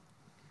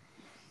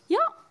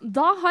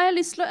Da har jeg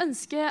lyst til å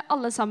ønske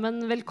alle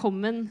sammen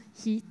velkommen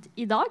hit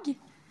i dag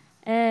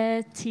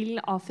til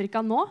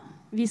Afrika nå.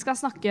 Vi skal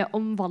snakke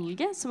om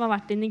valget som har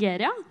vært i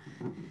Nigeria.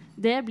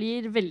 Det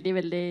blir veldig,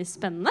 veldig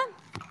spennende.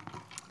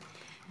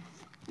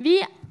 Vi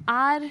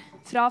er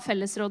fra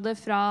Fellesrådet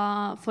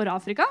for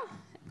Afrika.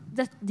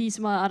 De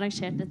som har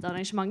arrangert dette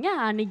arrangementet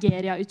er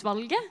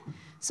Nigeria-utvalget,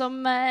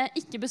 som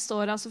ikke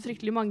består av så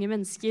fryktelig mange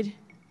mennesker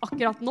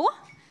akkurat nå.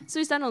 Så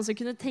hvis det er noen som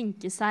kunne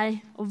tenke seg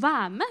å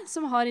være med,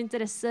 som har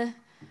interesse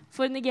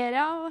for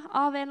Nigeria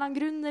av en eller annen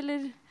grunn,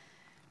 eller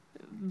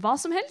hva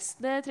som helst.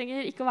 Det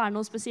trenger ikke å være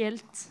noe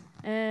spesielt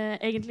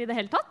egentlig i det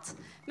hele tatt.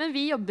 Men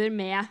vi jobber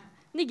med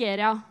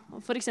Nigeria,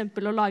 for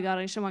eksempel å lage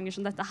arrangementer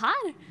som dette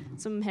her,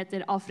 som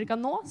heter Afrika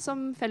Nå,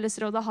 som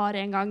Fellesrådet har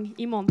en gang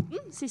i måneden,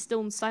 siste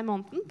onsdag i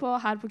måneden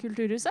her på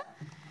Kulturhuset.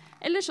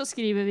 Eller så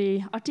skriver vi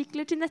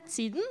artikler til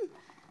nettsiden,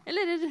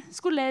 eller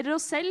skolerer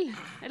oss selv,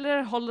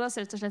 eller holder oss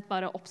rett og slett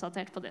bare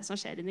oppdatert på det som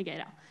skjer i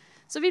Nigeria.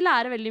 Så vi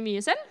lærer veldig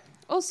mye selv,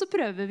 og så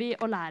prøver vi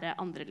å lære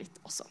andre litt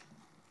også.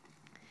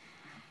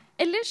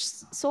 Ellers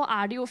så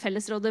er det jo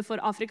Fellesrådet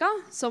for Afrika,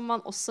 som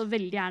man også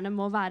veldig gjerne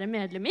må være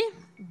medlem i.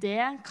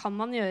 Det kan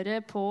man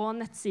gjøre på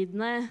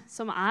nettsidene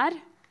som er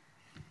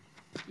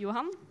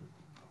Johan?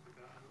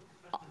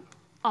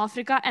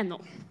 Afrika.no.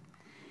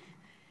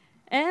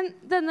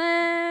 Denne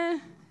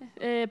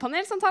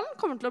panelsamtalen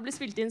kommer til å bli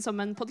spilt inn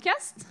som en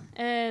podcast,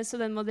 så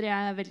den må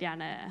dere veldig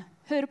gjerne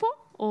høre på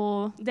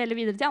og dele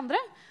videre til andre.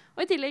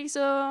 Og i tillegg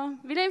så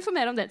vil jeg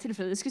informere om det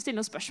tilfelle dere skulle stille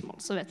noen spørsmål,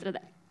 så vet dere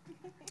det.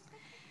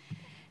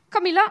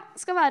 Camilla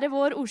skal være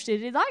vår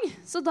ordstyrer i dag,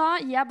 så da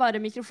gir jeg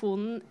bare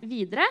mikrofonen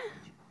videre.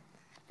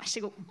 Vær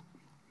så god.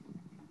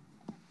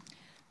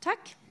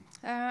 Takk.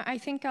 I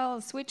think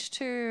I'll switch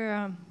to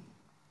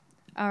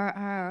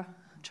our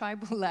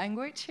tribal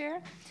language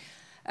here.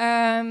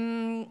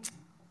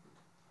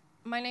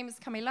 My name is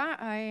Camilla.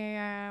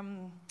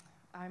 I'm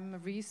a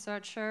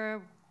researcher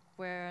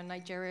where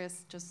Nigeria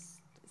is just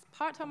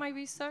part of my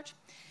research.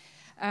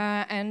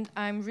 And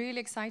I'm really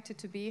excited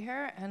to be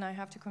here, and I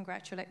have to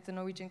congratulate the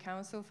Norwegian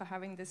Council for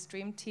having this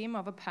dream team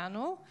of a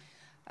panel.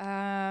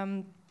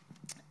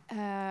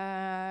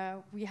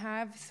 We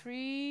have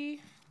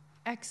 3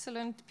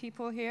 excellent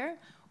people here,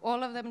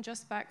 all of them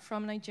just back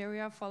from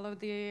Nigeria, followed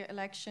the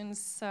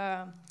elections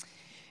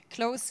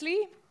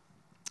closely.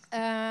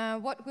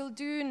 What we'll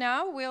do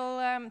now,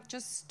 we'll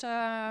just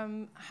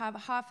have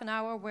half an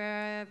hour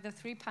where the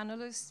 3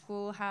 panelists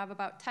will have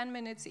about 10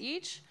 minutes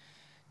each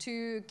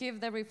to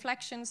give the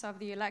reflections of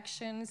the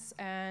elections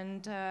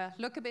and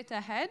look a bit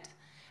ahead.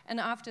 And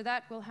after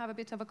that, we'll have a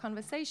bit of a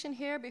conversation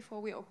here before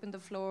we open the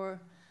floor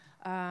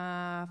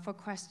for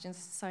questions.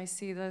 So I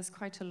see there's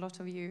quite a lot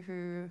of you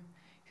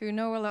who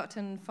know a lot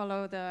and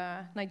follow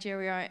the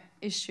Nigeria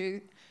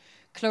issue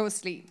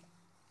closely.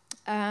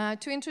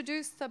 To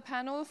introduce the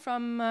panel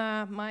from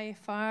my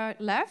far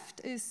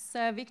left is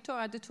Victor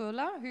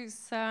Adetola,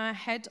 who's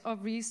head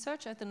of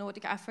research at the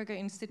Nordic Africa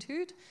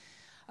Institute.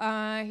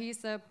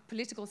 He's a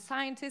political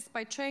scientist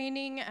by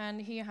training,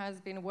 and he has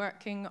been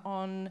working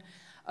on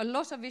a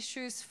lot of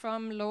issues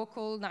from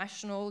local,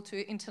 national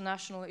to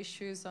international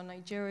issues on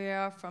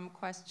Nigeria, from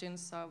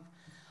questions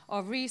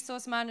of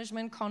resource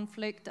management,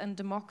 conflict, and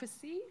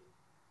democracy,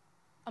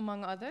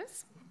 among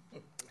others.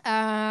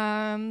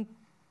 And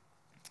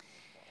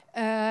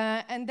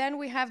then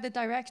we have the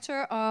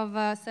director of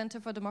Center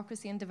for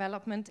Democracy and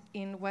Development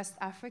in West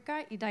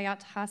Africa,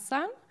 Idayat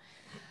Hassan.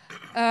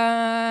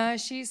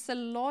 She's a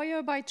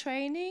lawyer by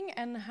training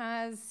and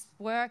has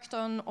worked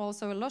on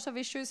also a lot of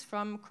issues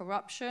from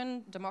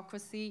corruption,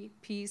 democracy,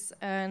 peace,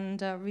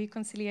 and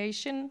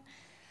reconciliation.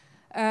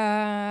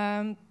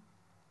 And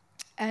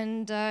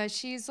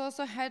she's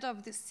also head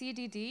of the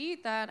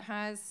CDD that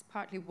has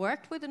partly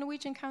worked with the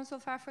Norwegian Council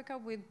of Africa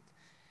with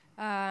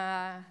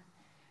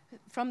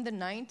from the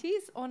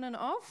 90s on and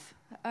off.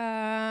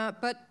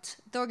 But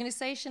the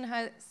organization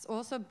has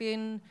also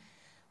been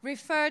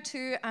referred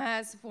to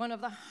as one of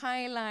the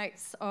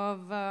highlights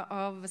of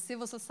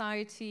civil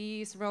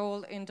society's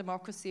role in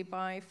democracy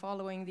by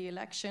following the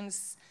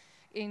elections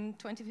in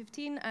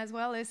 2015 as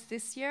well as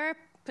this year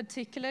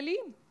particularly.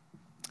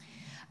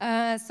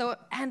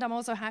 And I'm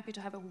also happy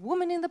to have a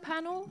woman in the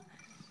panel,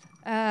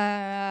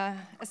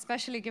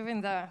 especially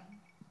given the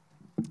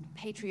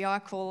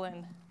patriarchal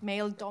and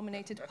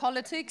male-dominated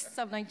politics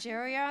of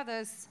Nigeria.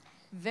 There's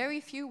very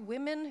few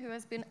women who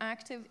has been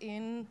active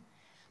in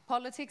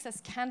politics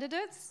as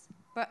candidates,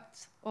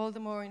 but all the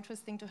more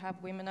interesting to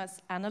have women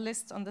as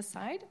analysts on the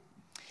side.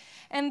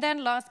 And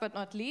then last but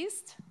not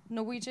least,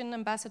 Norwegian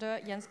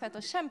Ambassador Jens Petter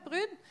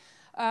Kjemperud,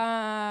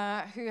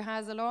 who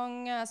has a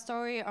long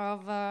story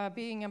of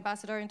being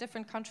ambassador in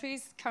different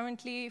countries,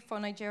 currently for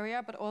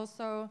Nigeria, but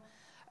also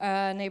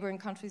neighboring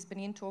countries,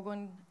 Benin, Togo,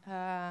 and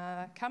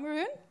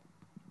Cameroon.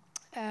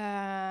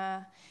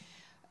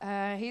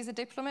 He's a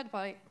diplomat,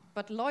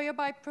 but lawyer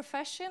by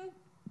profession,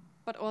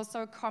 but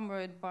also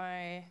comrade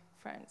by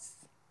friends.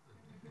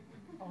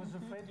 I was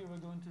afraid you were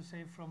going to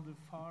say from the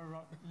far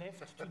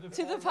left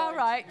to the far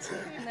right.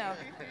 No.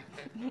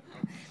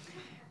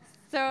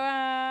 So,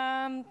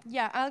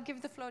 yeah, I'll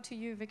give the floor to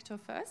you, Victor,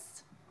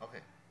 first. Okay.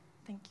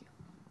 Thank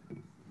you.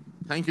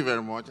 Thank you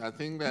very much. I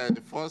think that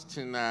the first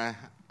thing I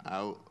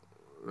would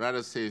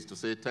rather say is to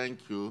say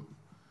thank you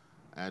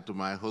to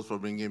my host for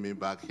bringing me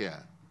back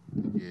here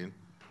again,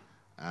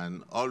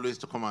 and always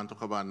to come and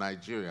talk about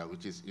Nigeria,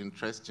 which is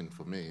interesting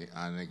for me,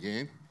 and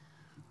again,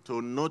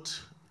 to note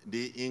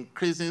the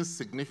increasing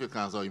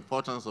significance or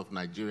importance of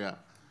Nigeria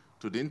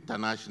to the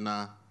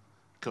international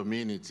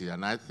community.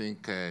 And I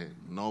think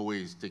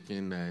Norway is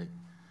taking a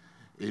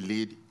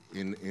lead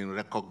in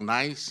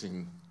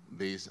recognizing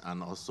this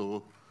and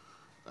also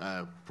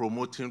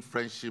promoting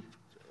friendship,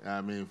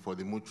 for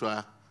the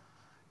mutual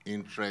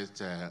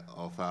interest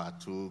of our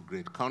two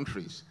great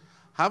countries.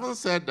 Having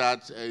said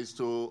that, is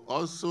to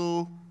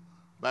also,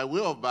 by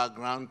way of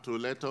background, to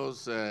let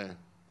us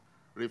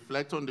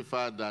reflect on the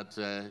fact that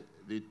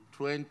the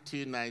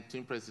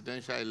 2019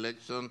 presidential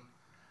election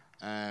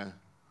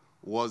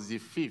was the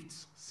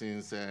fifth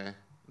since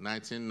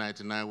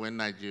 1999 when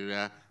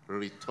Nigeria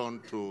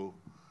returned to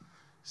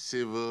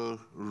civil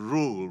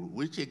rule,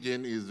 which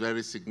again is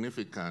very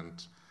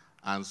significant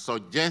and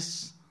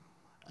suggests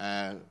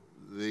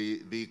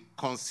the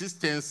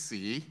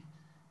consistency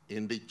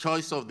in the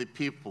choice of the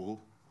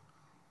people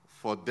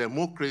for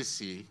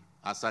democracy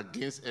as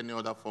against any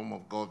other form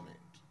of government.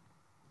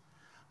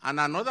 And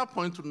another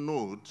point to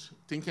note,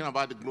 thinking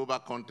about the global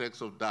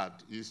context of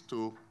that, is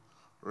to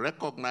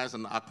recognize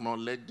and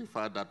acknowledge the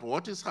fact that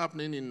what is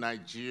happening in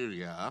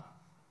Nigeria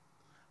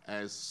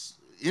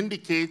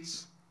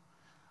indicates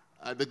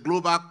the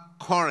global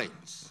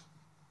currents,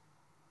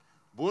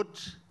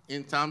 both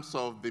in terms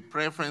of the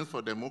preference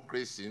for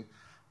democracy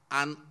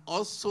and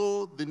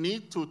also the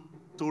need to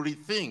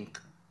rethink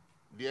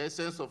the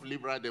essence of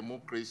liberal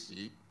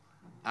democracy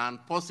and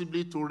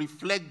possibly to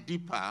reflect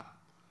deeper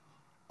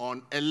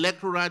on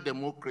electoral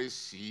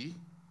democracy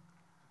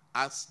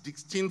as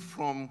distinct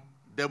from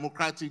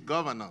democratic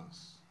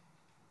governance.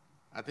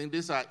 I think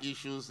these are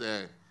issues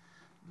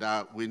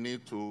that we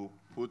need to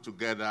put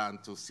together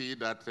and to see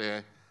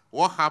that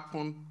what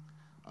happened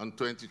on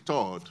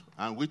 23rd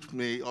and which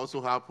may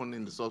also happen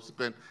in the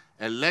subsequent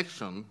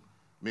election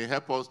may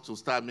help us to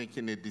start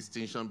making a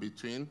distinction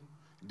between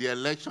the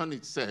election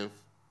itself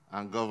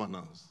and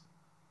governance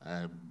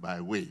by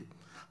way.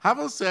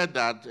 Having said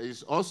that,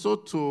 it's also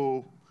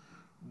to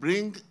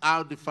bring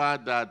out the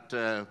fact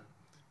that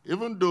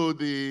even though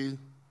the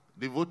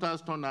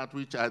voters' turnout,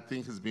 which I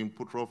think has been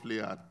put roughly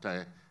at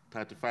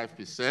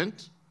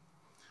 35%,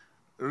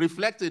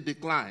 reflects a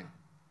decline.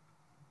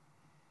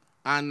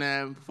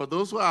 And for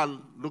those who are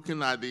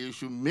looking at the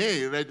issue,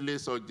 may readily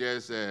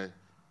suggest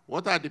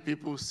what are the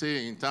people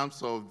saying in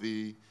terms of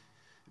the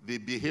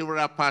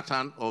behavioral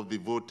pattern of the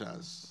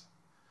voters.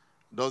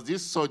 Does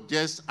this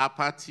suggest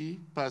apathy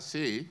per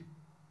se?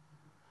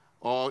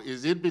 Or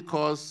is it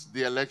because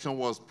the election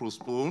was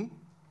postponed?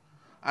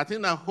 I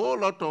think a whole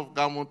lot of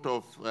gamut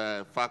of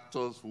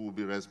factors will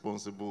be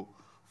responsible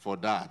for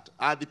that.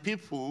 Are the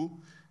people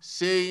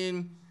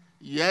saying,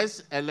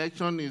 yes,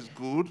 election is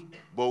good,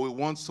 but we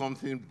want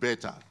something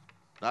better?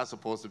 That's a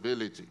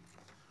possibility.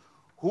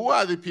 Who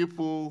are the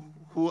people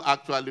who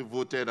actually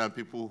voted and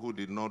people who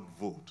did not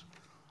vote?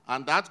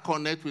 And that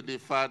connects with the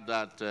fact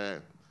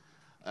that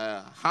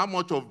how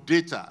much of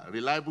data,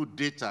 reliable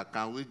data,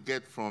 can we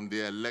get from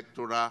the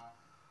electoral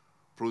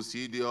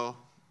procedure,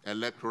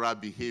 electoral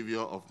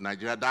behavior of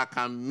Nigeria that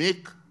can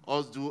make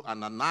us do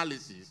an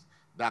analysis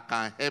that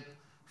can help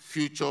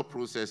future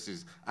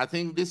processes? I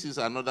think this is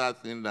another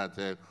thing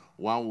that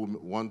one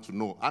would want to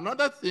know.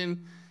 Another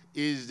thing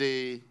is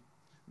the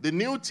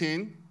new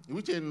thing,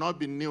 which may not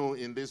be new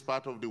in this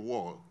part of the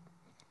world,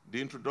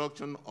 the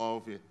introduction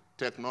of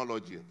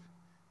technology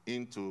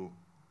into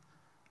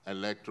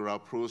electoral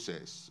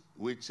process,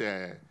 which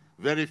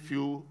very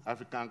few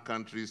African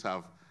countries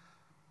have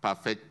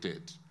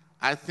perfected.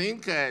 I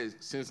think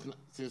since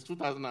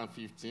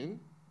 2015,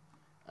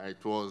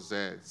 it was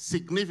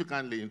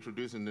significantly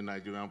introduced in the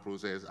Nigerian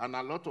process, and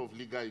a lot of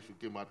legal issues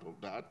came out of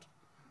that.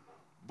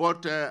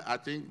 But I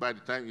think by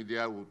the time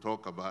India will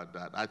talk about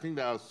that, I think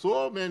there are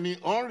so many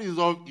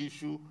unresolved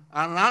issues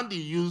around the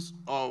use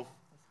of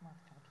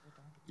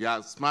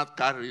smart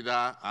card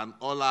reader and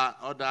all our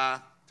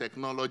other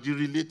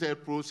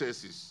technology-related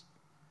processes,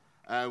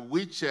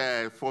 which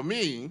for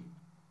me,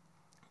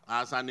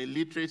 as an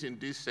illiterate in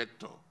this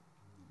sector,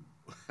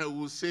 I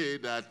will say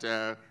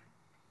that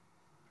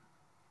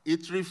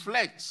it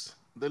reflects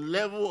the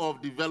level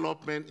of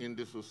development in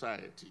the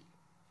society.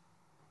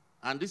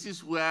 And this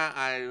is where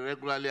I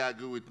regularly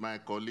argue with my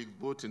colleagues,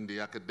 both in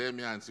the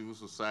academia and civil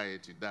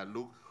society, that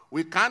look,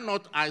 we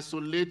cannot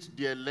isolate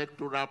the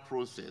electoral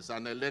process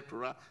and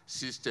electoral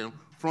system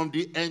from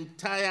the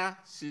entire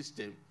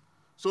system.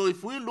 So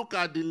if we look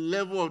at the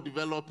level of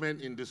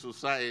development in the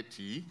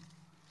society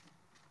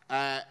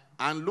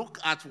and look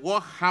at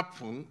what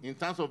happened in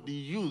terms of the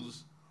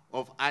use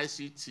of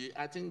ICT,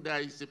 I think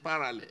there is a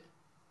parallel.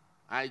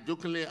 I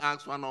jokingly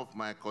asked one of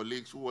my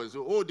colleagues who was,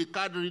 oh, the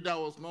card reader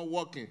was not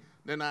working.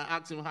 Then I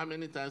asked him, how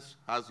many times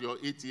has your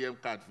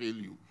ATM card failed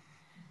you?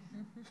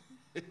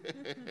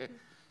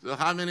 So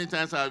how many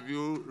times have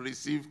you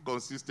received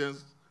consistent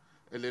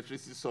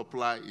electricity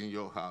supply in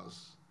your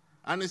house?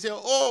 And they say,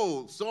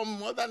 oh,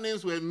 some other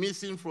names were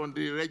missing from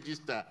the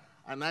register.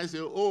 And I say,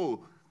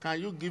 oh,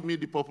 can you give me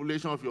the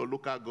population of your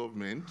local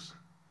government?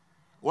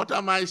 What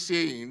am I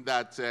saying?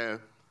 That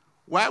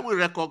while we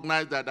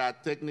recognize that there are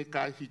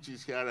technical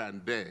hitches here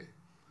and there,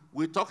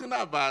 we're talking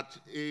about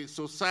a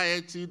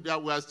society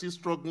that we are still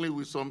struggling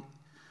with some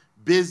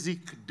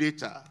basic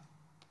data.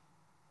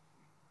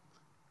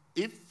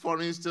 If,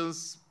 for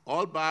instance,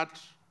 all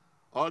birth,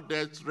 all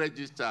deaths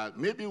registered,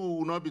 maybe we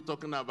will not be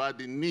talking about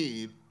the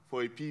need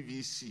for a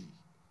PVC.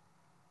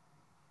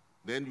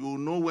 Then you will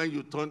know when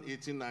you turn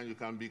 18 and you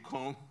can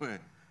become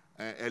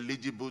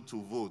eligible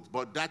to vote.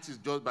 But that is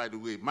just by the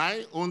way.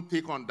 My own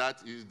take on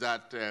that is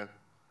that there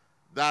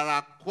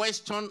are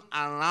questions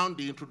around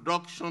the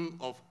introduction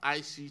of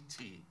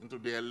ICT into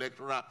the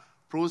electoral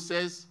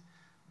process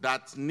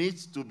that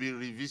needs to be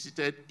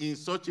revisited in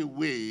such a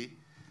way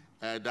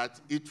that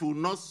it will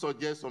not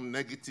suggest some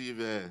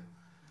negative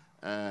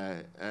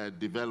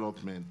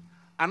development.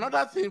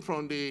 Another thing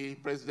from the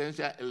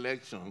presidential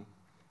election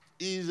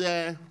is,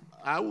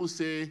 I would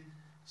say,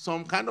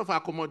 some kind of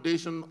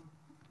accommodation,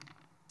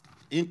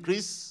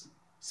 increased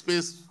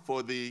space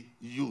for the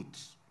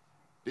youth,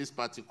 this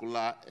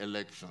particular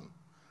election.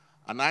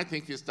 And I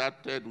think it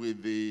started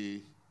with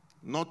the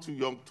Not Too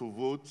Young to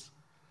Vote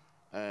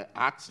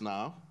Act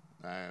now,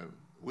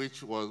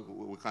 which was,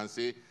 we can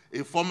say,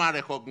 a formal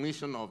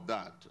recognition of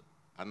that.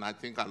 And I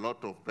think a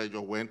lot of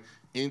pressure went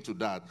into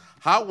that.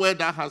 How well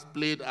that has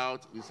played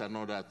out is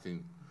another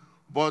thing.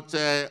 But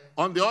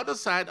on the other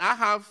side, I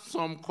have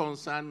some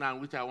concern now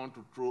which I want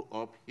to throw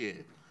up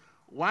here.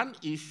 One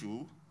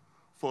issue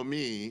for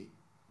me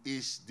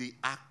is the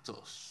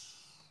actors.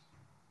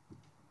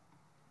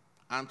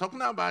 And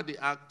talking about the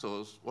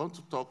actors, I want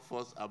to talk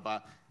first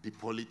about the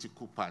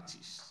political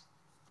parties.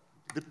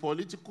 The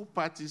political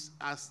parties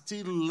are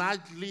still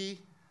largely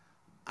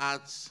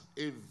at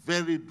a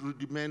very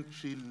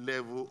rudimentary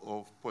level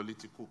of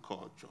political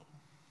culture.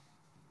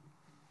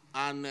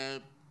 And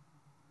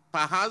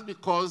perhaps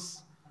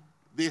because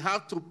they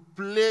have to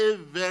play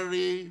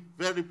very,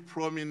 very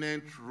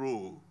prominent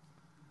role,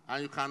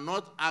 and you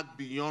cannot act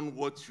beyond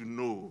what you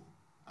know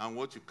and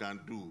what you can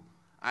do.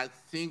 I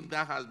think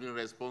that has been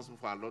responsible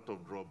for a lot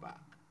of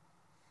drawback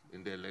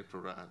in the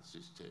electoral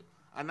system.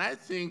 And I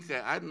think,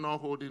 I'm not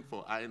holding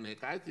for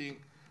INEC, I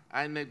think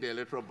INEC, the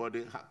electoral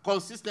body,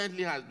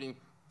 consistently has been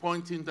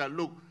pointing that,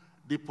 look,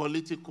 the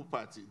political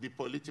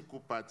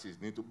parties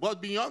need to.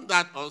 But beyond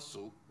that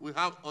also, we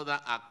have other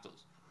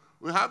actors.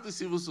 We have the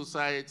civil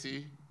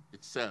society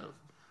itself.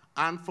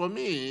 And for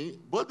me,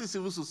 both the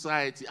civil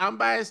society and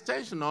by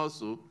extension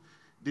also,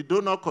 the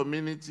donor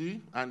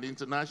community and the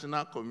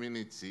international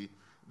community,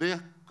 they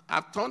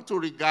have turned to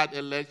regard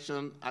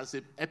election as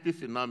an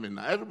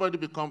epiphenomenon. Everybody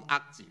becomes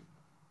active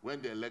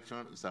when the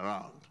election is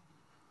around.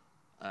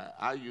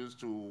 I used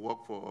to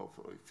work for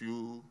a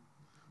few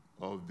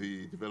of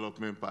the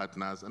development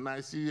partners, and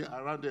I see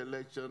around the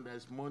election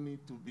there's money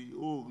to be,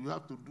 oh, you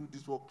have to do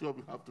this workshop,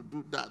 you have to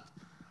do that.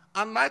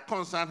 And my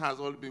concern has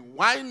always been,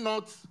 why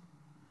not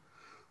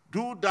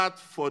do that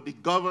for the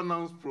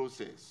governance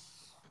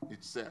process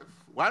itself?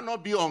 Why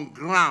not be on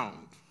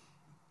ground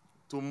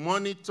to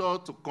monitor,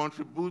 to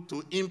contribute,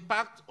 to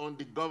impact on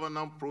the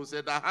governance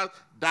process that has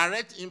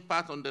direct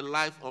impact on the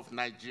life of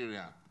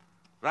Nigeria,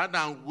 rather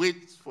than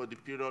wait for the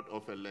period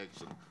of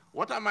election?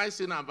 What am I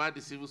saying about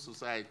the civil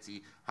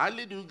society?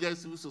 Hardly do you get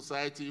civil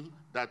society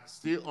that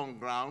stay on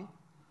ground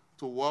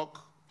to work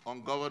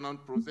on governance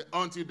process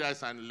until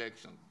there's an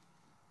election.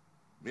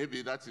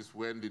 Maybe that is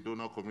when the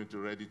donor community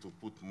is ready to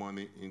put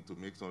money in to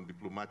make some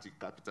diplomatic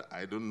capital.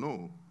 I don't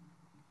know.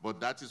 But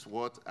that is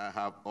what I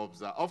have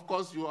observed. Of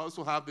course, you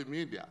also have the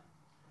media.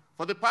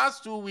 For the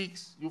past 2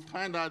 weeks, you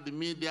find out the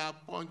media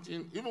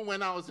pointing, even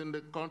when I was in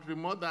the country,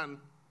 more than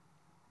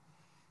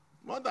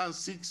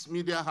 6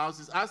 media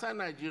houses outside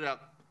Nigeria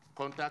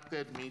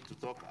contacted me to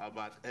talk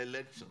about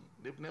election.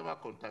 They've never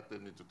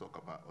contacted me to talk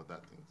about other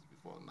things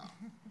before now.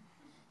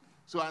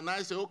 So, and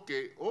I say,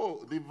 okay,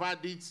 oh, the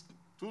verdict,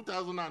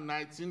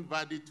 2019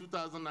 verdict,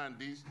 2000 and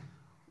this,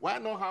 why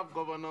not have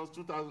governance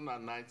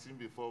 2019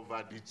 before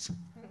verdict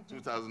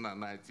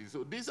 2019?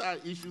 So these are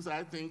issues,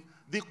 I think,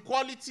 the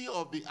quality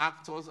of the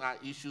actors are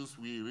issues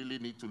we really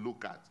need to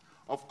look at.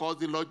 Of course,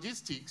 the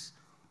logistics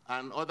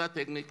and other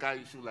technical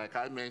issues, like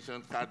I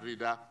mentioned, card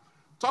reader.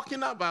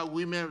 Talking about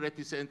women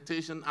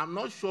representation, I'm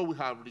not sure we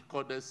have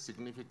recorded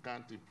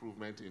significant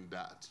improvement in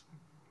that.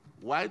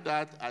 Why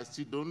that, I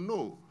still don't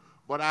know.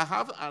 But I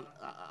have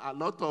a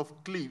lot of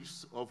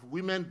clips of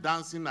women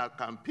dancing at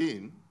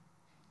campaign,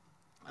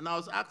 and I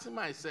was asking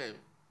myself,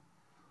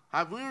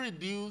 have we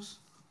reduced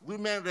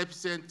women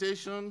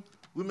representation,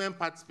 women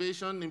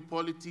participation in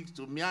politics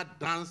to mere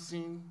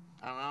dancing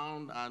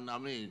around? And I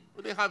mean,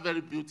 they have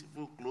very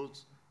beautiful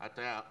clothes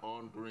attire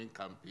on during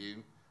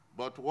campaign,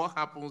 but what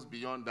happens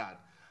beyond that?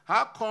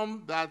 How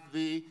come that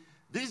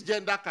this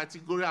gender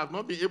category have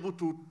not been able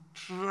to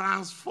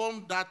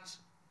transform that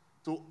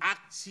to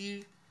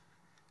active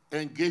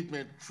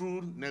engagement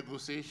through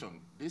negotiation.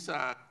 These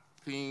are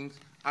things,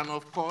 and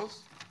of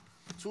course,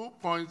 2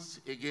 points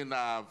again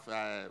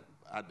I've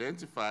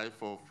identified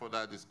for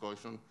further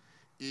discussion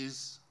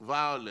is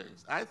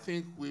violence. I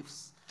think we've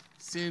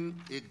seen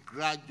a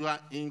gradual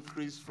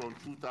increase from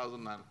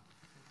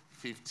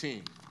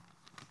 2015,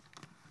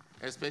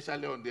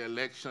 especially on the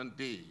election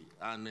day,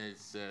 and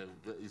it's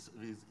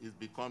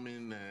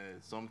becoming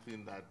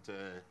something that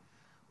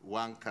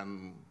one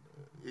can,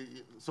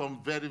 some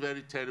very,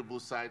 very terrible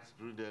sights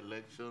during the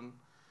election,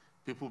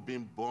 people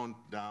being burned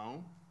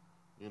down,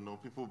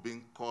 people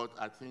being caught.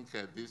 I think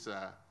these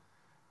are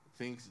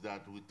things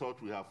that we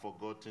thought we have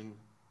forgotten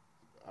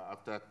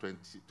after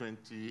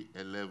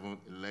 2011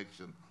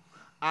 election.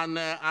 And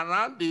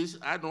around this,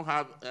 I don't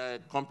have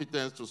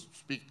competence to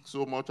speak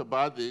so much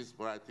about this,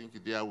 but I think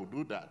Idea will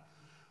do that.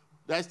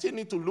 They still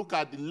need to look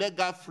at the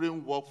legal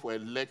framework for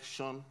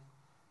election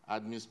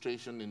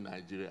administration in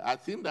Nigeria. I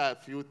think there are a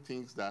few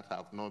things that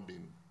have not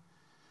been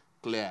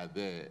clear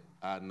there,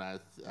 and I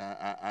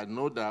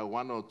know there are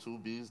 1 or 2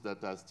 bills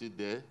that are still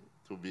there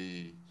to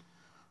be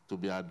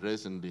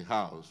addressed in the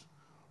House.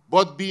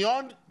 But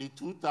beyond the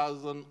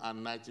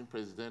 2019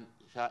 presidential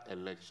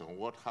election,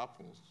 what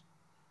happens?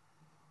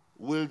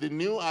 Will the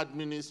new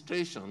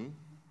administration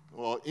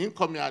or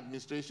incoming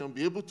administration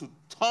be able to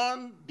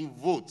turn the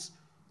votes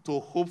to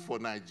hope for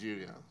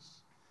Nigerians?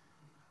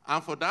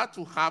 And for that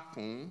to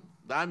happen,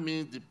 that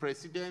means the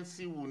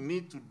presidency will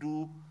need to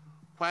do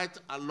quite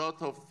a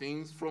lot of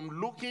things,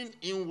 from looking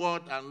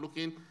inward and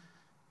looking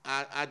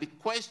at the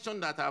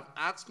question that I've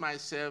asked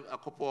myself a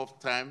couple of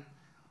times: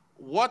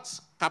 what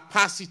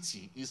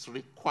capacity is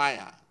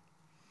required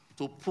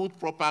to put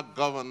proper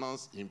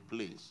governance in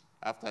place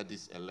after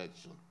this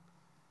election,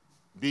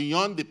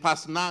 beyond the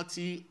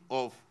personality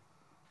of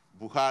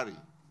Buhari?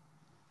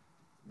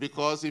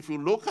 Because if you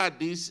look at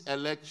this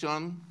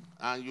election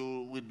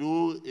and we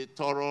do a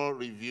thorough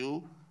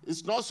review,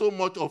 it's not so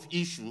much of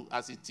issue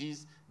as it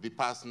is the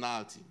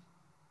personality.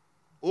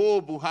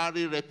 Oh,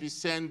 Buhari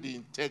represents the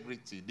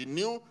integrity, the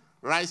new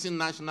rising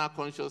national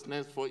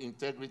consciousness for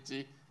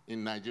integrity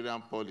in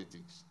Nigerian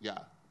politics. Yeah.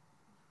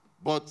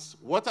 But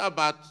what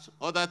about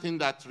other things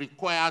that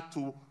require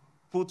to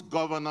put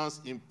governance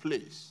in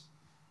place?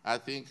 I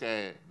think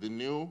the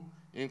new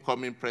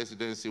incoming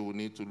presidency will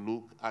need to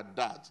look at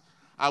that.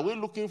 Are we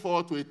looking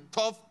forward to a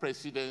tough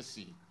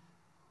presidency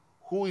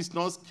who is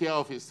not scared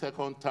of his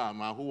second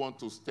term and who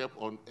wants to step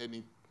on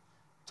any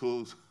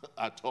toes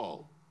at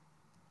all?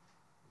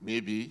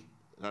 Maybe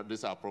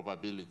these are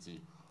probability.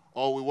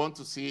 Or we want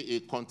to see a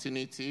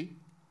continuity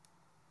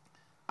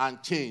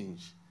and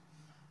change.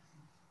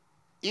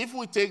 If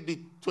we take the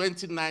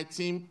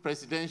 2019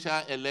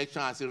 presidential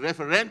election as a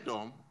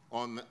referendum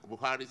on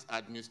Buhari's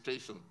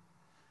administration,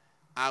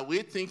 are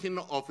we thinking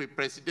of a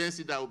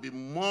presidency that will be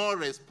more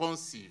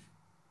responsive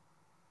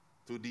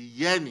to the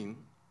yearning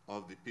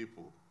of the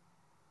people?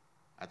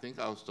 I think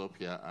I'll stop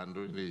here, and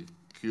during the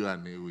Q&A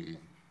we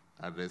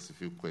address a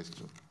few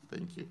questions.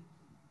 Thank you.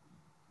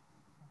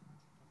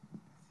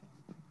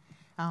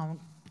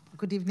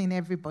 Good evening,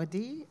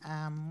 everybody.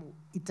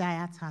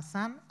 Idayat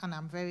Hassan, and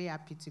I'm very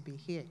happy to be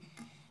here,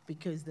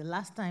 because the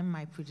last time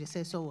my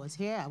predecessor was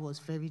here, I was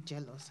very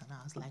jealous, and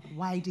I was like,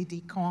 why did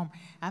he come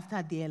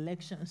after the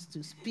elections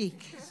to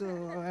speak?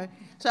 So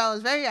I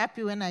was very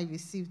happy when I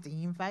received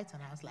the invite,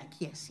 and I was like,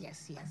 yes.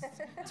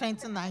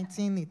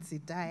 2019, it's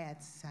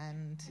Idayat,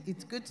 and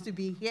it's good to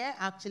be here,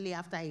 actually,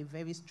 after a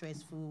very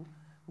stressful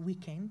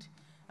weekend,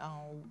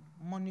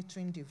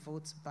 monitoring the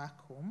votes back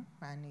home,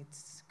 and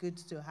it's good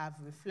to have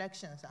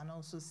reflections and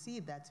also see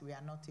that we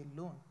are not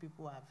alone.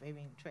 People are very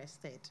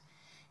interested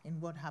in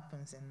what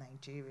happens in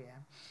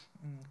Nigeria,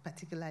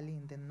 particularly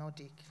in the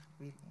Nordic,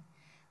 really.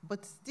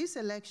 But these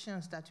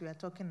elections that we are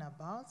talking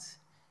about,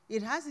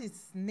 it has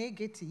its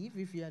negative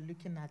if you are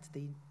looking at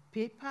the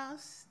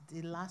papers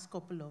the last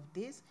couple of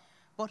days,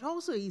 but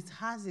also it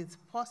has its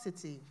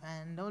positive,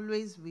 and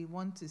always we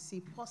want to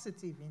see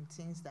positive in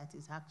things that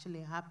is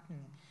actually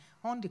happening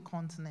on the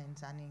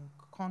continent and in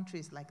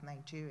countries like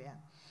Nigeria.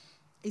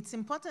 It's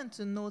important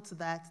to note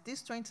that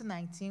this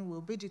 2019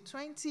 will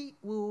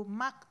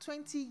mark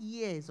 20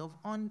 years of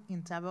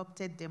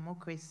uninterrupted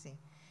democracy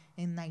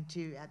in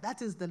Nigeria.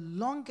 That is the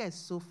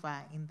longest so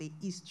far in the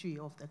history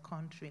of the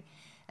country.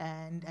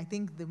 And I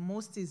think the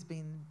most has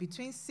been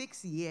between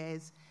 6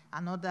 years,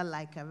 another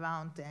like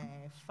around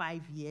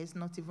 5 years,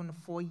 not even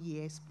 4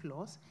 years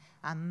plus,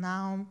 and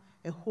now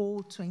a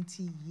whole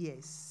 20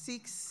 years,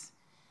 six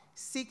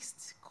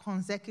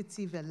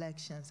consecutive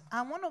elections.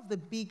 And one of the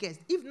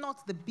biggest, if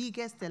not the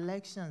biggest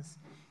elections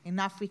in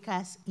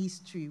Africa's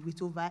history,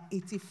 with over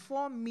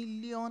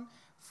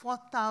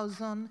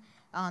 84,004,000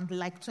 and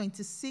like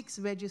 26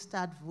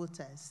 registered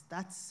voters.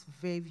 That's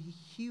very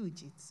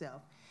huge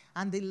itself.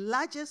 And the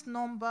largest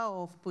number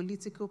of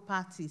political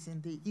parties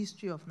in the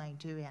history of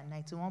Nigeria,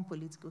 91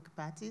 political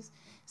parties,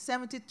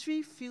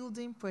 73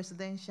 fielding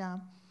presidential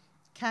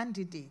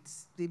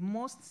candidates. The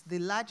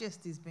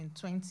largest has been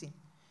 20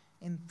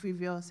 in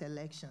previous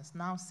elections,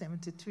 now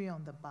 73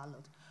 on the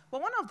ballot.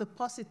 But one of the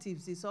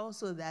positives is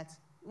also that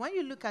when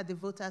you look at the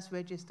voters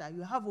register,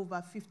 you have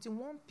over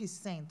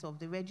 51% of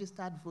the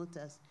registered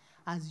voters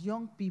as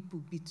young people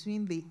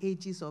between the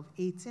ages of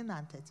 18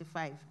 and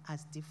 35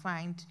 as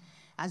defined,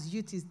 as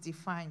youth is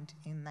defined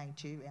in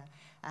Nigeria.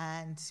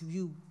 And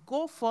you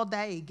go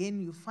further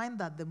again, you find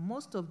that the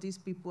most of these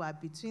people are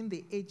between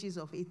the ages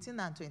of 18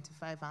 and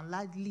 25 and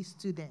largely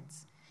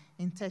students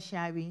in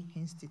tertiary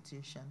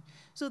institutions.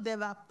 So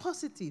there are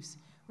positives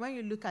when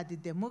you look at the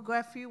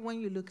demography,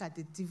 when you look at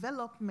the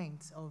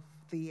development of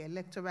the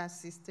electoral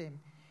system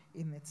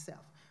in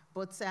itself.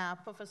 But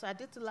Professor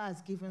Adetola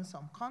has given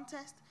some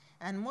context,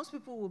 and most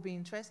people will be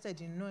interested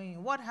in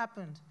knowing what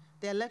happened.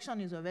 The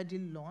election is already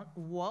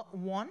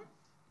won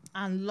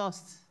and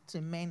lost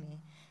to many.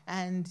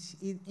 And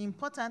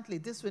importantly,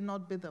 this will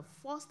not be the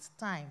first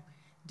time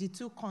the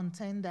two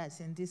contenders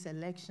in these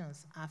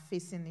elections are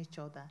facing each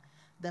other.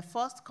 The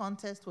first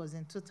contest was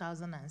in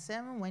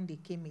 2007 when they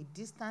came a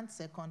distant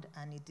second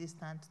and a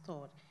distant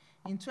third.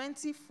 In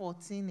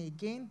 2014,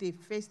 again, they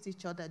faced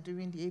each other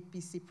during the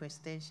APC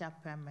presidential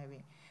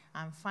primary.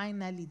 And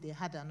finally, they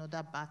had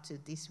another battle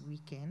this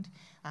weekend,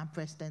 and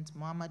President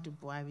Muhammadu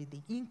Buhari,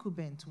 the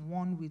incumbent,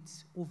 won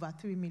with over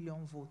 3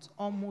 million votes,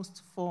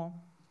 almost 4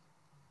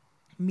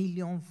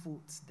 million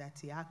votes that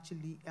he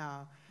actually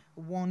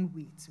won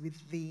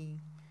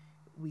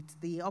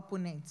with the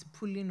opponent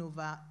pulling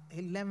over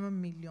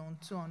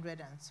 11,200,000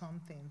 and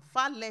something.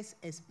 Far less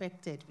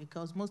expected,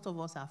 because most of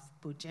us have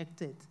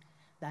projected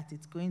that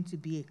it's going to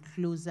be a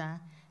closer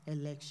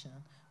election.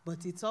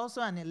 But it's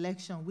also an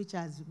election which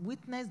has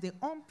witnessed the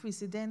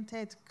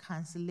unprecedented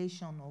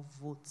cancellation of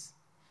votes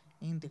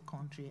in the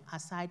country,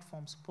 aside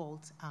from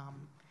spot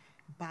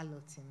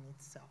balloting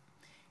itself.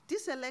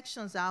 These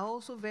elections are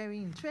also very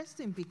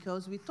interesting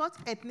because we thought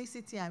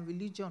ethnicity and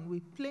religion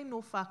will play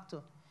no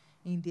factor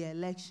in the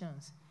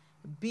elections,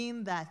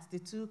 being that the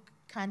two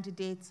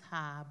candidates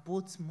are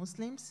both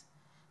Muslims,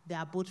 they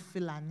are both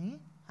Fulani,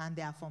 and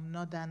they are from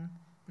northern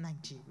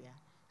Nigeria.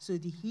 So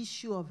the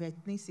issue of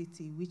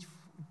ethnicity, which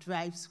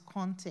drives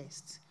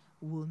contest,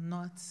 will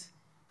not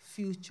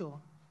feature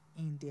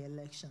in the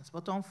elections.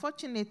 But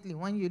unfortunately,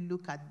 when you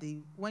look at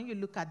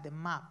the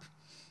map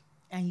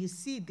and you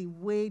see the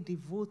way the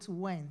vote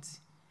went,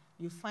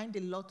 you find a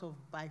lot of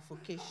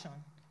bifurcation,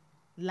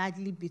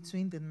 largely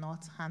between the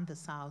north and the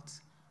south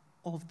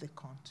of the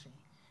country.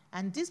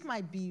 And this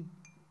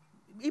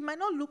it might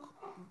not look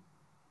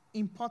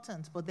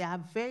important, but they are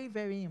very,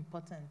 very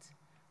important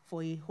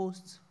for a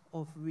host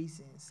of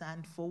reasons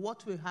and for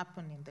what will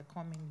happen in the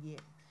coming year.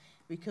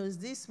 Because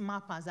this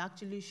map has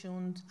actually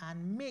shown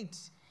and made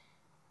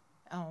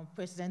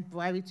President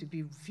Buhari to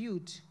be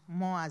viewed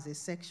more as a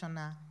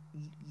sectional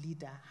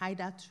leader,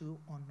 either true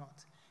or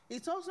not.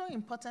 It's also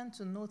important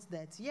to note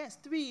that, yes,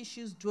 3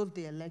 issues drove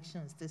the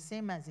elections, the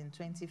same as in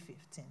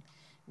 2015,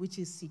 which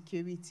is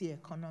security,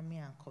 economy,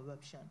 and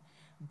corruption.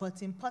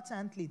 But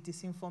importantly,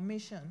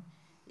 disinformation,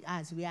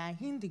 as we are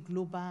in the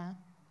global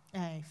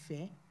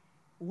affair,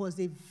 was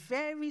a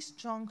very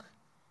strong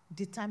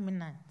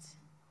determinant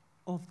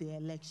of the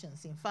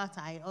elections. In fact,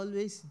 I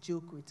always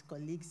joke with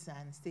colleagues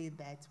and say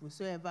that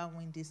whosoever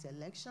win these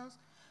elections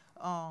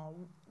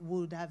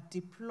would have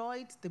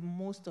deployed the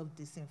most of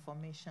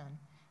disinformation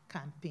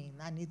campaign,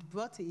 and it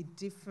brought a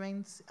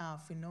different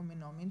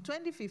phenomenon. In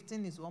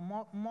 2015, it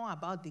was more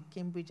about the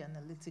Cambridge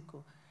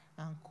Analytica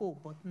and co,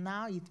 but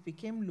now it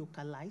became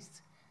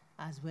localized,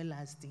 as well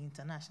as the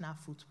international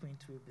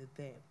footprint will be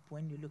there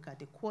when you look at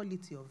the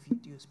quality of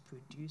videos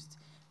produced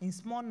in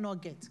small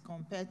nuggets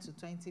compared to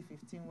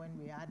 2015 when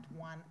we had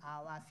 1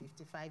 hour,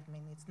 55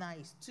 minutes. Now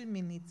it's 2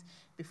 minutes.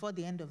 Before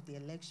the end of the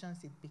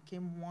elections, it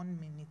became 1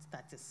 minute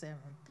 37,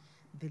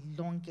 the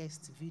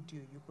longest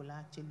video you could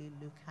actually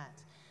look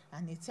at.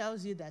 And it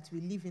tells you that we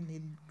live in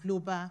a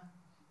global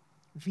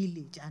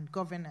village, and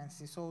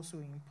governance is also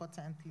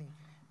importantly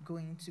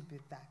going to be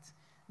that.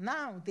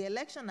 Now, the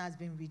election has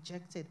been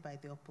rejected by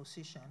the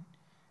opposition,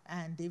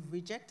 and they've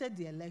rejected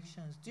the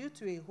elections due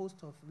to a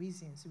host of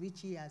reasons,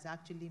 which he has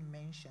actually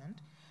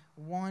mentioned.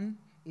 One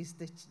is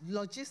the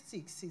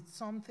logistics. It's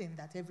something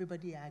that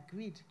everybody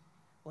agreed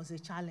was a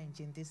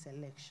challenge in these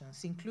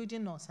elections,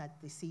 including us at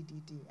the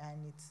CDD,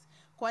 and it's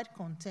quite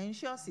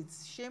contentious.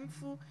 It's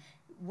shameful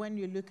when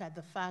you look at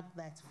the fact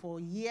that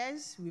for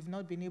years, we've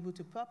not been able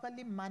to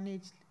properly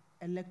manage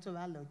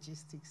electoral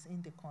logistics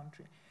in the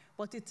country.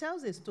 But it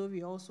tells a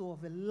story also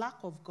of a lack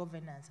of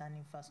governance and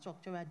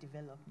infrastructural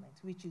development,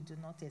 which you do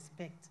not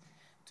expect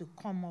to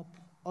come up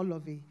all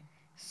of a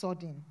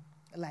sudden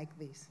like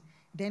this.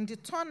 Then the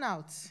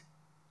turnout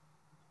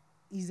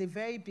is a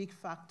very big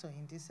factor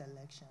in these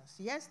elections.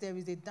 Yes, there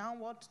is a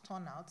downward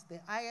turnout.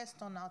 The highest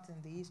turnout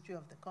in the history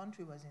of the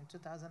country was in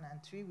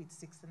 2003 with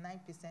 69%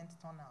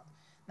 turnout.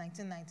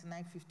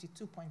 1999,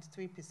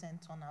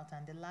 52.3% turnout,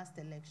 and the last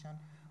election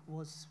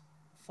was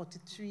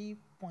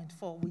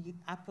 43.4. We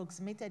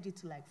approximated it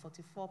to like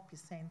 44%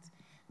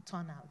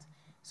 turnout.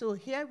 So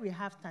here we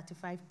have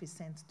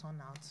 35%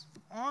 turnout,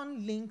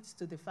 unlinked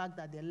to the fact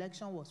that the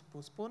election was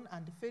postponed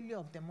and the failure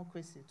of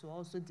democracy to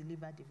also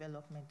deliver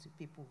development to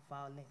people with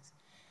violence.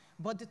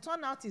 But the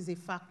turnout is a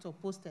factor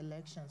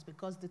post-elections,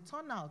 because the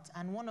turnout,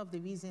 and one of the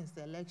reasons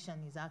the election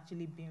is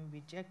actually being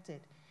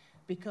rejected,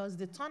 because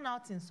the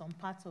turnout in some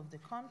parts of the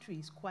country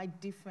is quite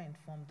different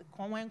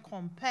from when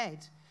compared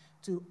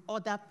to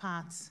other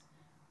parts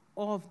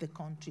of the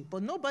country.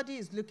 But nobody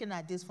is looking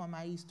at this from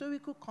a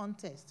historical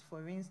context,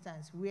 for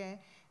instance, where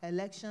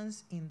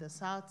elections in the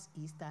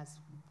Southeast has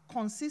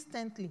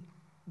consistently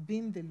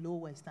been the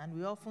lowest, and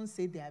we often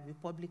say they are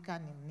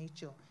Republican in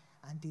nature,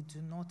 and they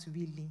do not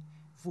really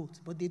vote.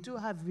 But they do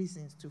have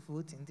reasons to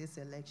vote in these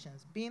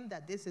elections, being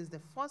that this is the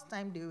first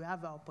time they will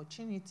have an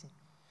opportunity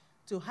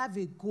to have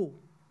a go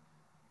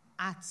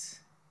at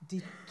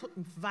the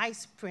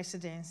vice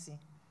presidency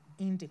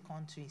in the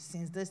country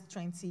since this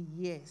 20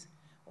 years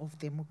of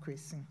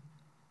democracy.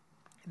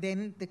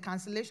 Then the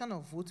cancellation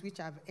of votes, which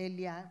I've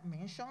earlier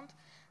mentioned,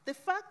 the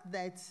fact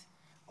that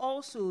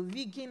also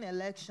rigging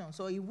elections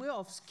or a way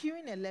of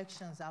skewing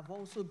elections have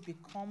also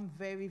become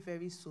very,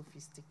 very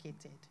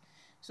sophisticated.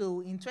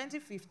 So in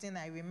 2015,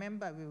 I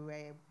remember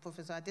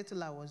Professor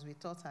Adetola was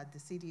with us at the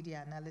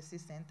CDD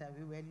Analysis Center.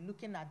 We were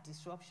looking at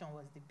disruption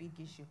was the big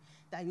issue,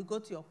 that you go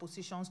to your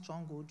opposition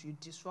stronghold, you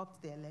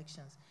disrupt the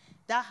elections.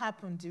 That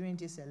happened during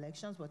these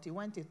elections, but it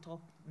went a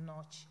top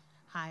notch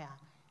higher,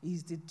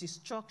 is the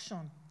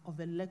destruction of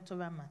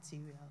electoral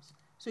materials.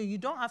 So you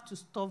don't have to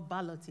stuff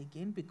ballots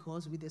again,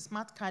 because with a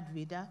smart card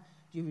reader,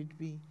 you would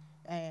be,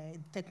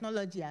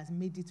 technology has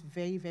made it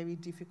very, very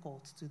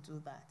difficult to do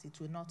that.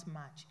 It will not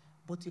match.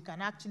 But you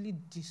can actually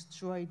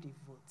destroy the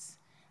votes.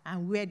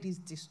 And where this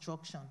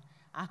destruction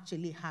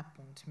actually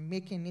happened,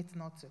 making it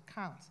not to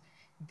count,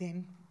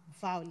 then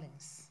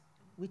violence,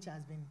 which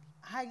has been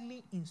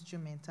highly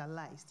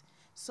instrumentalized,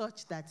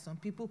 such that some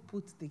people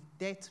put the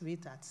death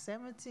rate at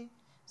 70,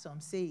 some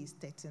say it's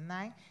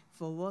 39.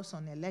 For us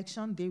on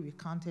election day, we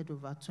counted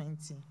over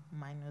 20,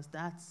 minus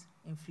that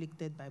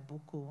inflicted by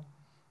Boko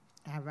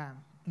Haram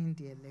in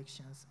the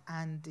elections.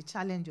 And the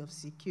challenge of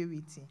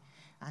security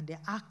and the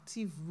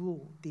active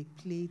role they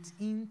played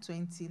in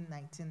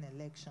 2019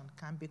 election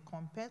can be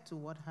compared to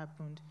what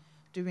happened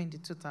during the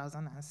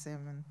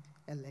 2007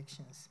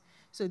 elections.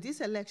 So these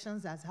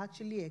elections has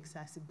actually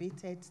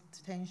exacerbated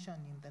tension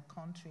in the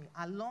country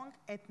along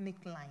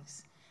ethnic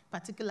lines,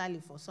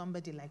 particularly for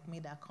somebody like me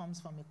that comes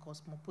from a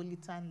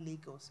cosmopolitan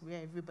Lagos,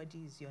 where everybody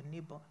is your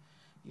neighbor.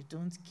 You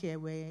don't care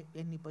where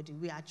anybody,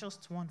 we are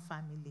just one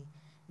family.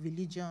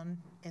 Religion,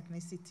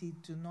 ethnicity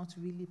do not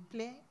really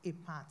play a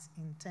part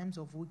in terms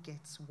of who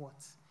gets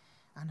what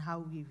and how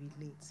we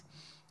relate.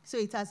 So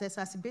it has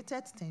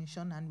exacerbated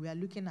tension, and we are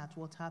looking at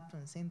what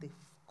happens in the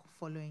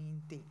following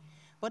day.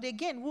 But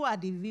again, who are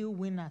the real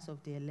winners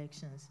of the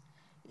elections?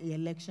 The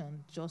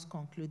election just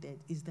concluded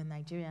is the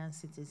Nigerian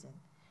citizen.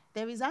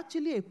 There is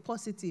actually a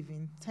positive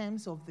in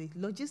terms of the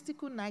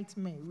logistical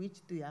nightmare which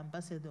the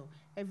ambassador,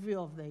 every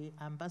of the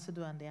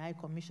ambassador and the high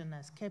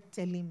commissioners kept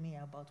telling me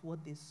about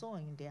what they saw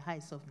in the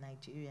eyes of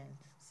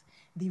Nigerians,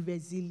 the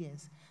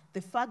resilience,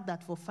 the fact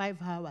that for 5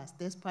 hours,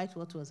 despite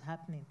what was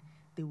happening,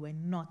 they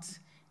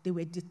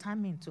were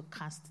determined to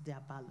cast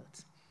their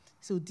ballot.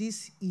 So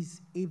this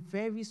is a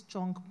very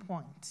strong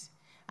point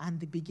and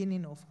the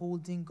beginning of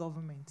holding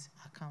government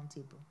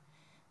accountable.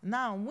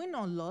 Now, win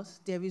or loss,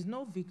 there is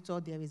no victor,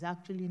 there is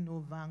actually no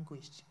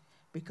vanquished,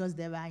 because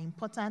there are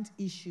important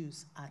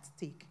issues at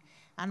stake.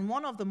 And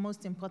one of the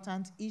most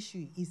important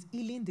issues is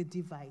healing the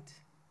divide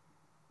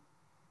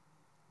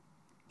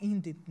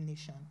in the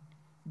nation.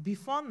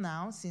 Before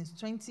now, since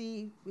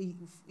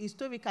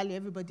historically,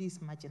 everybody is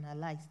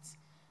marginalized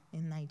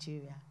in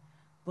Nigeria.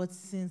 But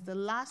since the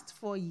last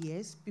 4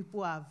 years,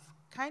 people have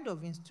kind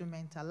of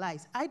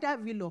instrumentalized, either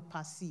real or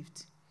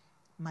perceived,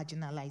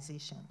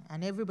 marginalization.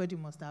 And everybody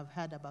must have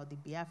heard about the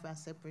Biafra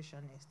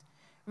separationists.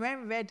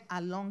 When read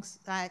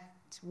alongside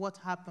what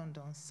happened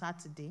on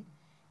Saturday,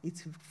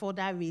 it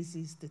further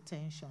raises the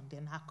tension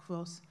then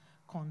across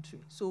country.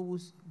 So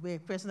where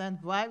President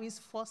Buhari's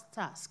first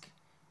task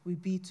will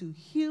be to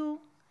heal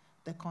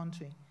the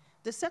country.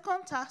 The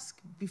second task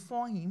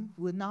before him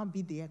will now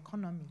be the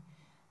economy.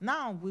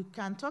 Now we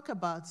can talk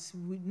about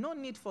no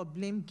need for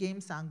blame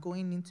games and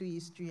going into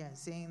history and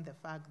saying the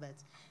fact that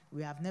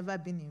we have never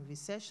been in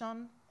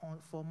recession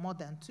for more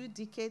than 2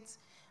 decades,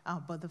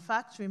 but the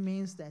fact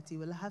remains that he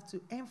will have to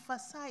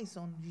emphasize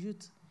on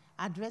youth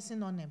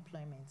addressing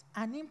unemployment,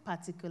 and in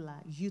particular,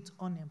 youth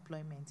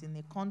unemployment in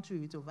a country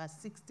with over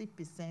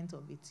 60%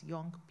 of its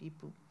young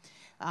people,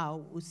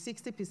 with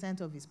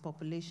 60% of its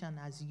population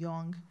as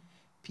young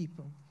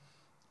people,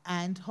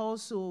 and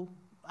also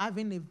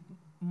having a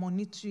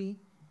monetary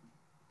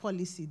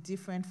policy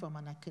different from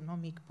an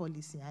economic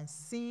policy, and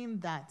seeing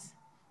that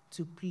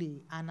to play,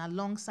 and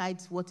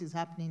alongside what is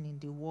happening in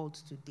the world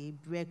today,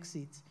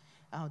 Brexit,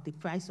 the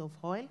price of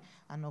oil,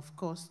 and of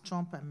course,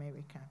 Trump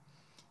America.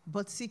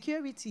 But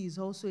security is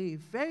also a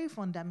very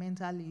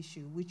fundamental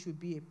issue, which will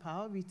be a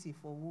priority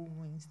for who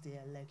wins the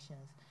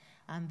elections.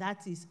 And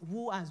that is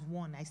who has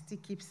won. I still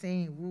keep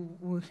saying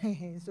who.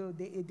 So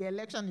the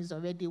election is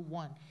already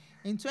won.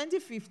 In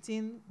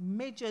 2015,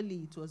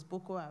 majorly it was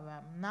Boko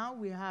Haram. Now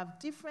we have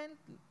different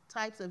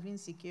types of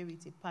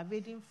insecurity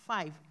pervading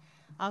 5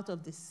 out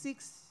of the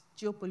 6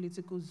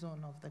 geopolitical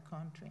zones of the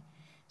country.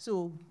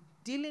 So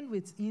dealing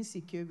with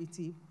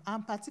insecurity,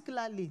 and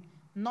particularly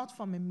not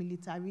from a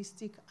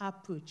militaristic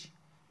approach,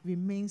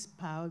 remains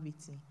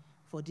priority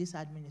for this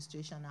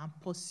administration, and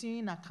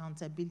pursuing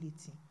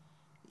accountability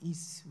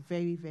is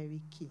very,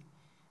 very key.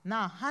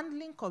 Now,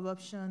 handling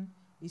corruption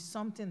is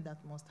something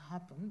that must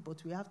happen,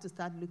 but we have to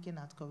start looking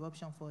at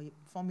corruption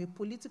from a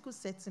political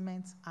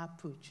settlement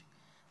approach,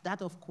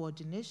 that of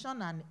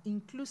coordination and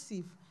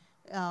inclusive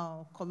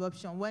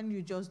corruption, when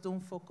you just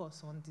don't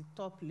focus on the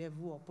top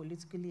level or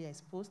politically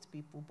exposed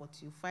people,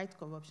 but you fight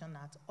corruption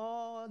at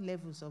all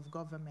levels of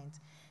government,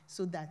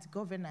 so that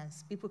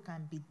governance, people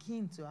can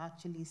begin to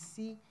actually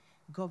see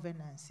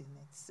governance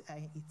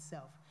in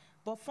itself.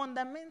 But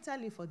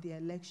fundamentally for the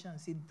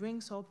elections, it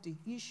brings up the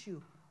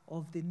issue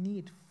of the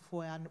need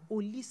for an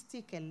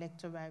holistic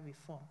electoral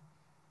reform.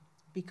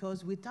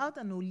 Because without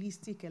an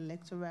holistic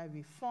electoral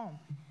reform,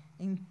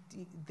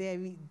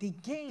 the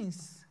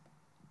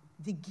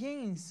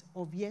gains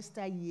of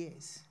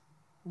yesteryears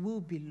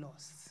will be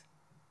lost.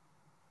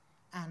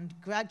 And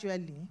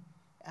gradually,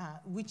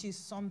 which is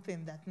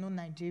something that no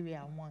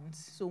Nigeria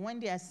wants. So when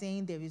they are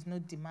saying there is no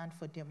demand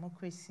for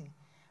democracy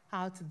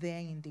out there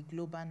in the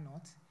global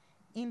north,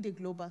 in the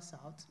global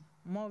south,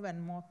 more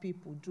and more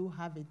people do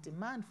have a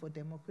demand for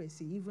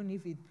democracy, even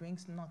if it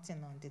brings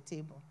nothing on the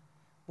table,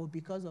 but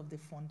because of the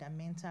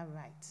fundamental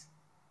rights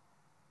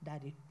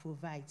that it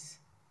provides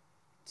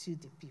to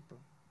the people.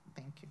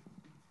 Thank you.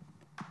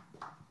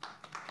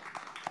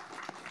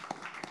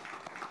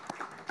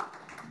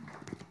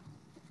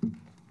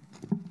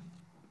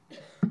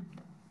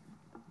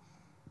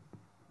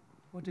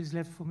 What is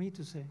left for me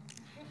to say?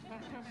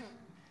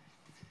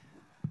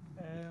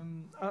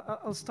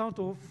 I'll start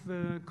off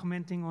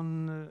commenting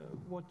on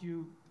what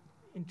you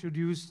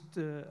introduced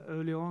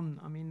early on.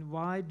 I mean,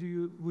 why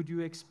would you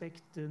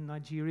expect the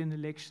Nigerian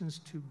elections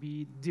to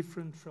be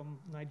different from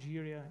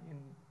Nigeria in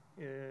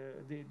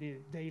the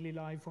daily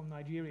life of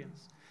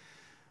Nigerians?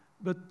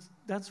 But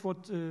that's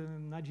what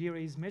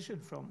Nigeria is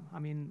measured from. I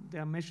mean, they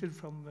are measured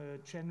from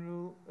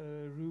general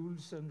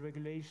rules and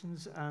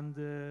regulations and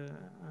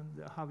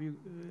how you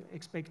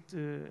expect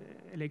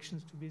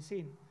elections to be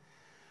seen.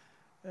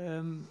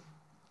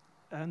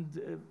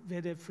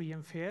 Were they free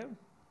and fair?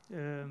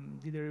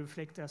 Did they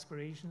reflect the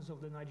aspirations of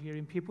the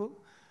Nigerian people?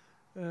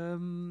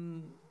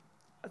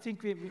 I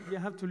think we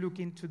have to look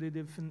into the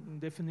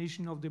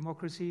definition of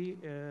democracy,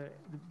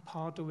 the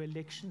part of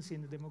elections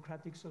in a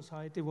democratic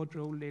society, what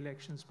role the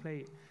elections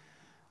play,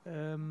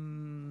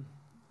 and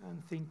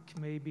think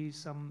maybe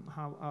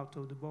somehow out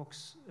of the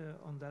box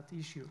on that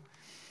issue.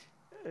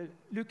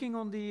 Looking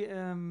on the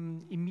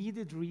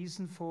immediate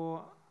reason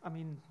for, I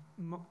mean,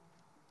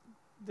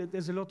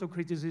 there's a lot of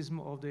criticism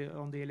of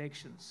on the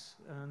elections,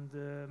 and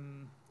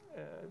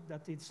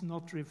that it's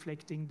not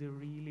reflecting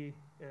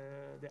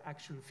the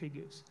actual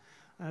figures.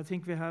 I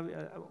think we have,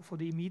 for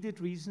the immediate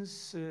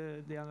reasons,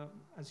 they are,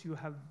 as you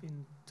have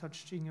been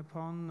touching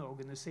upon,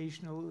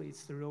 organizational.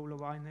 It's the role of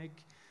INEC,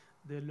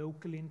 the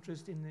local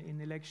interest in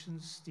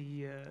elections,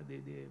 the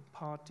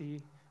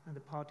party and the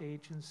party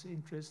agents'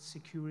 interest,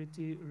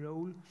 security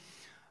role.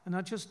 And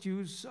I just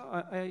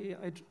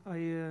I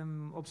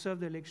observed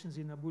the elections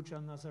in Abuja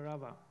and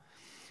Nasarawa.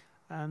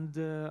 And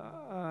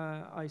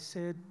I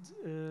said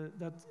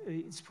that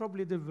it's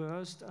probably the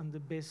worst and the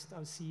best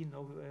I've seen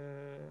of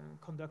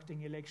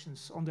conducting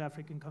elections on the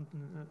African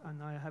continent,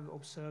 and I have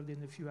observed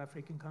in a few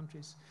African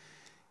countries.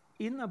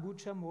 In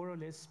Abuja, more or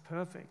less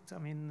perfect. I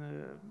mean,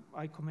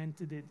 I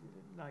commented it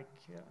like,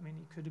 I mean,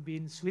 it could have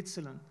been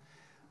Switzerland.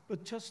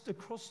 But just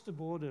across the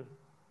border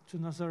to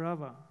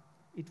Nasarawa,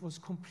 it was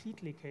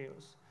completely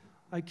chaos.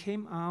 I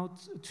came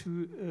out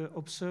to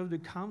observe the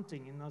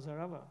counting in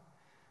Nasarawa.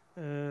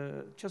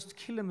 Just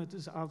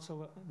kilometers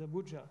outside the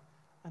Abuja,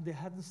 and they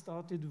hadn't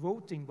started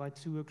voting by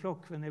 2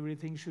 o'clock when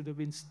everything should have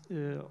been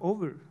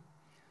over,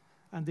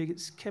 and they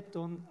kept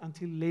on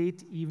until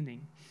late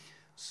evening.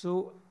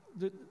 So,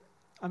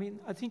 I mean,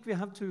 I think we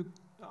have to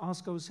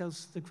ask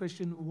ourselves the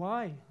question: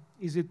 why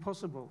is it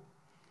possible,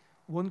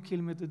 1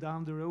 kilometer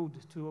down the road,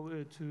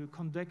 to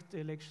conduct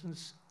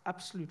elections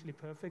absolutely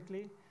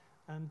perfectly,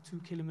 and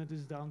 2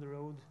 kilometers down the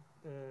road,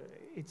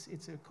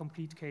 it's a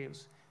complete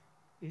chaos?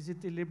 Is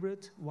it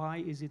deliberate? Why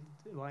is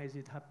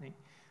it happening?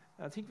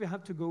 I think we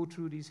have to go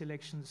through these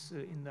elections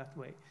in that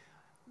way.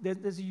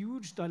 There's a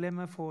huge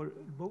dilemma for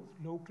both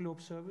local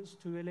observers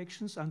to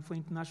elections and for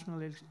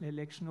international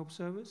election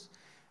observers,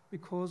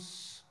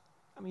 because,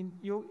 I mean,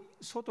 you're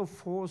sort of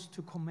forced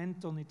to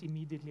comment on it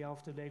immediately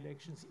after the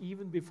elections,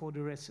 even before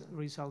the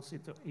results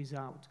is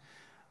out.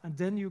 And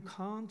then you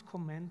can't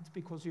comment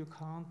because you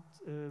can't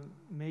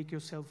make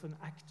yourself an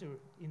actor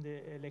in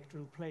the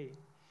electoral play.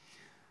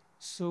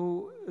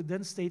 So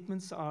then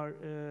statements are,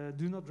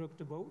 do not rock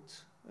the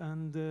boat.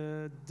 And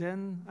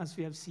then, as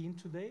we have seen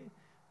today,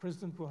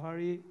 President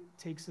Buhari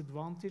takes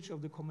advantage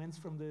of the comments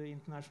from the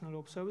international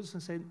observers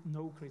and said,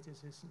 no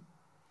criticism.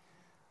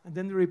 And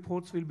then the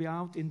reports will be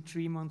out in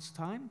 3 months'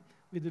 time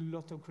with a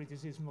lot of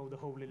criticism of the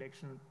whole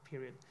election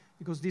period.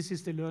 because this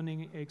is the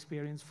learning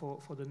experience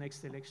for the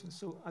next election.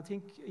 So I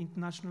think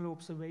international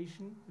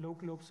observation,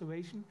 local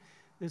observation,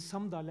 there's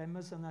some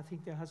dilemmas, and I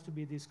think there has to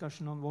be a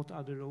discussion on what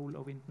are the role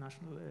of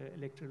international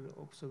electoral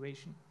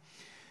observation.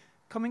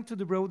 Coming to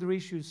the broader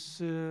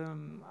issues,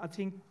 I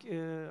think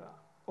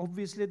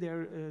obviously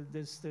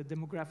there's the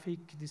demographic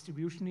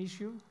distribution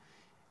issue.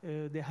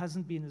 There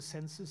hasn't been a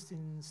census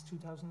since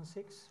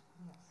 2006.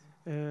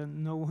 Yes.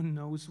 No one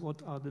knows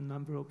what are the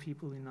number of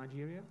people in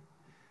Nigeria.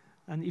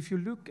 And if you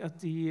look at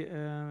the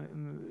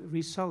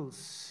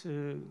results,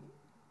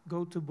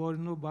 go to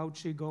Borno,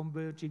 Bauchi,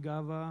 Gombe,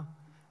 Jigawa,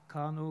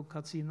 Kano,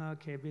 Katsina,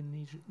 Kebbi,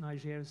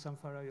 Niger,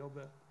 Zamfara,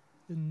 Yobe.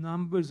 The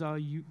numbers are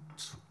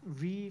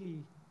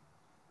really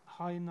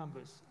high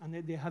numbers, and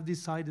they have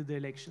decided the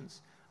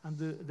elections. And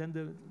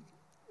then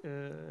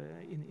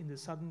in the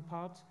southern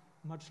part,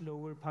 much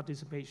lower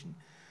participation.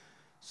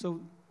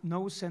 So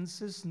no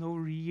census, no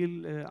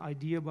real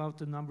idea about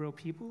the number of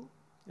people,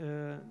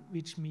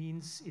 which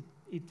means it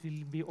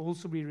will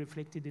also be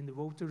reflected in the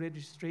voter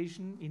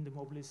registration, in the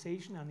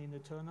mobilization, and in the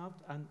turnout,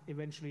 and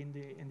eventually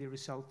in the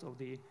result of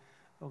the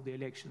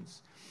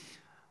elections.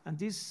 And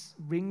this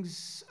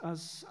brings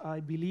us, I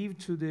believe,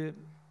 to the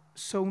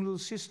zonal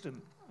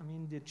system. I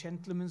mean, the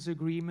gentleman's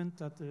agreement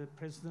that the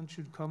president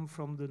should come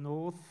from the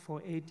north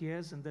for 8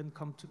 years and then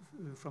come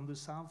from the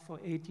south for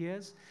 8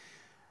 years.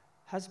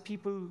 Has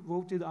people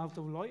voted out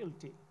of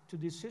loyalty to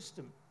this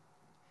system?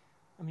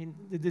 I mean,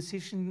 the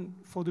decision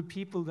for the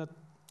people that,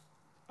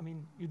 I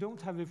mean, you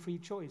don't have a free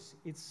choice.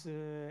 It's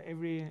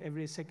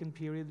every second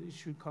period it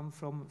should come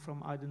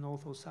from either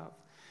north or south.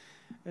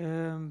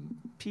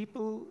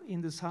 People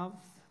in the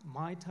south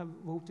might have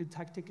voted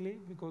tactically,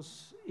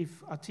 because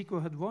if Atiku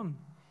had won,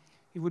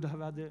 he would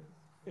have had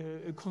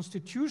a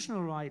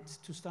constitutional right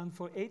to stand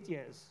for 8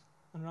 years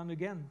and run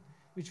again,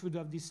 which would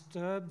have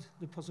disturbed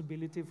the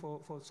possibility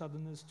for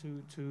Southerners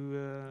to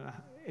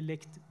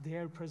elect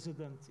their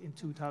president in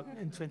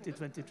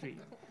 2023.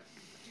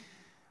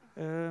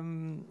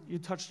 You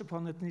touched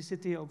upon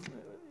ethnicity.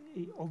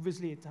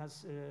 Obviously, it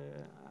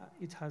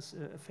has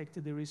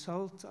affected the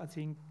result. I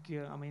think,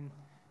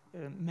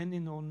 many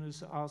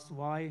Northerners asked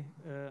why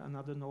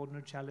another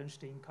Northerner challenged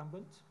the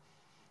incumbent.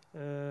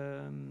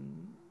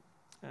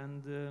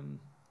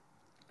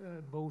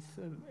 Both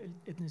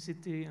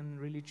ethnicity and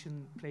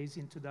religion plays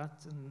into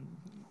that, and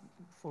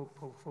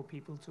for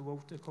people to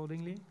vote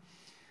accordingly.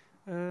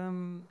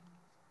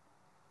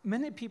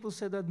 Many people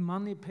said that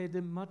money played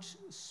a much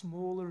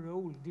smaller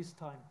role this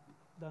time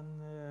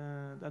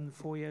than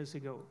 4 years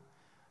ago.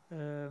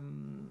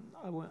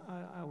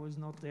 I was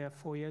not there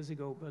 4 years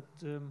ago, but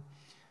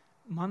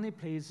money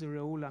plays a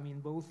role. I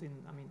mean, both in.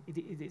 I mean,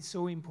 it is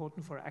so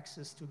important for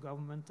access to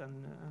government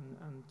and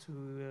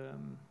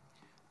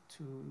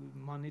to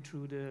money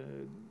through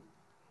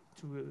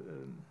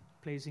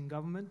place in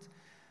government,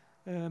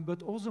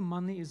 but also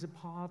money is a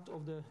part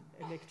of the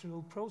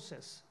electoral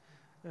process.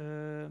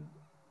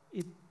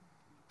 It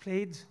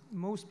played,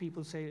 most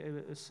people say,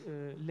 a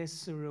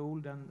lesser role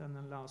than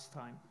the last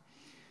time.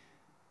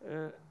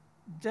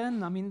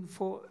 Then, I mean,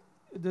 for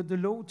the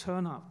low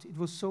turnout, it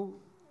was so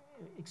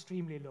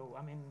extremely low.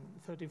 I mean,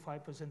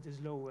 35% is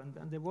low,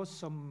 and there was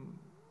some.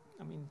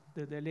 I mean,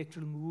 the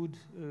electoral mood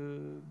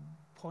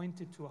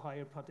pointed to a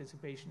higher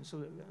participation. So,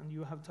 and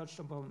you have touched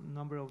upon a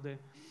number of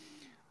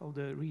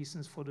the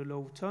reasons for the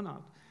low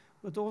turnout.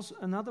 But also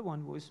another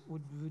one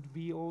would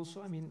be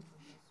also, I mean,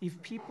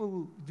 if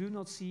people do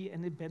not see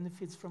any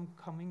benefits from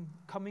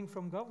coming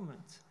from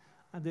government,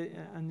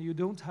 and you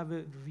don't have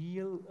a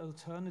real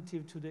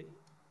alternative to the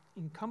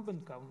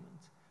incumbent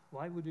government,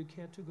 why would you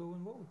care to go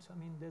and vote? I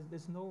mean,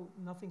 there's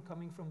nothing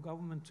coming from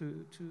government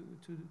to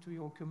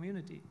your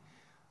community.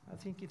 I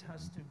think it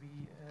has to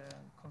be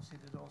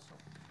considered also.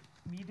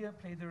 Media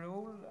played a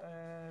role.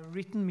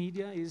 Written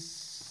media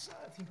is,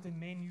 I think the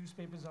main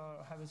newspapers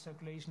have a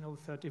circulation of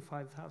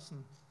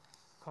 35,000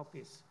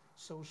 copies.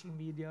 Social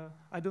media,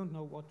 I don't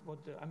know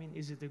I mean,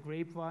 is it the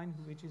grapevine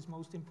which is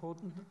most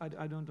important?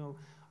 I don't know.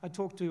 I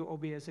talked to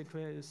OBS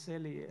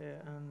Seli,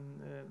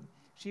 and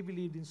she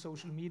believed in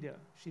social media.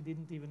 She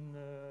didn't even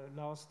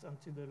last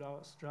until the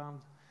last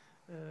round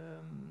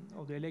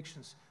of the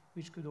elections,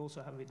 which could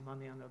also have with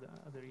money and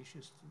other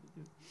issues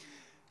to do.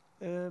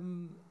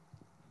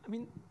 I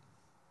mean,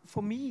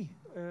 for me,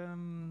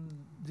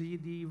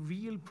 the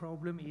real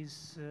problem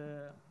is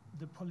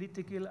the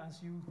political,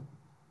 as you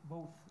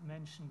both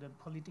mentioned, the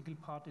political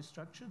party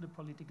structure, the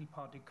political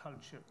party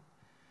culture.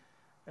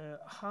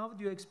 How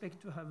do you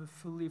expect to have a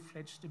fully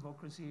fledged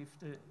democracy if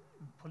the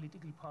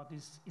political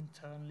parties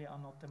internally are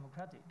not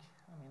democratic?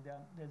 I mean,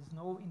 there's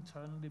no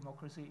internal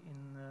democracy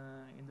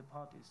in the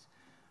parties.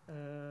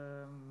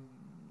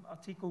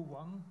 Atiku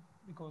won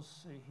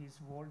because his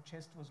war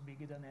chest was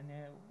bigger than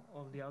any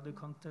of the other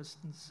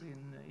contestants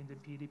in the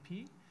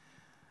PDP.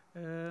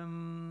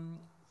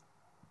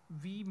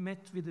 We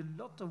met with a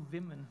lot of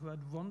women who had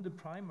won the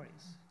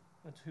primaries,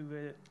 but who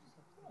were,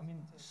 I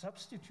mean,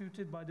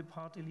 substituted by the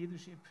party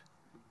leadership,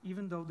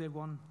 even though they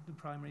won the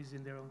primaries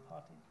in their own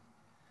party.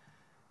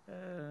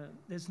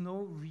 There's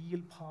no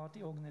real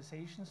party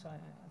organizations. I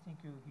think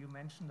you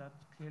mentioned that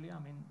clearly. I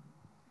mean,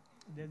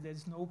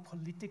 there's no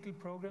political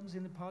programs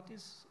in the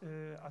parties.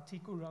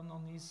 Atiku ran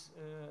on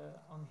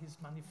his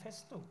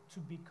manifesto to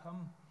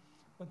become,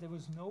 but there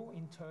was no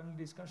internal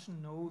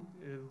discussion, no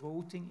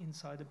voting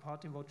inside the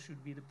party what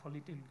should be the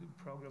political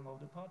program of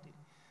the party.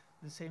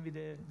 The same with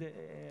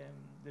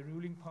the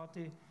ruling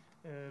party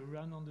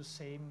ran on the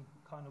same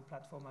kind of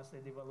platform as they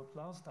developed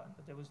last time,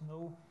 but there was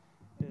no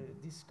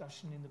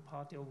discussion in the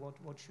party of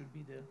what should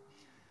be the.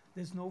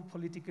 There's no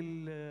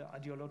political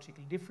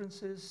ideological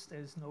differences.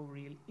 There's no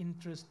real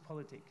interest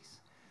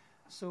politics.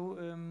 So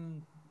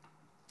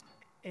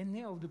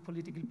any of the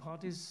political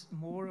parties,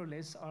 more or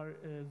less, are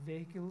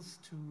vehicles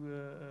to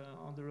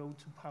on the road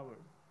to power.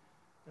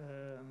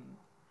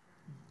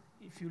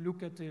 If you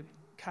look at the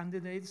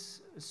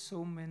candidates,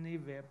 so many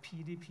were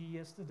PDP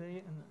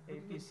yesterday and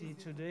APC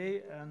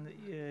today and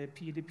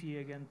PDP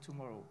again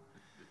tomorrow.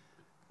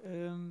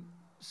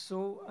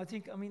 So I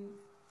think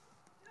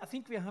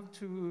we have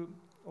to,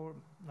 or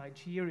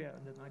Nigeria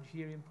and the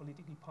Nigerian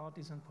political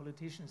parties and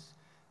politicians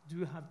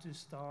do have to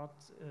start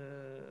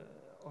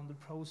on the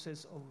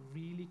process of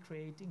really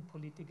creating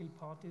political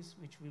parties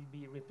which will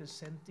be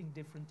representing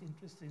different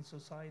interests in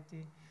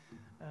society.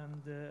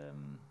 And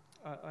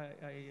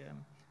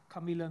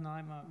Camilla and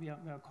I, we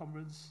are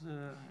comrades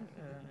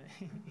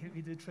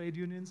with the trade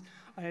unions.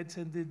 I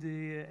attended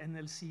the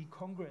NLC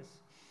Congress,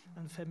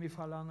 and Femi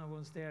Falana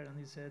was there, and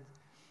he said,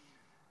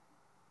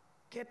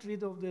 get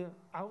rid of the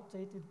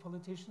outdated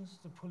politicians,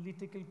 the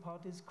political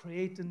parties,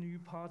 create a new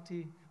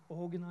party,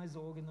 organize,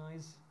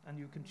 and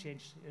you can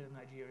change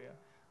Nigeria.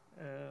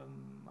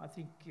 I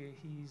think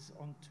he's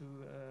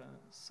onto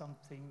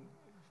something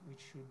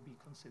which should be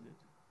considered.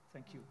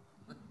 Thank you.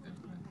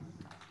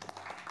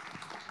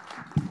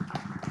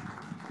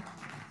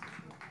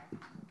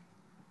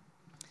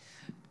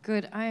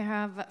 Good. I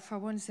have, for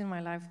once in my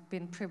life,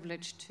 been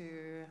privileged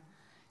to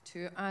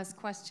ask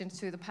questions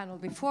to the panel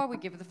before we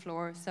give the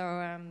floor. So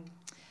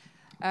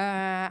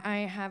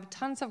I have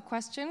tons of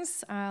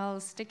questions.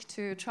 I'll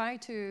try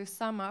to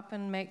sum up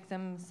and make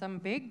them some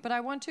big. But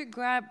I want to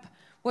grab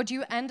what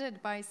you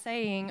ended by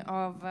saying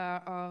of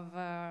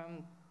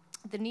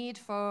the need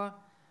for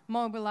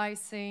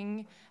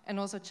mobilizing and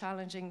also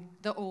challenging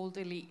the old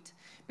elite.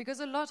 Because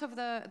a lot of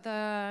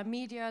the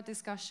media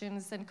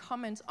discussions and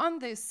comments on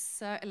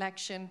this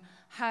election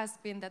has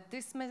been that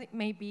this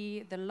may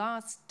be the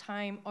last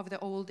time of the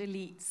old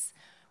elites,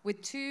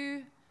 with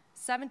two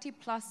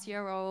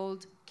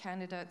 70-plus-year-old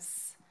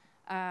candidates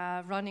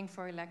running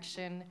for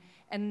election,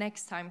 and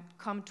next time,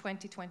 come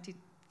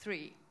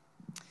 2023.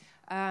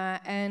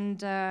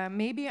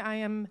 Maybe I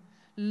am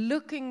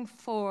looking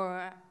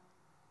for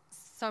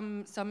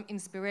some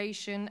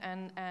inspiration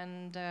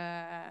and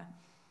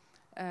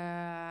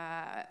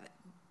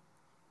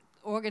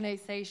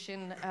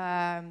organization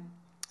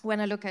when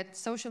I look at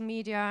social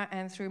media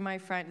and through my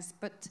friends.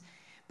 But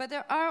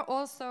there are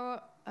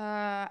also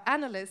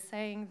analysts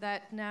saying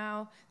that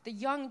now the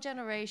young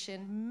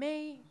generation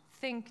may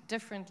think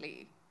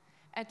differently,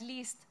 at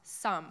least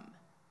some.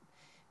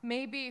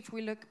 Maybe if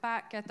we look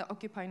back at the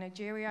Occupy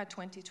Nigeria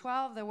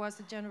 2012, there was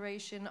a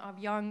generation of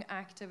young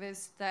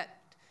activists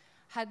that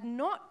had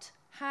not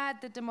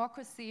had the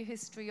democracy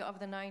history of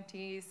the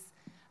 90s,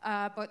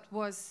 but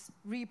was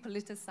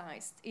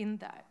repoliticized in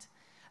that.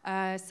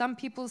 Some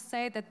people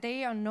say that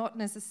they are not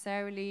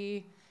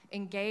necessarily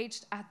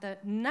engaged at the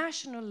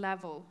national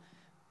level,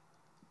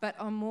 but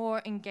are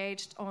more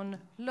engaged on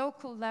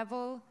local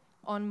level,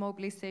 on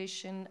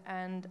mobilization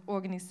and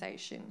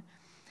organization.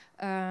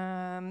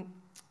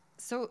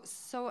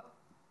 So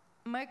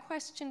my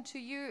question to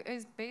you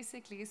is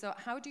basically, so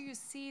how do you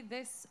see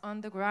this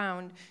on the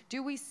ground?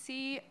 Do we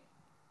see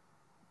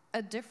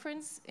a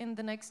difference in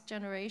the next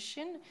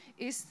generation?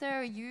 Is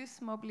there a youth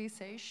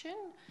mobilization?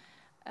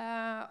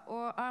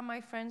 Or are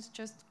my friends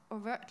just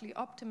overtly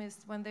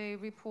optimists when they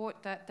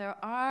report that there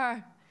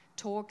are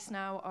talks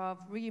now of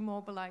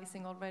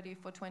remobilizing already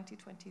for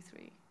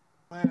 2023?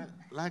 Well,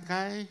 like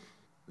I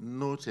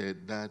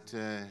noted that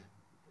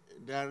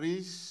there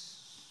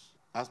is,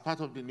 as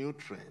part of the new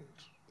trend,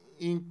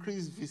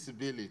 increased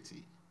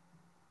visibility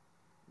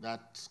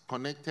that's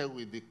connected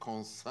with the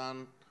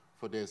concern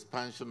for the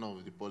expansion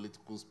of the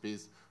political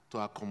space to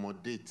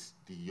accommodate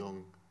the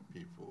young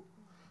people.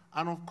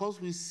 And of course,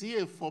 we see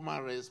a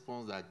formal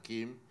response that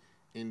came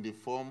in the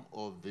form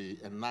of the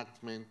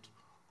enactment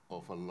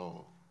of a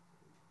law,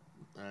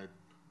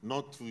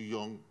 not too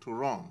young to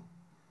run.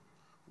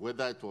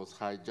 Whether it was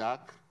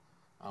hijacked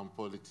and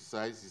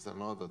politicized is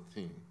another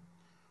thing.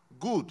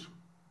 Good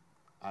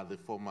at the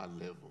formal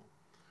level.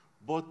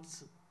 But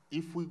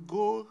if we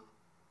go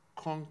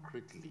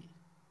concretely,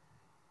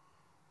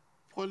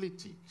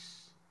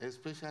 politics,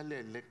 especially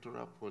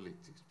electoral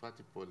politics,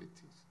 party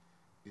politics,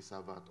 is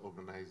about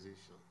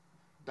organization.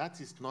 That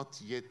is not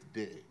yet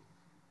there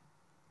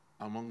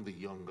among the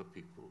younger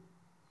people.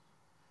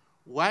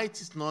 Why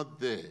it is not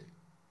there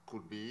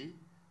could be,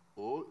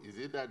 is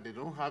it that they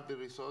don't have the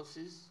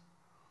resources,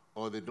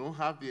 or they don't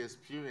have the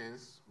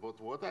experience. But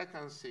what I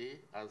can say,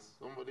 as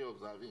somebody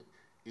observing,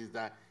 is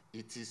that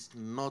it is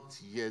not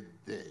yet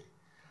there.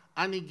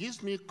 And it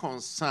gives me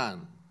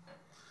concern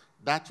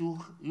that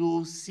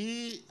you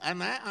see,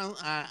 and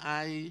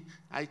I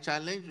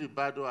challenged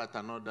Ribado at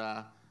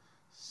another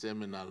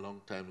seminar a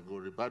long time ago.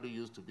 Ribado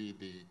used to be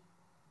the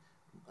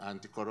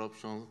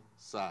anti-corruption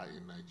SAR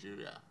in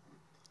Nigeria.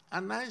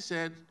 And I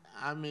said,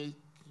 I'm a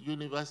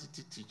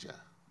university teacher.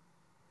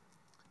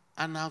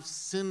 And I've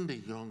seen the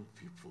young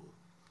people.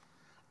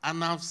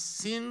 And I've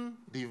seen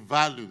the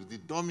values, the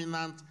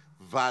dominant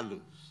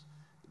values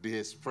they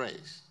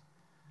express.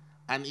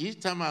 And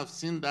each time I've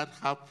seen that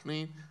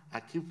happening, I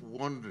keep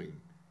wondering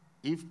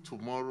if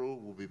tomorrow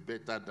will be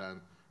better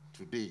than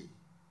today.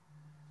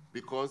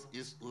 Because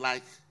it's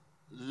like,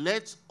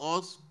 let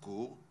us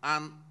go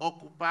and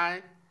occupy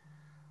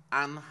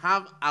and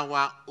have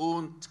our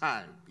own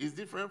time. It's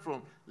different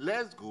from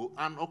let's go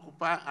and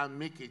occupy and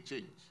make a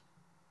change.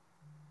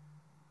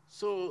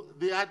 So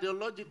the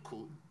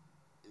ideological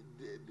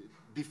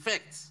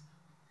defects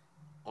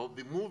of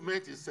the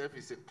movement itself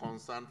is a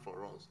concern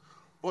for us.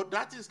 But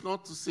that is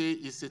not to say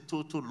it's a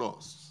total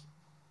loss.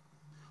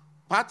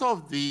 Part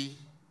of the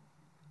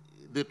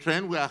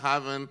trend we are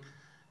having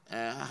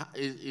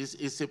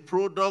is a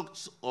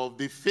product of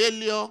the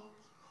failure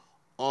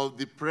of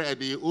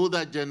the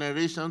older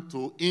generation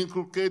to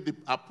inculcate the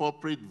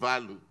appropriate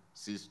value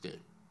system.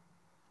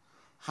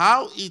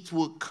 How it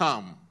will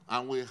come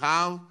and we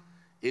have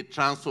a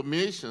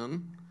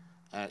transformation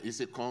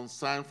is a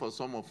concern for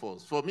some of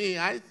us. For me,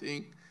 I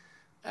think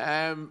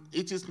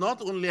it is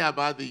not only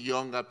about the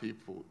younger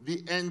people.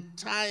 The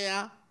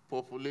entire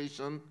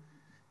population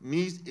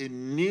needs a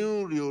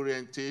new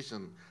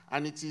reorientation.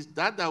 And it is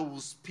that will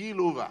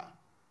spill over.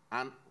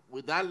 And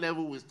with that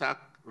level, we start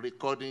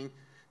recording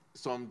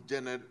some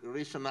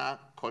generational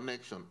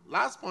connection.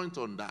 Last point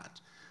on that.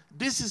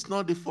 This is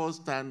not the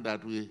first time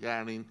that we're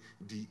hearing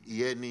the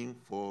yearning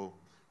for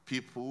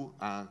people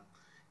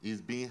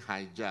is being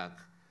hijacked.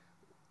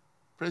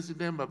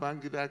 President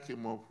Babangida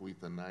came up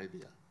with an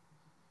idea.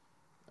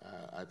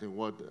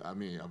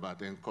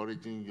 About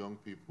encouraging young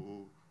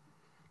people,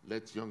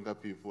 let younger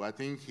people. I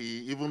think he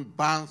even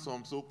banned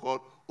some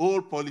so-called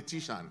old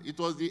politicians. It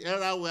was the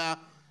era where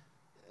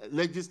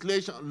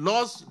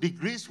laws,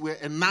 degrees were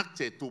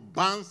enacted to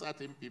ban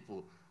certain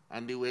people,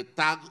 and they were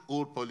tagged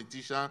old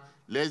politicians.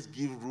 Let's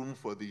give room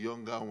for the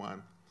younger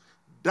one.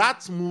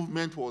 That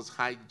movement was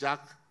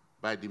hijacked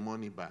by the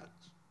money badge.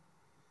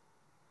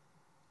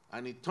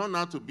 And it turned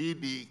out to be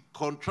the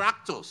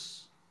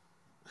contractors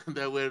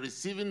that were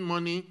receiving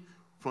money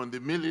from the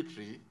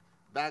military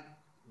that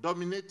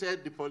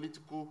dominated the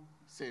political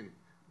scene.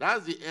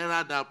 That's the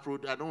era that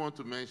I don't want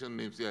to mention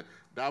names here,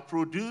 that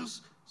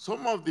produced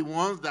some of the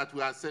ones that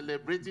we are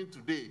celebrating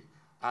today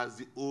as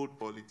the old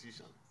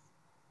politicians,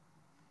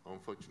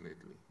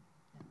 unfortunately.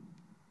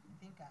 I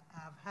think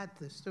I've had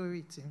the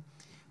story too.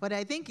 But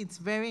I think it's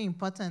very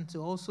important to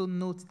also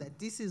note that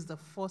this is the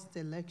first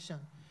election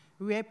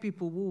where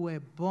people who were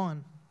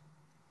born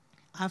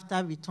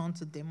after return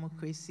to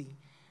democracy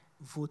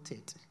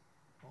voted.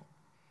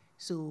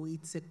 So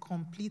it's a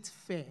complete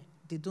fair.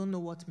 They don't know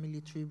what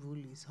military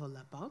rule is all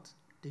about.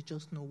 They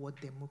just know what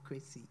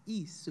democracy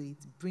is. So it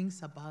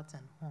brings about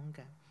an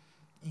hunger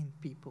in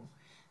people.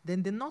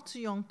 Then the Not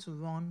Too Young to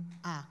Run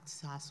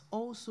Act has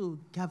also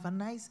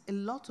galvanized a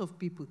lot of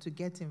people to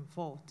get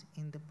involved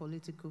in the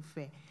political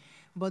fair.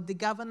 But the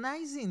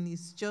galvanizing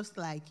is just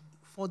like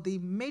for the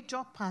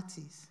major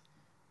parties,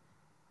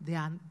 they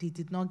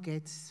did not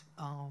get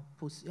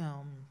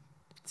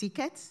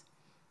tickets,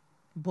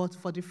 but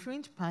for the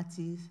fringe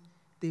parties,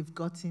 they've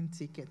gotten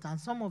tickets. And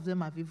some of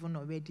them have even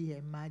already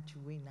emerged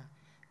winner.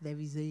 There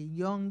is a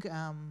young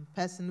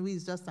person who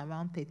is just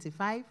around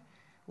 35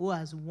 who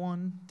has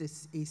won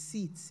a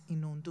seat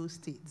in Ondo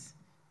State,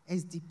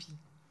 SDP.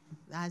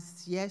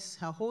 That's, yes,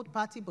 her whole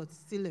party, but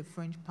still a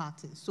fringe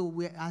party.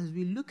 So as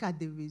we look at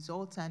the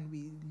results and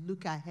we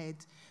look ahead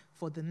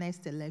for the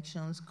next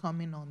elections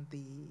coming on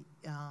the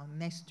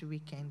next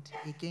weekend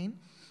again,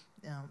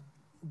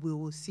 we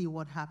will see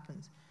what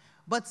happens.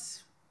 But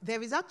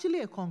there is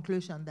actually a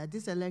conclusion that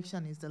this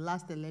election is the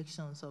last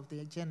elections of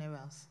the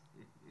generals,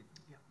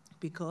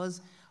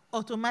 because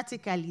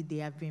automatically they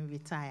have been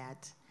retired.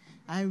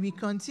 And we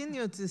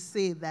continue to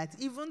say that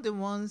even the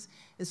ones,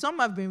 some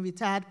have been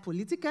retired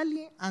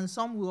politically and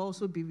some will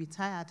also be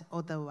retired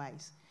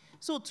otherwise.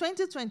 So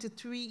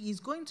 2023 is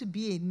going to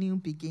be a new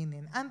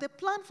beginning. And the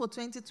plan for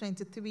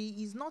 2023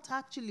 is not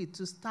actually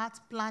to start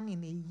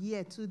planning a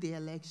year to the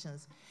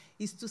elections.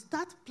 It's to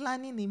start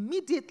planning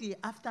immediately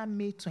after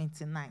May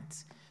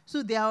 29th.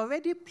 So there are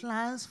already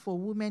plans for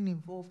women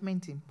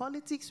involvement in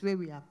politics where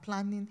we are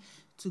planning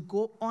to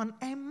go on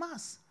en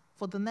masse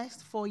for the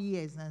next 4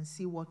 years and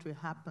see what will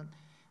happen.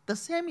 The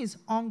same is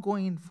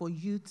ongoing for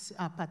youth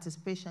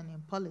participation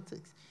in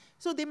politics.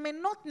 So they may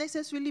not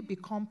necessarily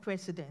become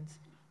president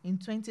in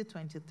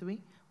 2023,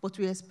 but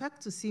we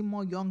expect to see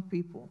more young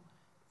people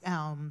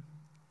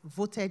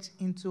voted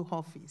into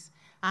office.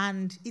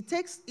 And it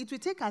will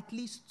take at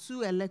least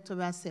 2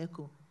 electoral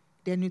cycles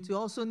then it will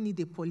also need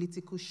a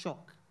political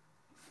shock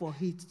for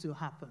it to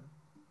happen.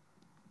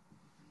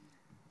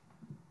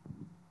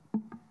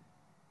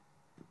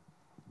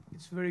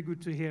 It's very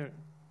good to hear.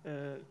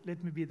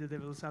 Let me be the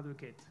devil's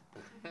advocate.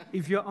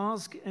 If you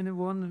ask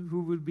anyone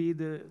who will be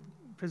the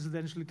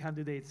presidential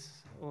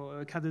candidates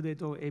or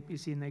candidate or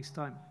APC next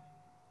time,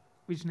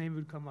 which name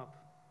will come up?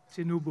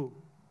 Tinubu.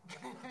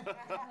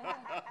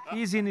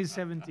 He's in his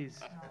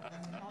 70s.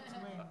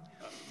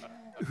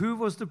 Who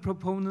was the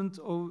proponent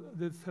of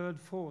the third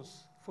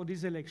force for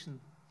this election?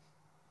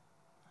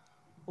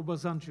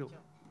 Obasanjo.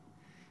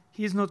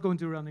 He's not going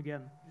to run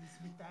again.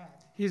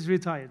 He's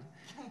retired.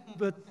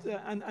 But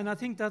and I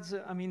think that's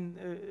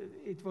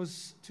it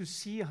was to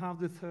see how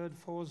the third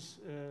force.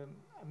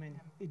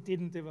 It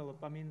didn't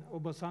develop.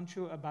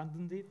 Obasanjo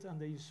abandoned it, and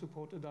they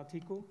supported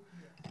Atiku.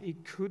 Yeah.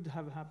 It could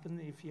have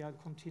happened if he had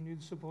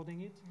continued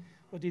supporting it,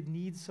 but it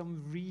needs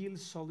some real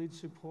solid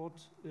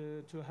support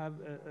to have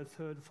a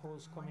third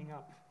force coming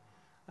up.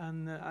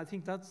 And I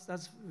think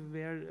that's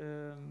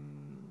where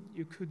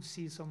you could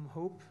see some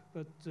hope,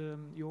 but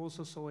you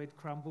also saw it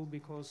crumble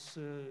because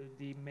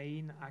the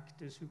main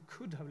actors who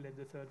could have led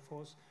the third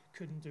force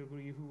couldn't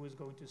agree who was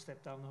going to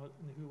step down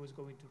and who was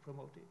going to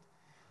promote it.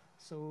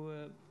 So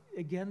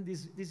again,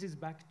 this is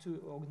back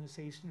to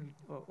organizational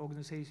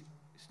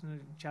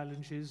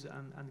challenges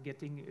and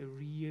getting a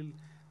real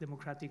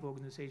democratic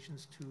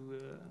organizations to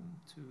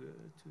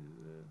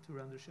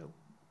run the show.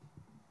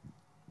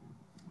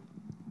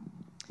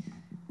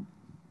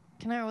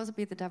 Can I also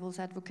be the devil's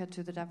advocate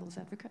to the devil's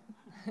advocate?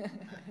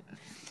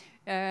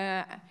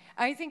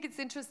 I think it's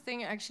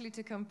interesting actually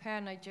to compare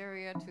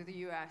Nigeria to the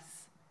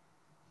US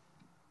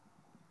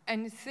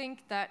and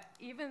think that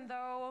even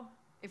though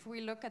if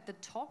we look at the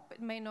top,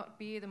 it may not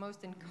be the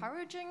most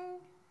encouraging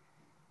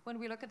when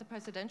we look at the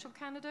presidential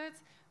candidates,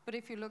 but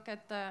if you look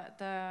at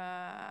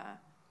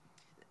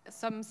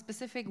some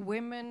specific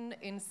women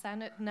in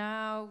Senate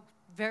now,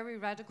 very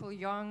radical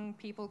young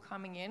people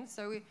coming in.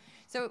 So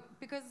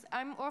because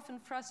I'm often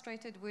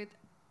frustrated with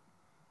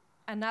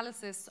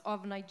analysis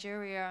of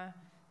Nigeria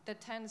that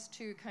tends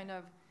to kind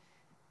of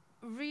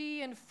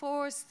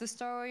reinforce the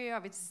story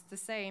of it's the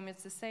same,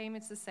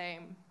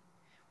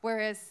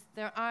 whereas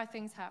there are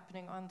things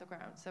happening on the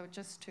ground. So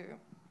just to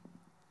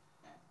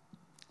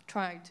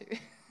try to.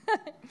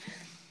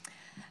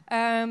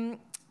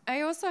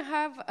 I also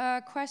have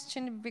a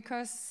question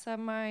because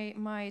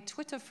my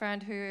Twitter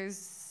friend who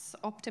is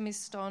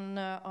optimist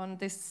on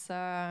this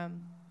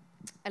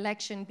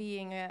election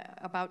being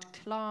about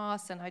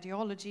class and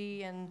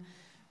ideology and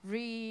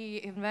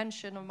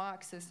reinvention of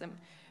Marxism.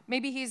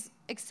 Maybe he's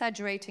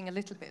exaggerating a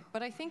little bit,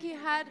 but I think he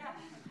had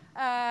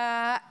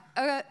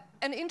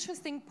an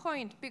interesting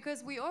point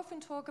because we often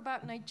talk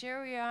about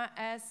Nigeria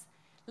as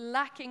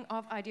lacking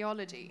of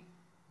ideology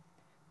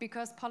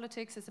because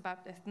politics is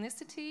about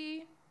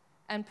ethnicity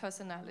and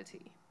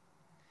personality.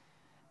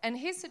 And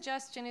his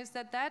suggestion is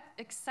that that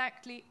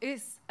exactly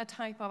is a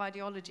type of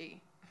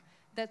ideology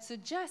that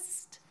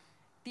suggests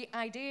the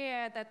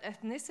idea that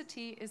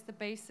ethnicity is the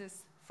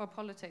basis for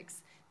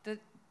politics.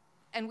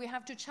 And we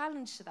have to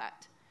challenge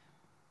that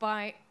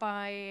by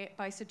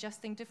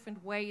suggesting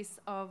different ways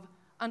of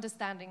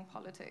understanding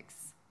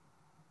politics.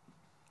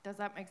 Does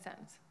that make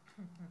sense?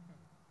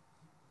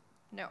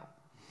 No.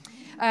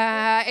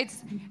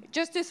 It's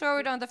just to throw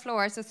it on the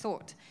floor as a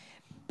thought.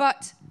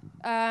 But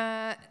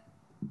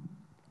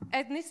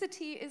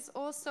ethnicity is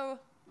also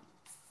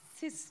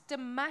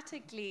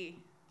systematically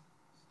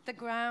the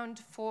ground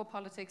for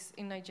politics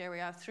in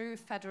Nigeria through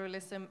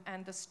federalism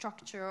and the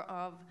structure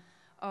of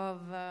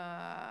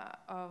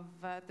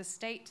the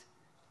state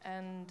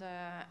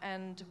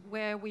and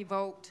where we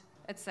vote,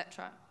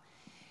 etc.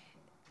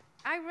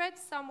 I read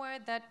somewhere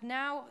that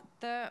now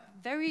the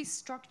very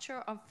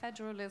structure of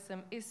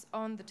federalism is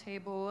on the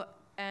table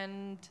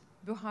and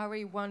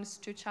Buhari wants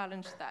to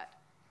challenge that.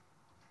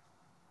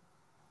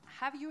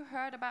 Have you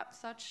heard about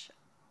such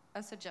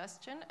a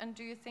suggestion, and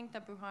do you think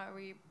that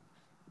Buhari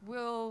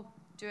will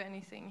do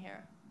anything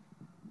here?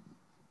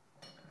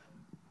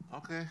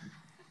 Okay.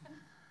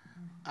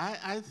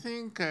 I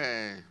think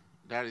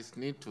there is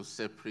need to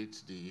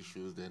separate the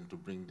issues then to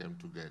bring them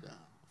together.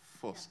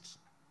 First,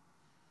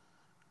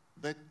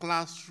 the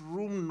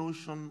classroom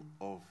notion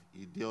of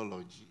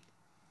ideology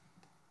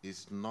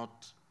is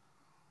not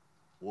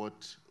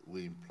what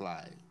we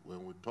imply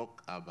when we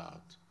talk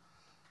about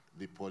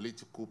the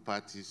political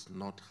parties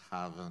not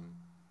having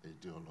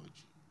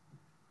ideology.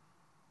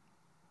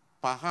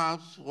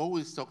 Perhaps what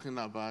we're talking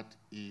about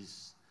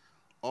is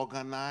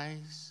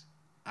organized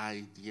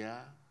idea,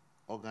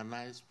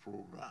 organized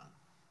program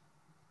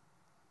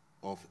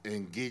of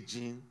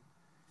engaging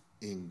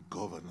in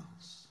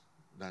governance.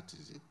 That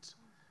is it.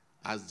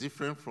 As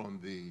different from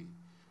the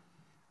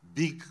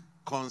big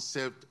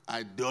concept,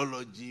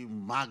 ideology,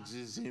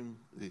 Marxism,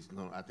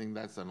 I think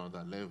that's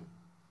another level.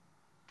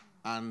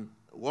 And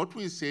what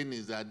we're saying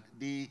is that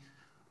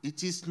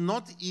it is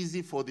not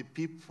easy for the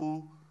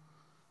people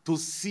to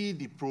see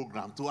the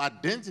program, to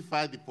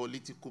identify the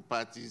political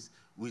parties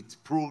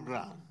with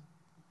program,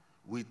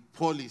 with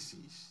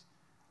policies,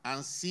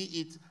 and see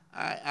it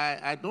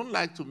I don't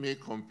like to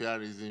make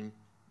comparison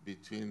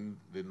between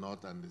the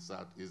North and the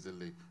South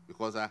easily,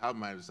 because I have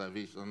my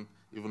reservation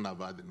even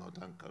about the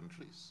northern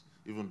countries,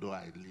 even though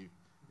I live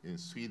in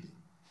Sweden.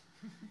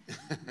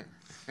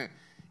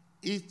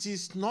 It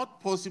is not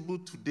possible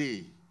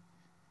today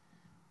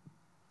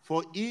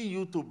for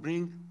EU to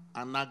bring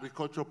an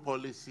agricultural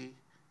policy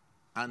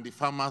and the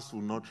farmers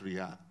will not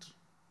react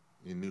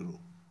in Europe.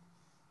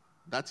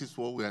 That is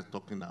what we are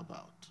talking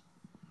about.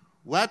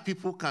 Where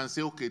people can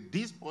say, okay,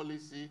 this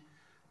policy,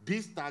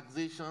 this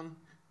taxation,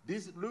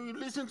 this,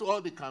 listen to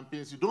all the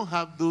campaigns. You don't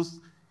have those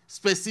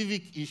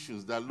specific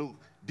issues that, look,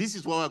 this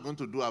is what we're going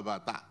to do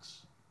about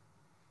tax.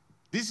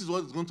 This is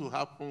what is going to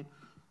happen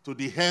to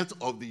the health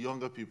of the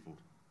younger people,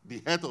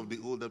 the health of the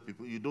older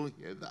people. You don't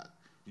hear that.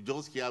 You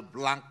just hear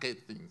blanket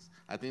things.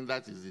 I think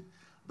that is it.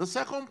 The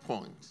second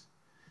point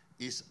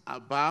is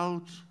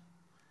about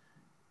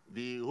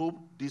the whole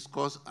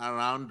discourse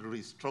around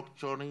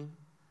restructuring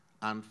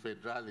and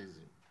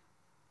federalism.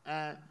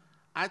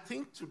 I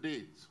think to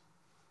date,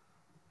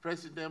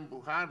 President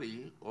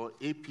Buhari or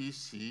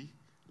APC,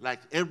 like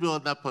every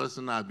other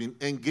person, have been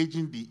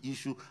engaging the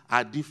issue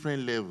at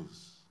different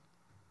levels.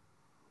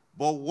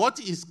 But what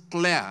is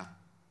clear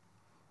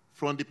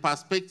from the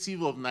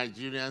perspective of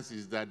Nigerians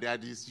is that there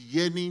is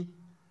yearning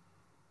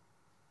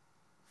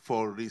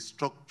for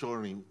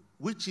restructuring,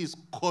 which is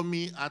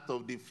coming out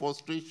of the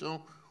frustration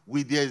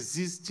with the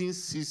existing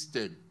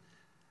system.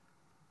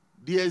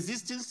 The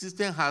existing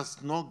system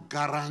has not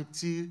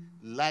guaranteed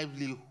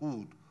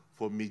livelihood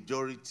for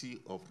majority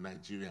of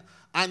Nigeria.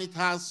 And it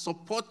has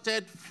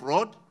supported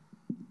fraud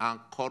and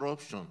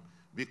corruption,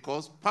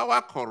 because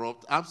power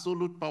corrupt,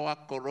 absolute power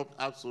corrupt,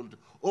 absolute.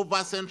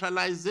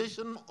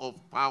 Over-centralization of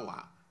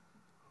power,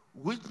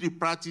 which the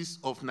practice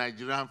of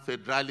Nigerian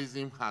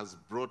federalism has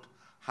brought,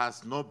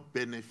 has not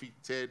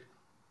benefited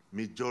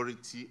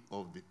majority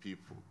of the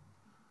people.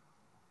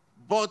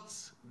 But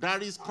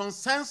there is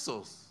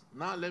consensus.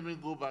 Now let me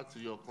go back to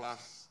your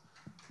class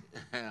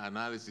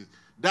analysis.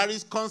 There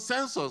is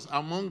consensus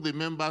among the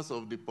members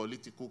of the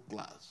political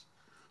class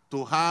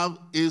to have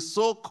a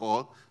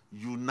so-called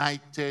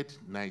united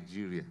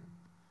Nigeria,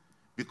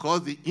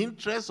 because the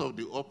interest of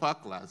the upper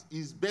class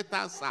is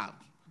better served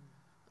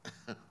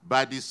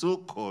by the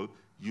so-called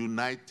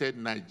united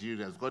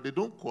Nigerians, because they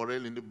don't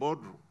quarrel in the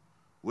boardroom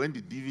when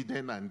the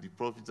dividend and the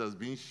profit has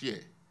been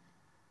shared.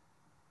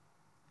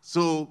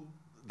 So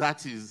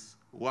that is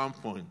one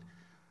point.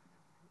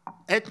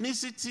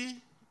 Ethnicity,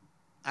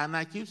 and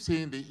I keep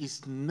saying that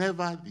it's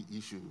never the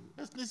issue.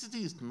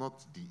 Ethnicity is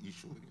not the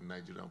issue in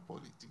Nigerian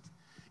politics.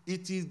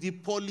 It is the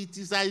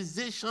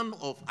politicization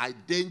of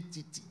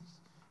identities,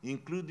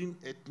 including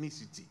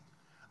ethnicity.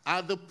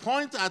 At the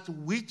point at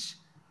which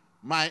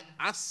my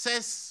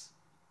access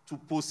to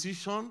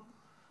position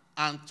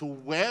and to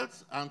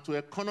wealth and to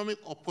economic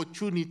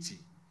opportunity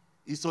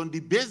is on the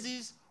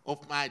basis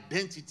of my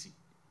identity,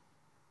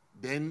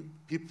 then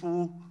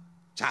people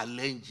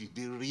challenge it,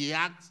 they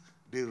react,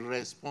 they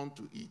respond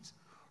to it.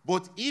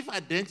 But if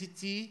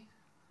identity,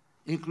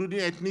 including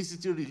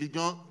ethnicity,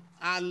 religion,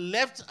 are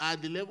left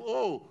at the level,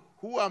 oh,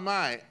 who am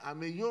I?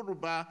 I'm a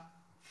Yoruba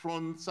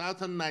from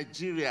southern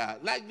Nigeria.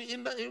 Like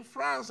in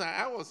France,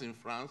 I was in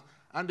France,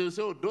 and they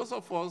say, oh, those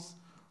of us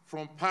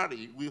from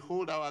Paris, we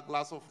hold our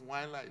glass of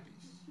wine like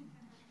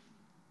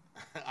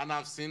this. And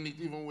I've seen it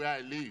even where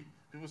I live.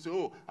 People say,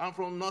 oh, I'm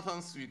from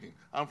northern Sweden,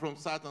 I'm from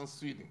southern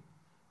Sweden.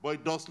 But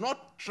it does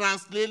not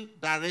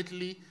translate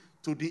directly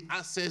to the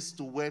access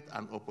to wealth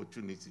and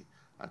opportunity.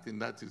 I think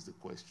that is the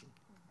question.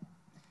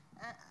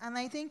 And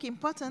I think,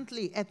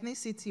 importantly,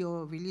 ethnicity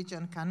or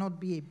religion cannot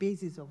be a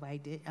basis of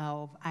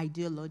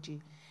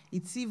ideology.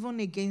 It's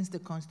even against the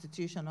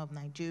Constitution of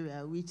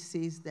Nigeria, which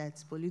says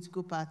that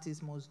political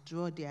parties must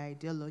draw their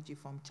ideology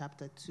from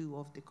Chapter 2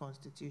 of the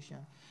Constitution,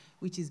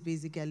 which is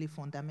basically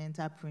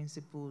fundamental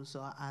principles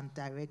and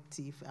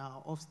directive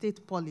of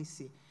state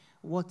policy.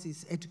 What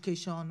is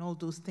education, all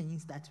those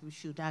things that we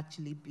should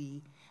actually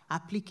be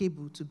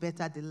applicable to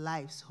better the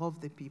lives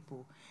of the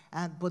people.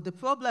 But the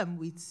problem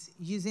with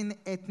using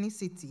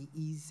ethnicity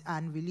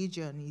and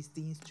religion is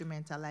the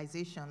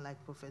instrumentalization,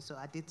 like Professor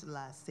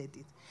Adetola said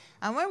it.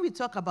 And when we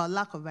talk about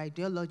lack of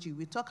ideology,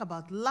 we talk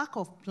about lack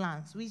of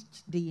plans, which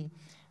the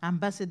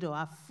ambassador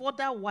have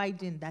further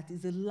widened, that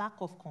is a lack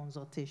of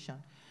consultation.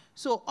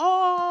 So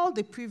all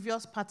the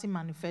previous party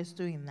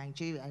manifesto in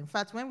Nigeria, in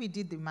fact, when we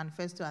did the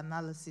manifesto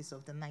analysis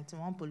of the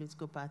 91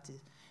 political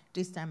parties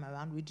this time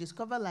around, we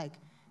discovered like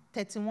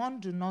 31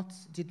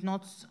 did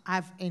not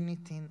have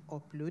anything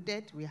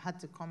uploaded. We had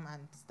to come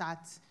and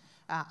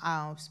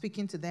start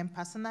speaking to them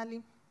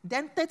personally.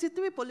 Then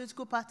 33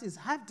 political parties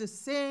have the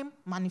same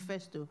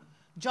manifesto,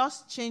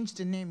 just change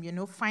the name,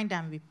 find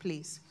and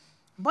replace.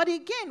 But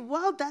again,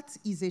 while that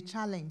is a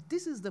challenge,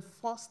 this is the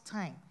first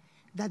time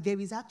that there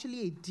is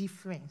actually a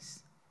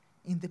difference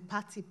in the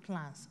party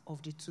plans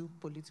of the two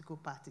political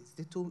parties,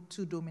 the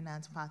two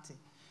dominant parties.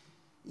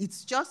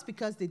 It's just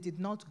because they did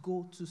not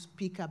go to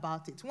speak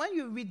about it. When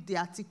you read the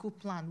Atiku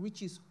plan,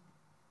 which is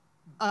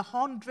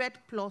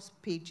 100+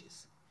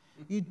 pages,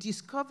 you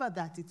discover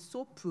that it's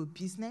so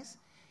pro-business,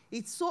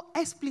 it's so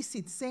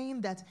explicit,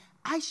 saying that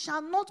I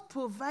shall not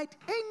provide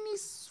any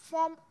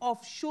form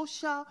of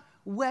social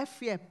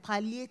welfare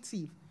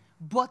palliative,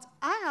 but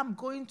I am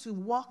going to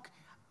work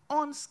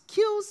on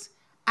skills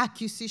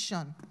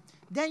acquisition.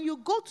 Then you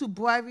go to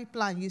Buhari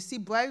plan. You see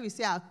Buhari will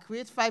say, I'll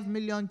create 5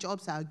 million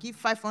jobs. I'll give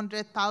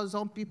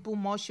 500,000 people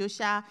more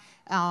social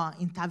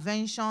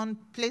intervention,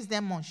 place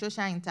them on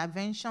social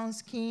intervention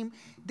scheme.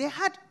 They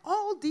had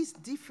all these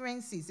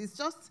differences. It's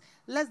just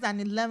less than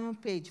 11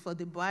 pages for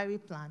the Buhari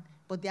plan,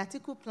 but the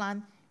Atiku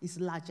plan is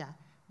larger.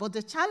 But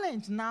the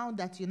challenge now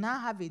that you now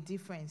have a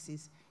difference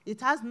is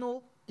it has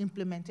no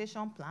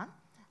implementation plan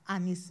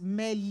and it's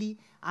merely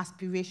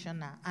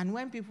aspirational. And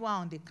when people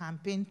are on the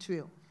campaign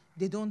trail,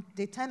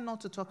 they tend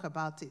not to talk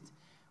about it.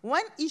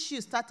 When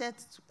issues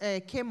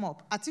came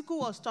up, Atiku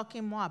was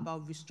talking more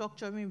about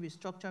restructuring,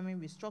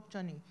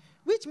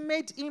 which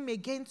made him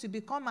again to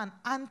become an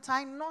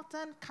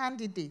anti-Northern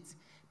candidate,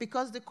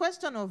 because the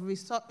question of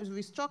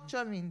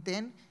restructuring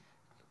then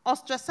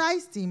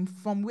ostracized him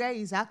from where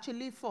he's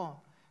actually from,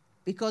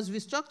 because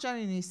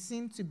restructuring is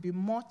seen to be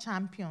more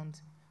championed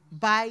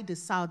by the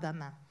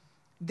Southerner.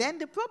 Then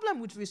the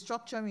problem with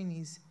restructuring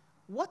is,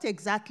 what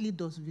exactly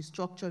does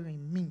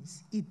restructuring mean?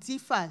 It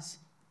differs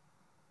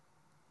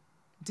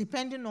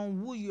depending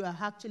on who you are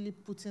actually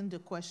putting the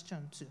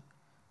question to.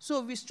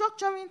 So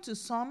restructuring to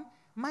some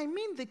might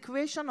mean the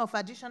creation of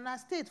additional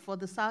states for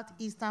the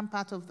southeastern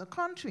part of the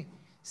country,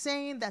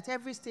 saying that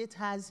every state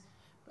has,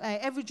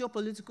 every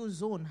geopolitical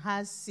zone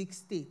has 6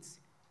 states,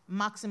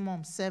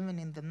 maximum 7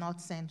 in the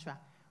north central.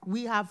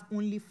 We have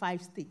only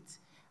 5 states.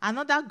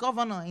 Another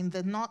governor in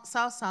the north,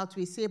 south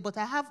will say, but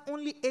I have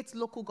only 8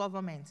 local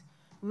governments,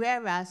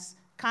 whereas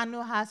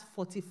Kano has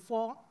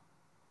 44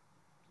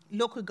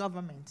 local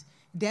governments.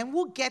 Then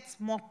who gets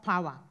more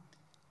power?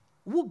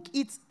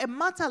 It's a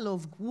matter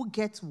of who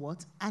gets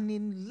what, and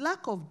in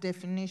lack of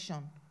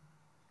definition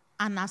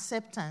and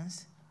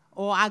acceptance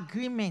or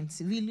agreement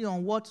really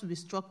on what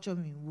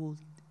restructuring will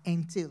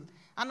entail.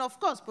 And of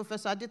course,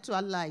 Professor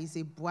Adetuala is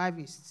a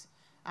Buharist.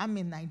 I'm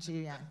a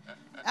Nigerian.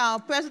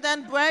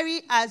 President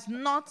Buhari has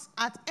not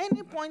at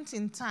any point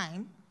in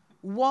time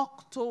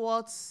worked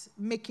towards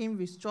making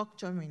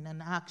restructuring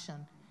an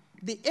action.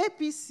 The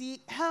APC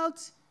held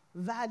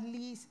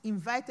rallies,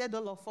 invited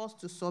all of us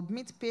to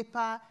submit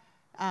paper,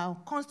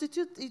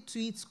 constitute it to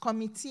its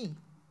committee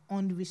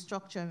on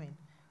restructuring.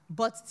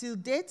 But till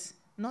date,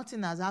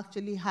 nothing has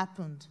actually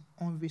happened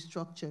on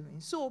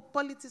restructuring. So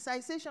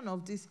politicization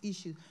of this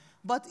issue.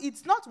 But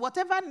it's not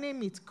whatever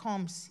name it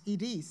comes,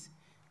 it is.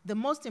 The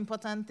most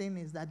important thing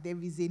is that there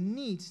is a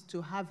need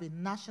to have a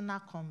national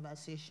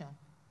conversation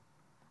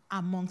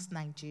amongst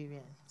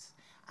Nigerians.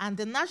 And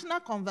the national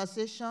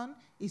conversation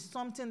is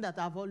something that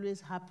have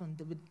always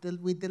happened,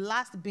 with the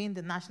last being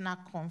the national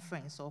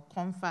conference, or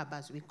confab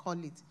as we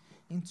call it,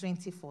 in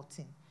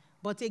 2014.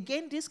 But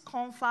again, these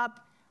confab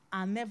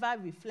are never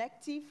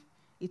reflective.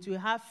 It will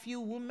have few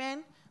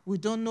women. We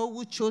don't know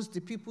who chose the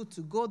people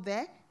to go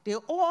there. They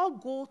all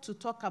go to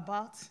talk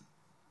about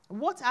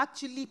what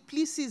actually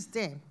pleases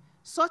them,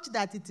 such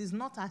that it is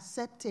not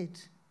accepted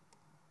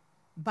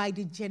by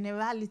the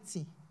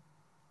generality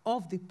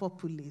of the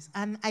populace.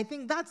 And I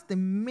think that's the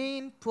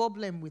main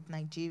problem with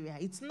Nigeria.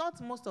 It's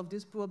not most of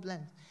these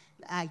problems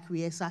like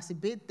we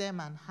exacerbate them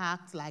and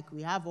act like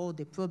we have all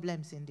the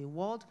problems in the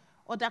world.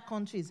 Other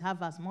countries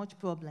have as much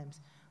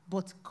problems.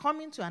 But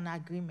coming to an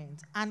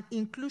agreement and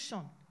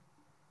inclusion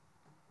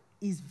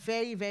is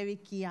very, very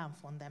key and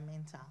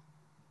fundamental.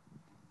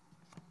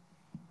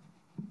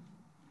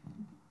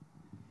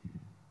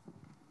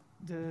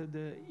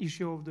 The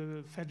issue of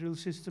the federal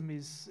system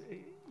is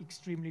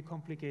extremely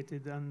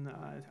complicated, and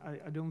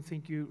I don't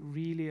think you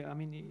really, I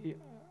mean,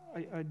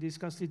 I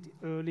discussed it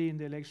early in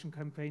the election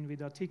campaign with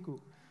Atiku,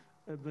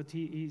 but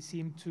he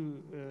seemed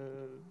to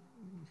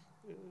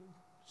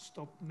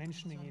stop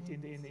mentioning it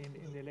in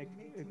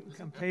the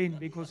campaign,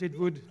 because it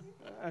would,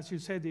 as you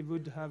said, it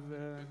would have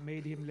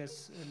made him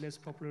less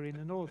popular in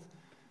the north,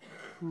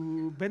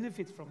 who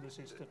benefit from the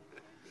system.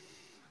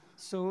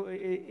 So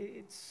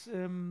it's...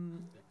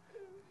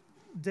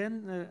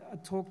 Then I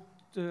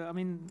talked, I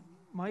mean,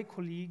 my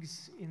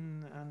colleagues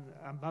and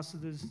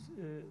ambassadors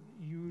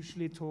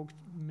usually talk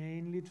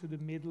mainly to the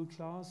middle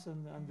class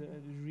and the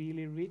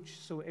really rich.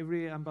 So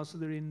every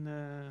ambassador in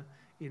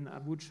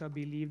Abuja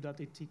believed that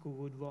Atiku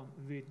would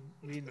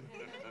win.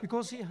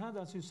 Because he had,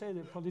 as you said,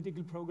 a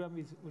political program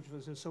which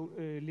was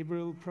a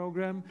liberal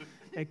program,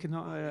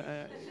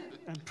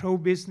 and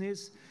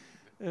pro-business.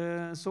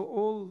 So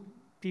all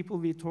people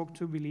we talked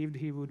to believed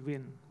he would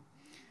win.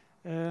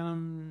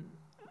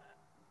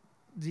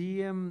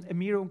 The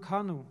Emir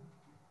Kanu,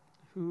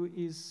 who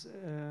is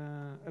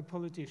a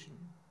politician,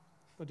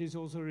 but is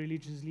also a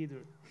religious leader,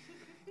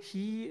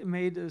 he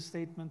made a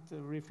statement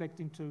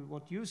reflecting to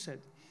what you said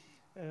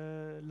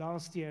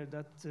last year,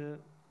 that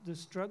the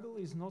struggle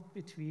is not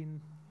between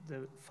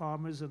the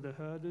farmers and the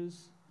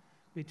herders,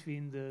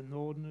 between the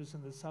northerners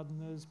and the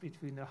southerners,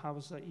 between the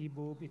Hausa,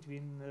 Igbo,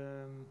 between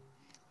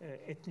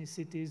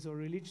ethnicities or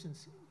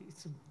religions.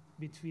 It's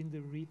between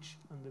the rich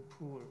and the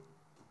poor.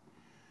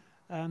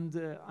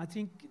 And I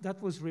think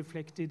that was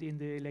reflected in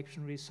the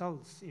election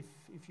results.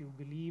 If you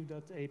believe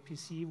that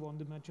APC won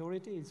the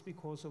majority, it's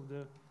because of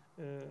the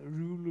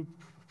rural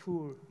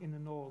poor in the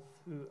north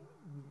who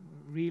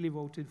really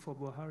voted for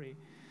Buhari.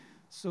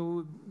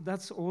 So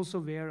that's also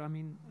where, I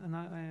mean,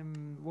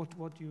 and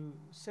what you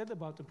said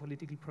about the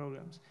political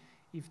programs,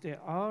 if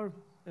there are,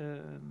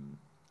 and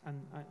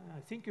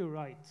I think you're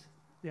right,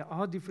 there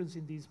are differences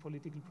in these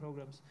political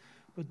programs,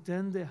 but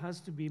then there has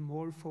to be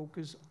more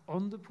focus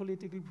on the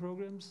political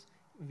programs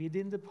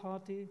within the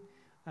party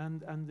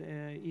and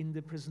in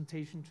the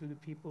presentation to the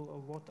people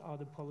of what are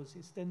the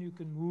policies. Then you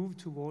can move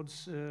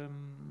towards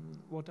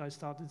what I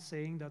started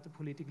saying, that the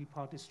political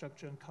party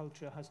structure and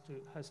culture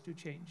has to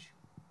change.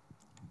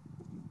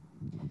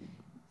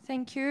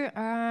 Thank you.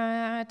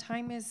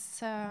 Time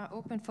is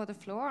open for the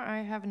floor.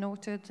 I have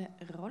noted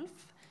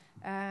Rolf,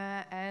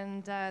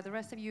 and the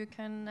rest of you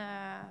can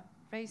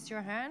raise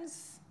your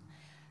hands,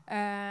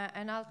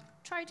 and I'll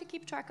try to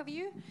keep track of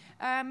you.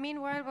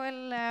 Meanwhile,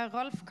 while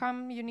Rolf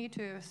come, you need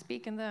to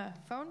speak in the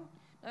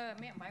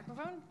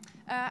microphone.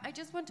 I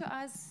just want to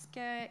ask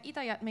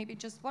Idayat maybe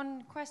just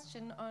one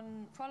question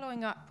on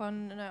following up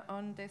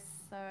on this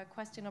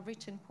question of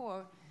rich and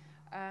poor.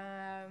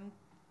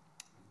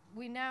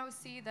 We now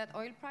see that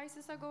oil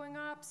prices are going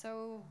up,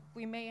 so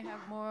we may have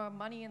more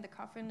money in the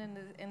coffin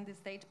in the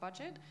state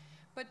budget.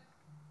 But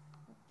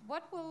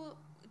what will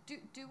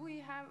do we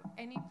have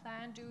any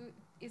plan?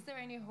 Is there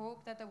any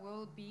hope that there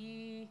will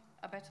be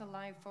a better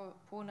life for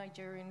poor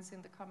Nigerians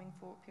in the coming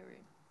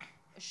period?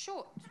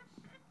 Short.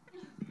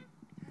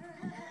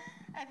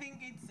 I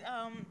think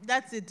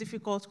that's a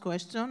difficult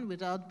question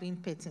without being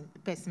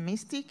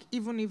pessimistic.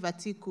 Even if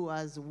Atiku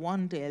has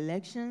won the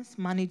elections,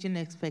 managing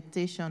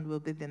expectation will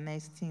be the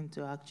next thing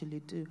to actually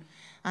do.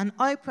 And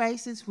oil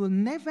prices will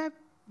never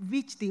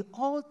reach the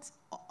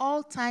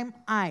all-time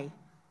high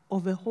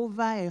of over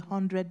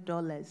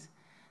 $100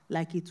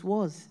 like it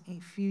was a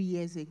few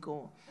years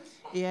ago.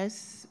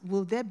 Yes,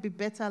 will there be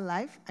better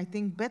life? I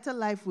think better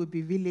life will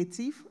be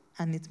relative,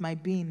 and it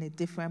might be in a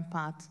different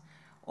part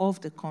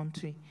of the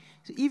country.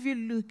 So if you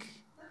look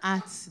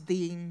at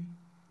some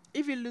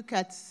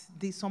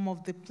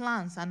of the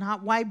plans and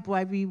why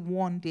Buhari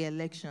won the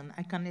election,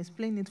 I can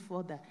explain it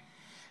further.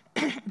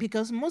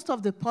 Because most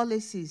of the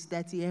policies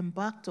that he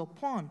embarked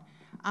upon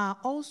are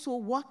also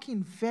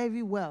working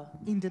very well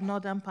in the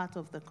northern part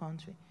of the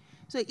country.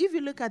 So if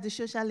you look at the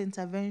social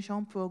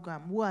intervention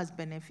program, who has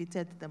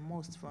benefited the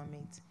most from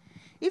it?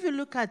 If you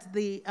look at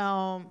we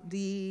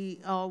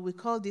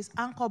call this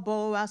Anchor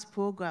Borrowers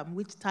Program,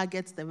 which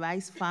targets the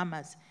rice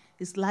farmers,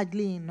 it's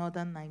largely in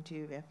northern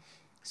Nigeria.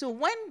 So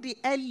when the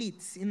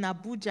elites in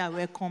Abuja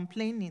were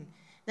complaining,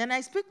 then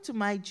I speak to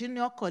my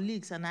junior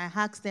colleagues and I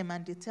ask them,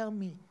 and they tell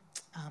me,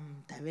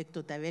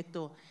 Director,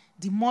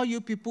 the more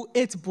you people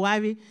hate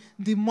Buhari,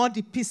 the more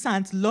the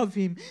peasants love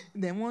him.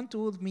 Then one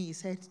told me, he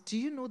said, do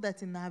you know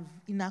that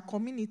in our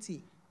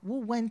community, who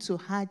went to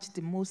Hajj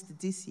the most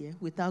this year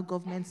without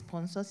government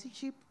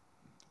sponsorship?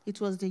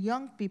 It was the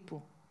young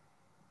people,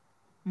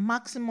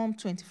 maximum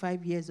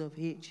 25 years of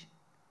age,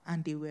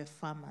 and they were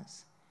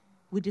farmers.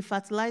 With the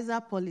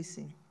fertilizer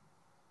policy,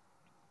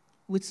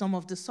 with some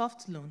of the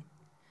soft loan,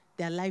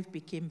 their life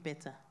became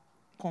better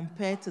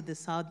compared to the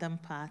southern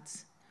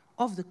parts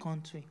of the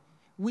country,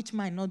 which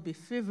might not be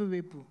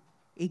favorable,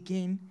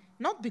 again,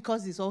 not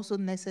because it's also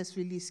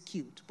necessarily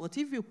skewed, but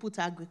if you put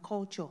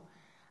agriculture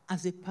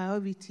as a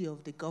priority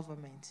of the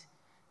government,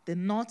 the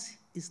north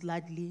is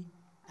largely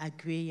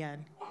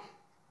agrarian.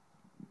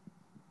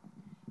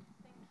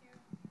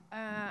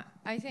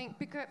 I think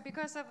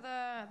because of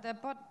the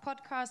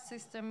podcast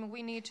system,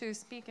 we need to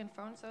speak in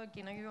phone. So,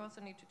 Gina, you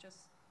also need to just,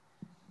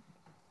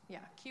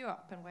 queue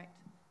up and wait.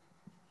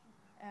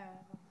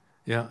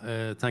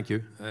 Thank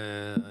you.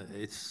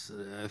 It's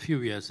a few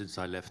years since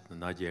I left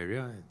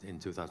Nigeria in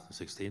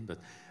 2016,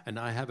 and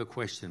I have a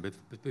question. But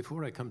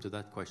before I come to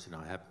that question,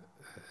 I have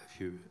a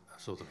few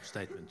sort of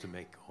statement to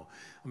make.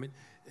 I mean,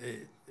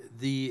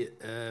 the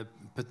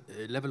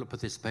level of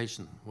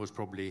participation was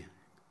probably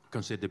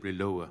considerably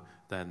lower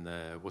than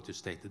what is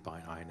stated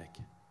by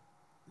INEC.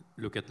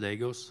 Look at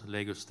Lagos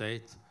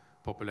State,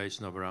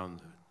 population of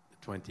around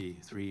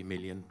 23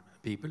 million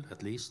people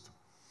at least.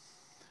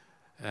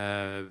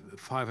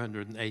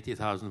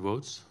 580,000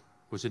 votes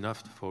was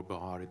enough for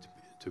Buhari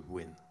to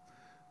win.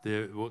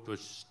 The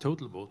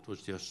total vote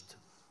was just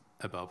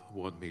above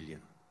 1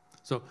 million.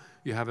 So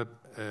you have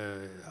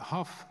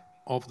half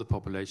of the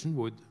population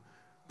would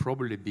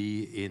probably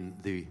be in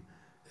the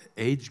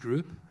age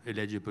group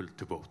eligible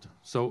to vote.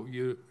 So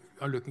you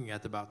are looking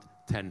at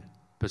about 10%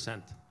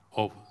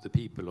 of the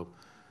people of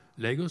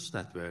Lagos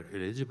that were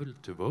eligible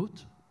to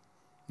vote,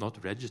 not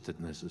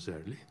registered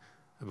necessarily,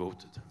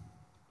 voted.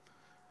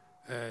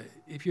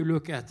 If you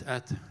look at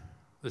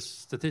the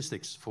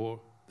statistics for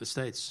the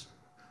states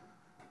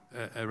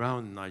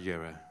around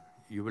Nigeria,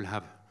 you will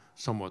have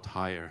somewhat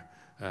higher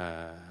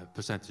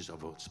percentage of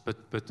votes,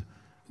 but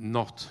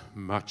not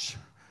much.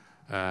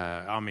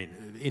 I mean,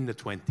 in the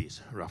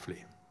 20s,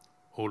 roughly,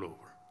 all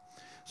over.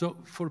 So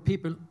for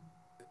people,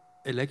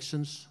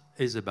 elections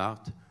is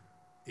about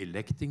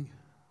electing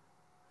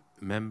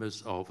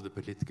members of the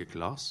political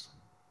class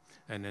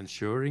and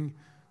ensuring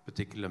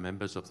particular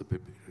members of the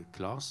political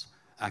class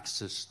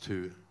access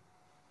to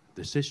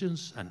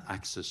decisions and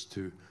access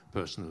to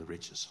personal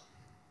riches.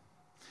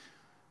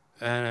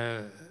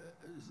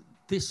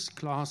 This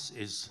class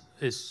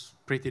is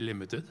pretty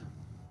limited,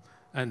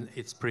 and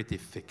it's pretty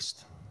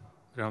fixed.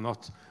 There are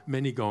not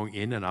many going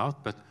in and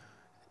out, but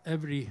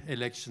every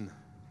election,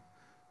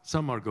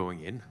 some are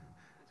going in,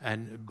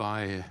 and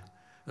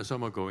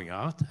some are going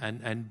out,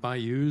 and by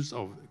use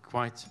of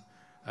quite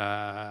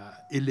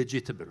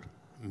illegitimate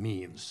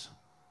means,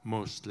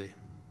 mostly.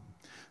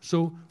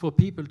 So for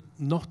people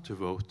not to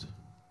vote,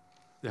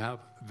 they have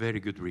very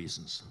good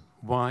reasons.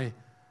 Why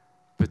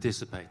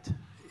participate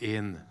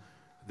in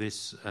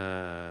this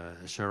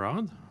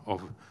charade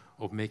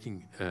of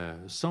making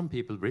some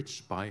people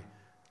rich by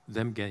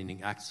them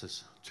gaining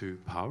access to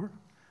power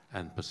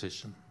and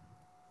position?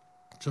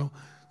 So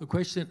the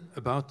question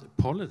about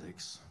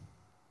politics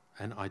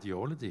and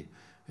ideology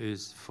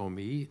is, for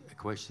me, a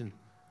question: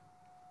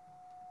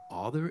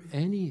 are there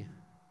any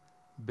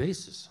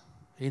basis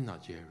in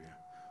Nigeria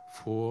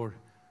for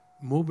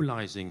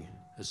mobilizing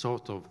a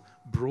sort of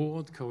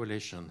broad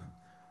coalition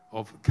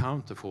of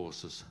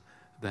counterforces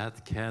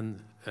that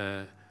can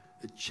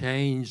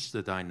change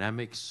the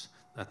dynamics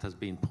that has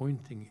been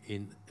pointing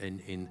in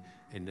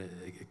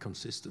a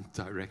consistent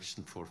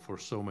direction for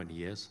so many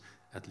years,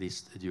 at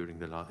least during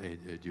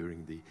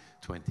the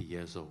 20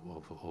 years of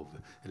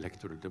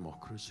electoral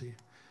democracy?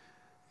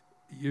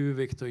 You,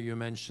 Victor, you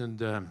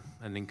mentioned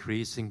an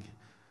increasing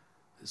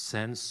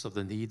sense of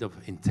the need of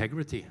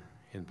integrity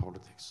in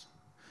politics.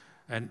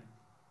 And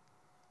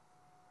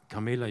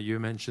Camilla, you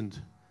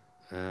mentioned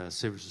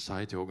civil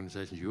society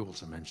organizations. You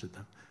also mentioned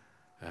them,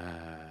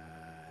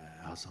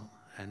 Hassan.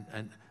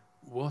 And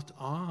what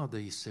are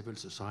the civil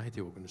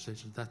society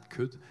organizations that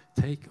could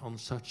take on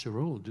such a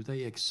role? Do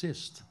they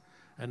exist?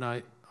 And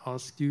I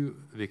asked you,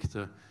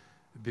 Victor,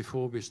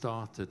 before we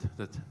started,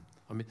 that,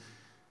 I mean,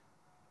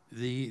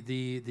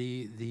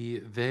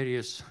 the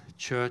various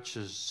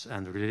churches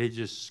and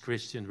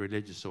Christian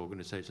religious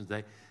organizations,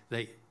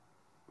 they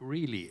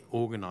really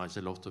organize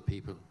a lot of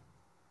people.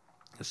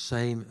 The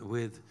same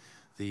with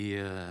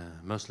the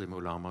Muslim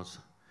ulamas,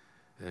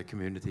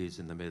 communities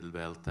in the Middle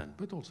Belt,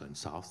 but also in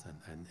South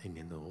and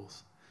in the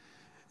North.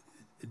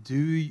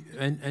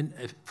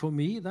 For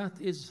me, that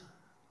is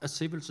a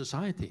civil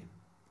society.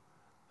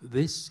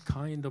 This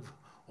kind of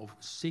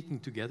seeking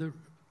together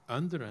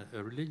under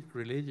a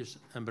religious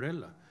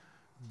umbrella.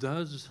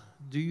 Do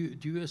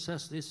you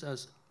assess this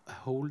as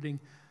holding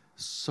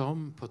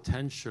some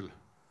potential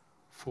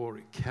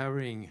for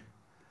carrying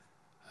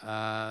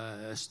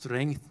a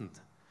strengthened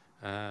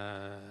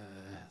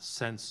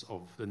sense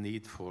of the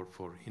need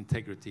for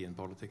integrity in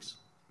politics?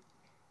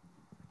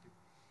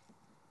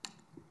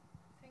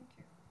 Thank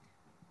you.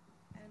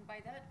 And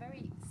by that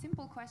very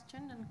simple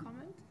question and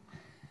comment,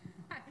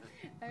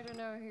 I don't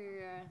know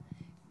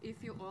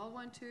if you all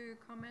want to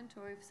comment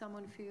or if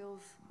someone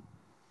feels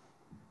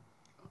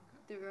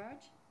the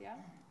urge. Yeah?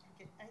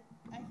 Okay.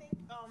 I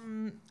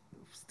think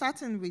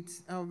starting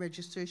with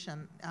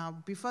registration,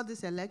 before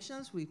these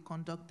elections, we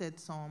conducted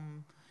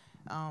some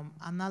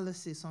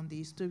analysis on the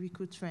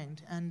historical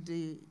trend, and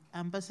the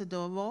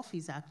Ambassador Rolf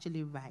is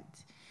actually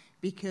right,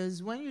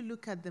 because when you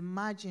look at the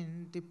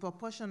margin, the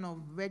proportion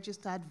of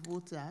registered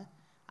voter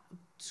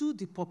to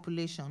the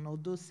population,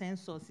 although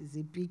census is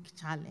a big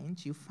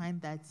challenge, you find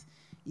that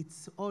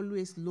it's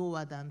always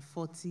lower than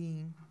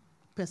 14%,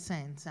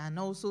 and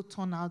also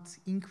turnout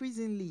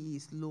increasingly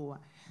is lower.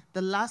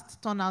 The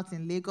last turnout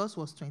in Lagos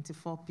was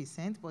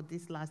 24%, but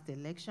this last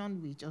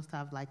election, we just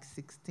have like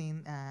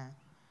 16%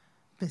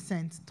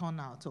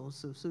 turnout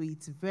also. So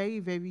it's very,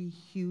 very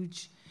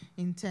huge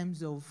in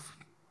terms of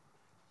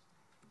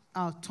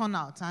our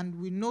turnout. And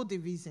we know the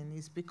reason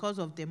is because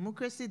of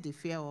democracy, the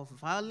fear of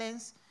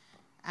violence,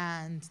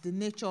 and the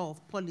nature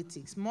of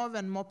politics. More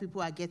and more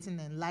people are getting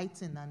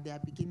enlightened, and they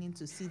are beginning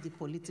to see the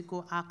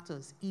political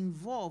actors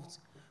involved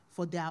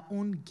for their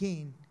own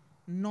gain,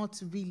 not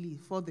really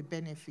for the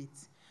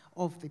benefit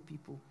of the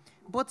people.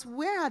 But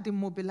where are the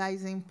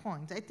mobilizing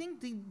points? I think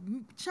the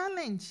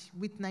challenge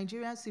with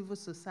Nigerian civil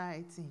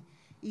society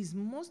is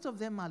most of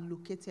them are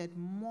located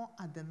more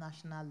at the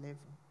national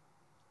level.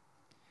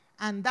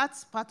 And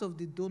that's part of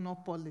the donor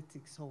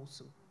politics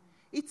also.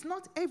 It's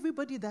not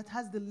everybody that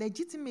has the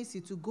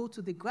legitimacy to go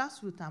to the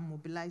grassroots and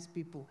mobilize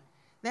people.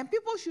 Then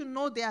people should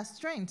know their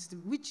strengths,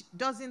 which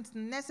doesn't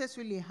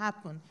necessarily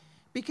happen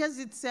because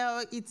it's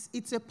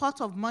a pot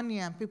of money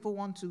and people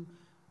want to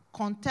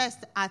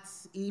contest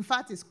in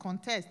fact, it's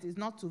contest, it's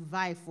not to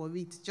vie for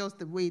it, just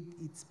the way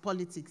its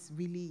politics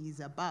really is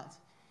about.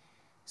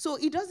 So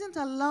it doesn't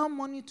allow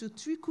money to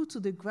trickle to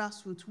the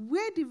grassroots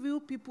where the real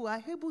people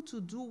are able to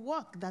do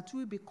work that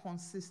will be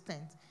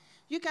consistent.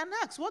 You can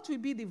ask, what will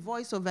be the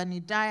voice of an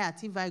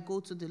Idiot if I go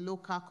to the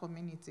local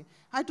community?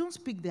 I don't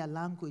speak their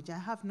language. I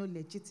have no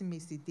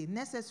legitimacy. They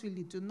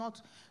necessarily do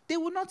not. They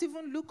will not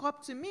even look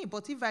up to me.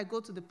 But if I go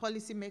to the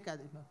policymaker,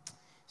 they know,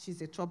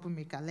 she's a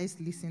troublemaker.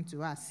 Let's listen to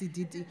her,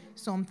 CDD,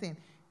 something.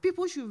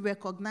 people should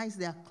recognize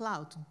their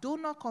clout.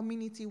 Donor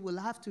community will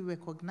have to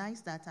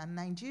recognize that, and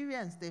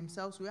Nigerians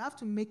themselves will have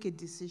to make a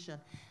decision.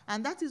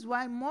 And that is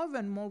why more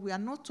and more we are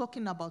not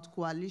talking about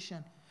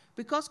coalition,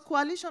 because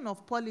coalition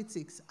of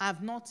politics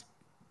have not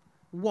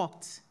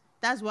worked.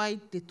 That's why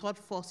the third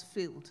force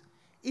failed.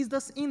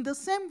 In the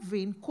same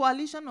vein,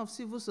 coalition of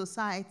civil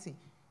society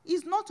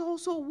is not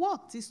also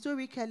worked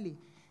historically.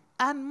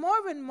 And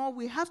more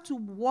we have to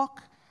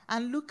work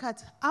and look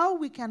at how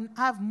we can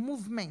have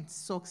movements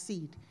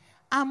succeed.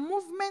 And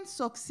movements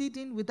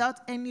succeeding without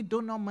any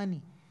donor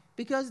money.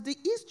 Because the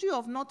history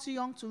of Not Too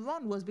Young to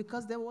Run was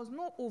because there was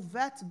no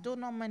overt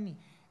donor money.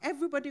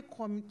 Everybody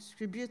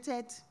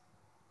contributed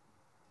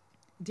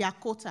their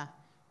quota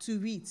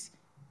to it.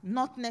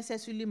 Not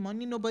necessarily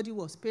money. Nobody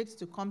was paid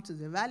to come to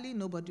the rally.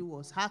 Nobody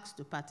was asked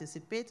to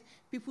participate.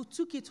 People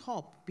took it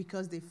up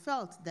because they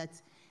felt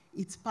that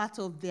it's part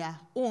of their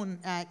own,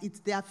 it's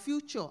their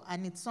future,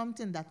 and it's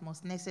something that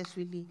must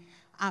necessarily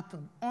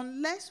happen.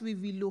 Unless we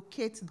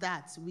relocate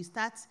that, we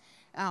start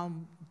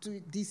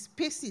to the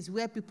spaces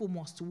where people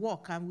must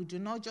work, and we do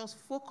not just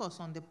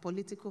focus on the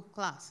political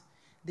class,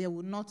 there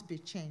will not be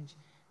change.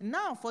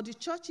 Now, for the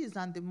churches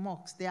and the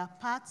mosques, they are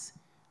parts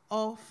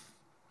of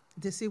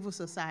the civil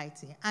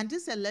society. And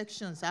these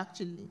elections,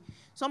 actually,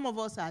 some of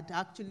us had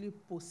actually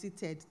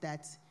posited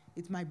that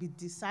it might be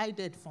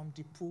decided from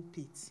the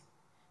pulpit,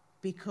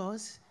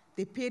 because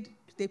they played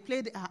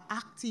an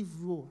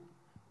active role.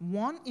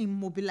 One, in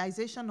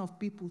mobilization of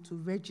people to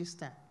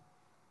register.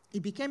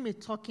 It became a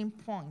talking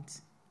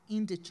point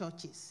in the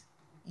churches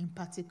in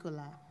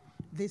particular.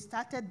 They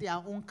started their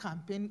own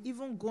campaign,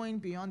 even going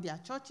beyond their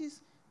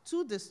churches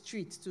to the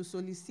streets to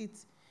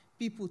solicit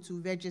people to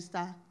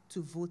register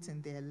to vote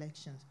in the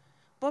elections.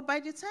 But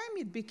by the time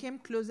it became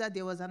closer,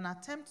 there was an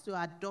attempt to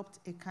adopt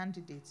a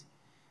candidate.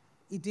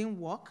 It didn't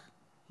work.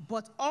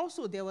 But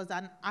also there was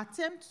an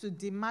attempt to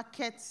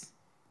demarcate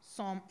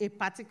a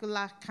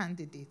particular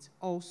candidate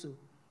also,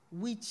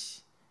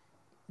 which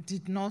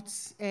did not,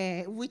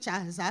 which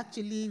has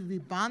actually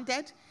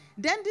rebounded.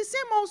 Then the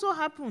same also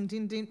happened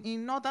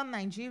in northern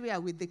Nigeria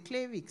with the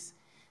clerics.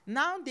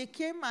 Now they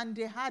came and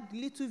they had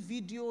little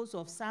videos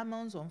of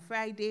sermons on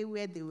Friday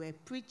where they were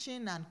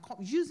preaching and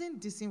using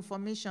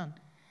disinformation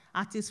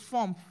at its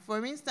form.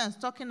 For instance,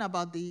 talking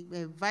about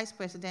the vice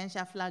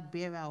presidential flag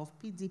bearer of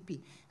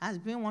PDP has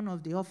been one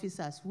of the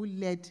officers who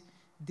led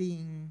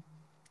the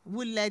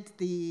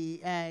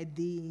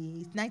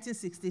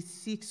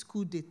 1966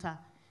 coup d'etat.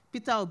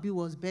 Peter Obi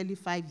was barely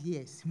 5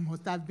 years. He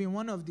must have been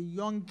one of the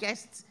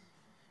youngest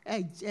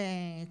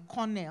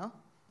colonel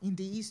in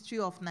the history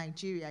of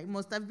Nigeria. He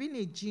must have been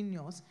a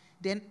genius.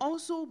 Then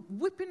also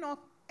whipping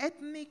up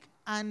ethnic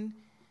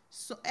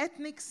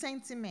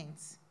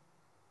sentiments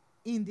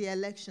in the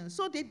election.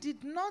 So they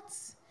did not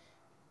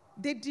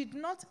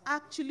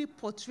actually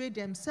portray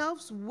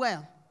themselves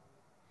well.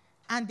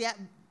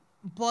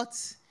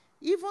 But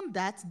even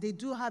that, they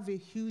do have a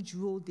huge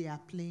role they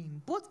are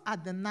playing, both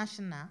at the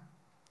national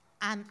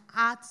and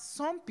at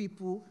some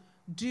people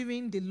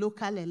during the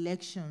local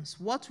elections.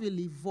 What will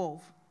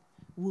evolve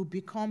will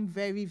become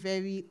very,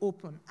 very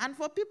open. And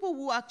for people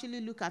who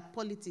actually look at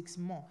politics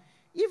more,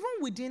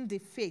 even within the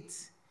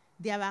faith,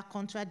 there are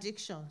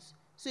contradictions.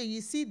 So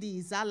you see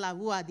the Izala,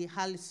 who are the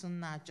Ahl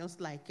Sunnah, just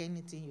like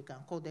anything, you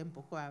can call them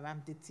Boko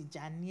Haram, the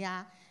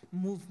Tijaniya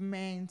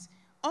movement,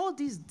 all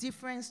these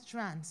different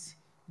strands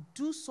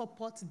do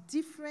support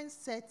different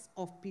sets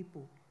of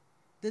people.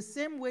 The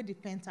same way the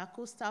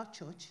Pentecostal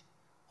church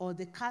or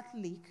the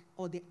Catholic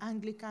or the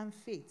Anglican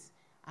faith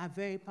are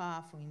very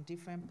powerful in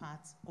different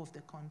parts of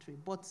the country.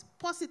 But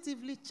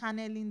positively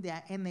channeling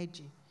their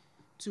energy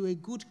to a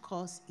good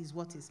cause is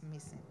what is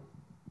missing.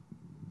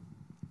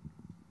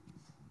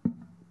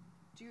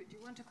 Do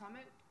you want to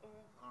comment? Or?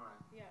 All right.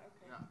 Yeah,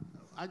 okay. Yeah.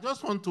 I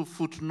just want to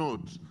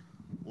footnote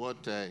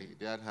what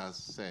Dad has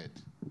said.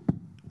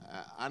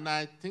 And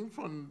I think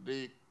from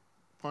the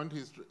point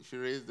she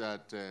raised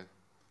that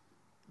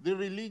the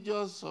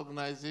religious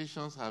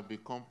organizations have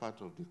become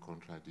part of the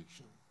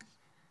contradiction.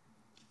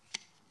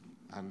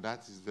 And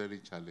that is very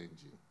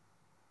challenging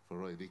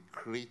for us. It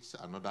creates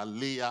another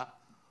layer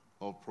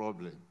of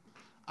problem.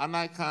 And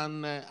I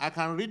can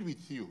read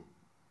with you.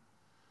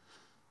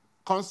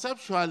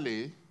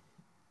 Conceptually,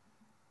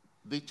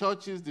 the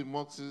churches, the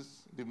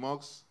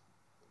mosques,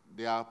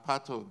 they are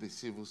part of the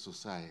civil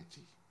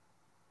society.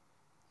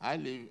 I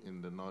live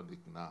in the Nordic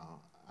now,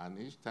 and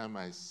each time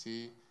I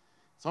see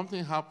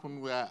something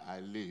happen where I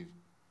live,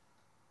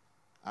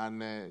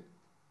 and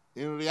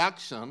in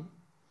reaction,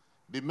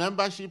 the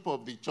membership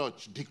of the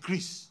church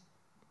decreased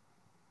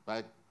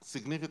by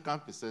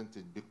significant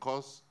percentage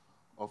because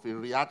of a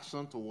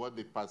reaction to what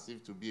they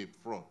perceive to be a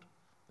fraud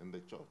in the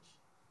church.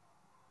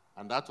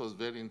 And that was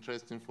very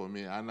interesting for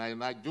me. And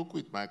I joke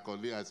with my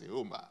colleague, I say,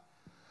 Omar,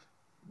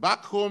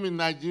 back home in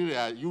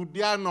Nigeria, you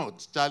dare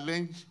not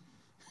challenge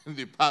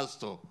the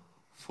pastor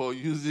for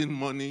using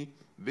money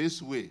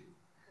this way.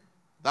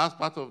 That's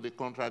part of the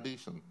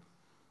contradiction.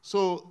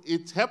 So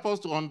it helps us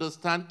to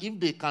understand if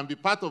they can be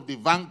part of the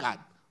vanguard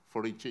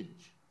for a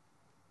change,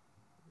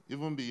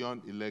 even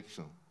beyond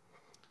election.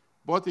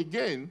 But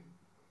again,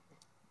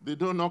 the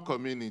donor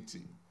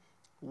community.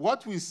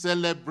 What we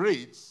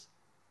celebrate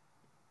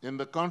in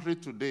the country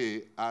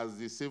today as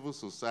the civil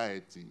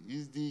society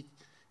is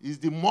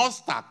the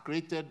monster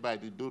created by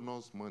the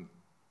donors' money.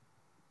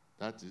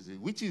 That is it,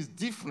 which is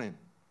different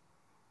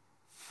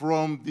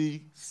from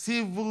the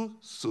civil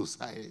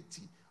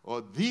society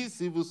or the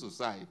civil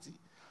society.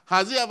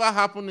 Has it ever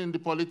happened in the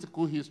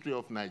political history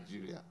of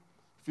Nigeria?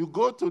 If you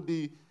go to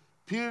the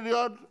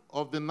period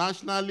of the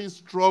nationalist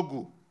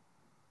struggle,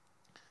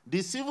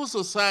 the civil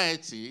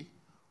society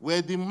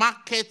were the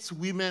market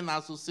women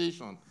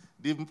association,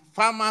 the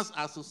farmers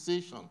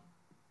association,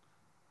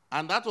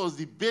 and that was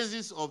the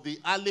basis of the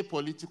early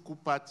political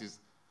parties.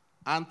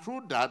 And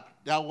through that,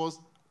 there was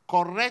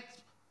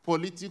correct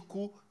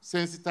political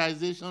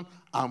sensitization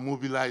and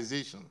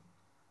mobilization.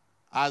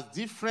 As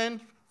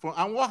different from,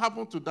 and what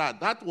happened to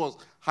that? That was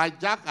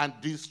hijacked and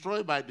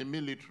destroyed by the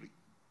military.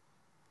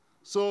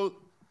 So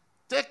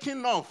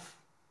taking off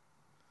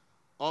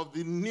of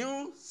the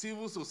new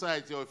civil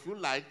society, or if you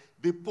like,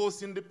 the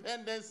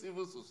post-independent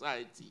civil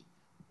society,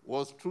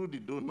 was through the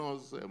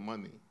donors'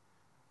 money.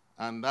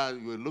 And that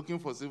you were looking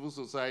for civil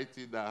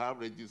society that have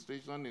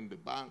registration in the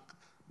bank,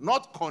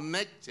 not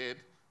connected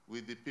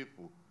with the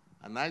people.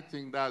 And I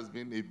think that has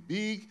been a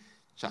big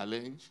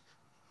challenge.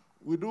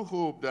 We do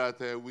hope that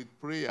with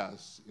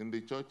prayers in the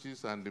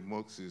churches and the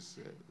mosques,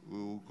 we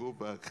will go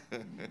back.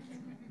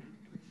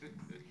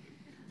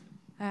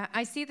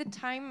 I see the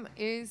time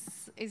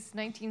is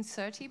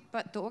 19:30,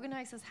 but the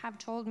organizers have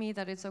told me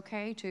that it's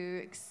okay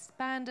to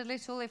expand a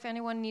little. If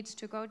anyone needs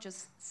to go,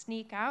 just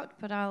sneak out,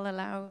 but I'll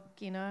allow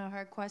Gina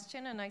her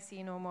question, and I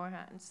see no more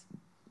hands.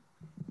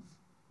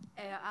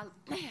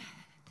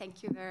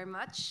 Thank you very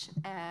much,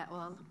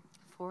 all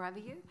four of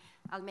you.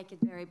 I'll make it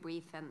very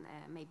brief and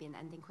maybe an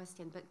ending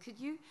question, but could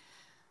you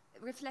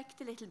reflect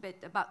a little bit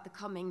about the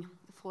coming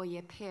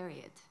 4-year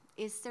period?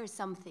 Is there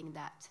something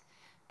that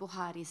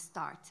Buhari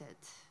started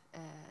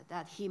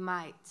that he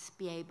might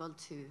be able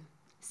to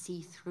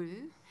see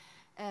through?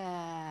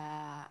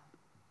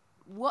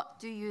 What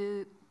do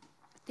you,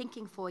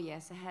 thinking 4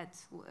 years ahead,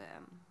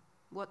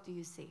 what do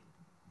you see?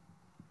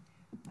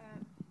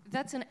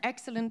 That's an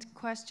excellent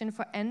question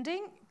for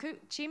ending.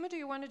 Chima, do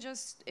you want to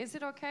just, is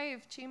it okay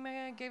if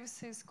Chima gives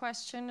his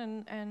question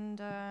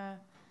and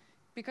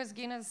because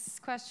Gina's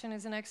question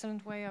is an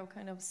excellent way of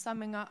kind of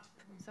summing up.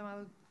 So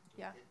I'll,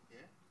 yeah, please.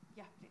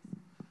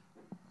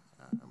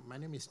 My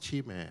name is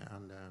Chime,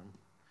 and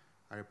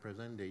I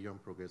represent the Young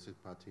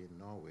Progressive Party in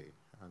Norway.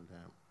 And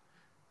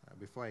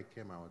before I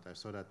came out, I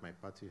saw that my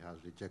party has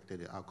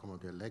rejected the outcome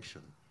of the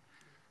election.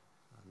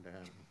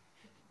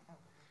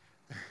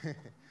 And,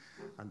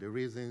 and the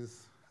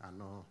reasons are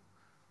not,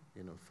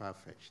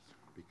 far-fetched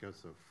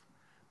because of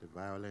the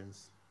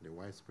violence, the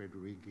widespread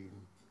rigging,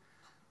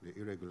 the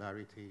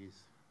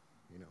irregularities.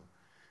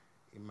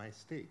 In my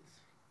state,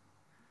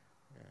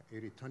 a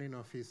returning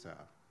officer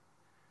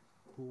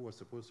who was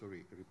supposed to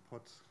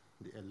report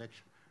the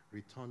election,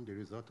 return the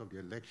result of the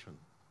election,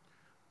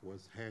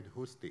 was held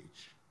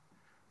hostage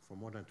for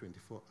more than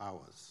 24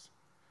 hours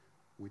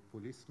with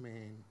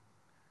policemen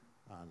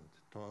and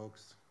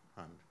thugs,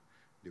 and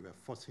they were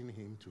forcing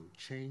him to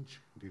change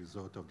the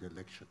result of the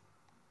election.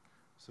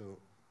 So,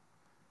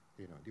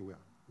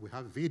 we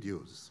have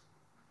videos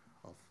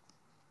of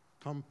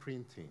thumb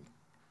printing,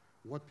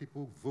 what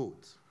people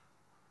vote,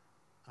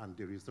 and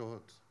the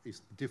result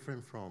is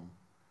different from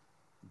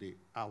the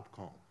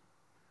outcome.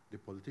 The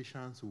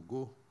politicians who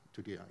go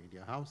to in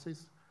their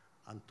houses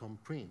and thumb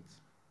print.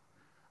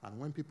 And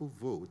when people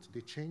vote,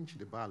 they change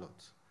the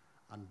ballot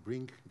and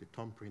bring the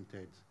thumb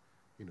printed,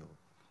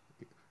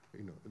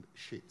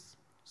 sheets.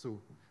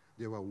 So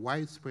there were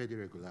widespread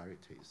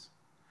irregularities.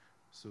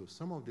 So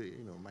some of the,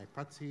 my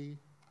party,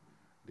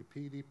 the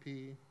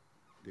PDP,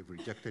 they've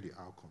rejected the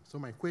outcome. So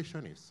my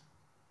question is,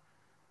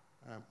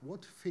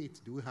 what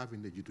faith do we have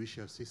in the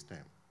judicial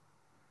system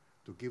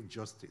to give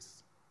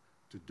justice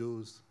to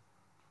those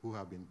who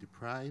have been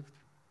deprived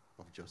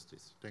of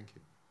justice? Thank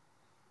you.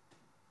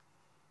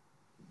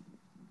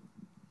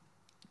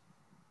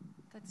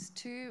 That's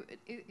two.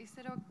 Is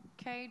it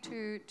okay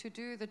to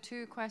do the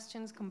two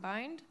questions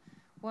combined?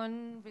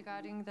 One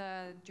regarding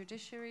the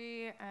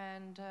judiciary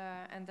and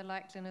the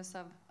likeliness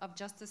of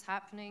justice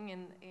happening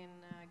in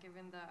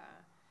given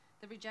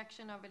the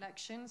rejection of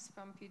elections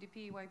from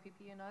PDP,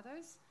 YPP, and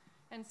others.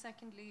 And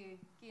secondly,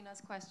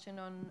 Gina's question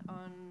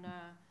on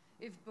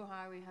if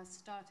Buhari has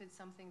started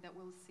something that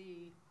we'll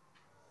see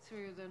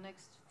through the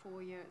next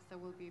 4 years that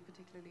will be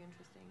particularly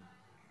interesting.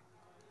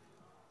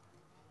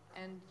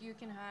 And you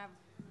can have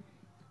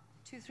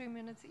 2-3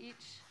 minutes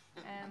each,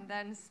 and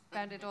then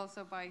spend it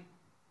also by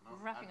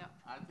wrapping up.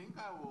 I think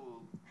I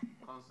will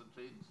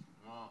concentrate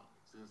more,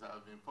 since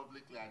I've been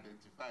publicly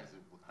identified as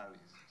a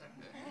Buharist.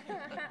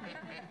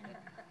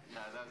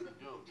 Yeah, that's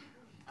a joke.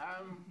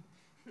 I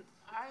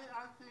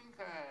think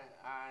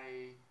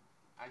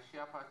I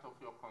share part of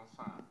your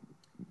concern.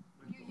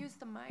 You use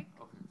the mic.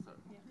 Okay, sorry.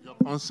 Yeah. Your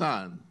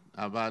concern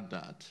about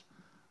that.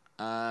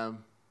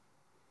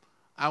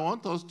 I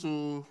want us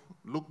to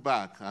look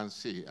back and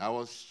see. I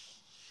was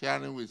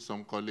sharing with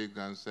some colleagues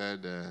and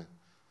said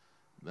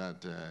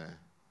that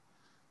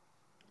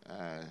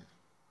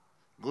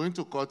going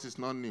to court is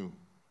not new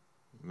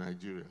in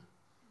Nigeria.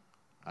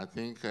 I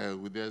think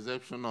with the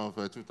exception of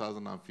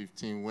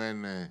 2015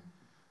 when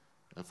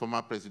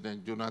former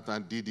President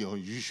Jonathan did the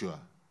unusual,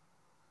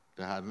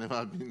 there had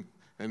never been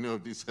any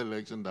of this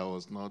election that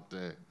was not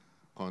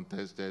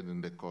contested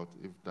in the court,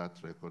 if that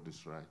record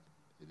is right.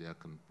 They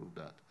can prove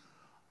that.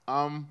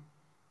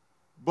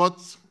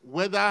 But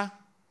whether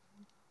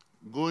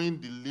going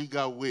the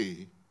legal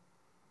way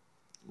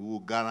will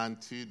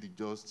guarantee the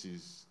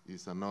justice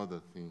is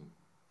another thing.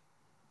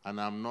 And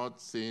I'm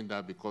not saying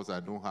that because I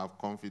don't have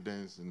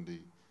confidence in the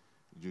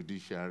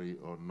judiciary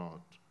or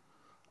not.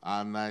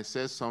 And I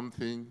said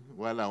something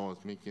while I was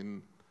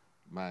making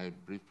my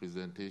brief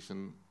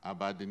presentation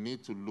about the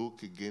need to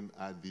look again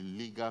at the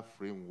legal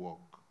framework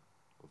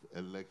of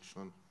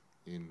election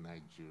in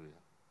Nigeria.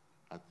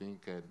 I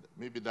think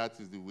maybe that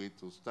is the way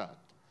to start.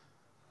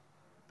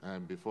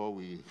 And before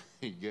we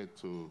get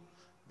to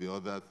the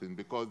other thing,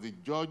 because the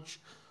judge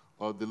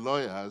or the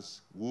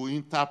lawyers will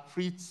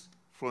interpret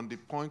from the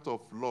point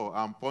of law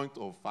and point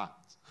of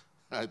fact,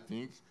 I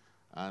think,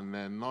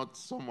 and not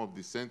some of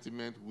the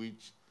sentiment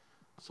which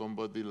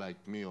somebody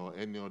like me or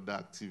any other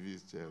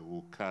activist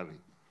will carry.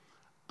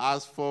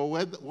 As for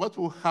what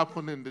will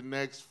happen in the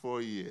next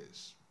 4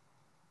 years,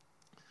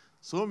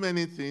 so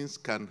many things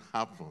can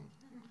happen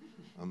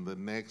in the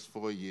next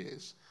 4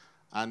 years.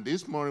 And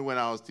this morning when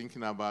I was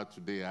thinking about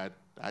today,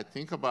 I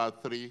think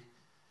about 3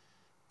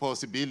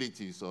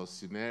 possibilities or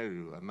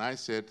scenarios. And I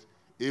said,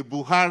 a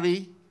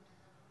Buhari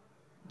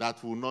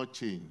that will not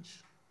change.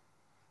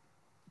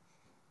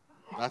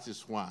 That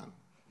is one.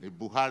 A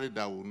Buhari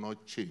that will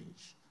not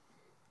change.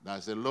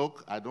 That said,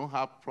 look, I don't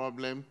have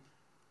problem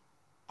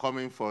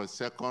coming for a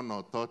second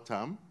or third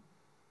term.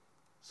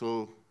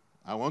 So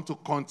I want to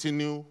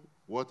continue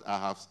what I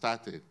have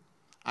started.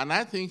 And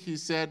I think he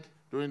said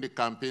during the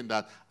campaign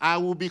that I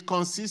will be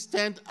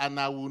consistent and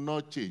I will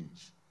not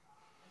change.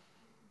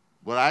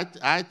 But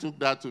I took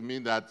that to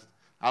mean that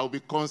I will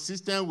be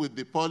consistent with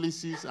the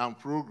policies and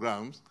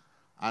programs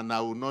and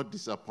I will not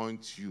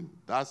disappoint you.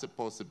 That's a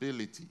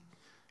possibility.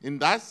 In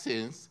that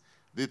sense,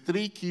 the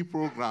 3 key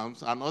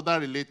programs and other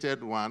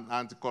related ones,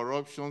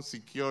 anti-corruption,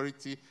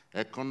 security,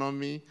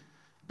 economy,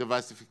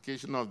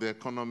 diversification of the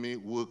economy,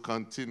 will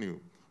continue.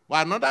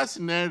 But another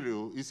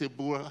scenario is a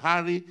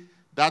Buhari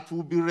that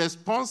will be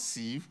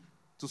responsive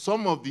to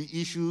some of the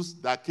issues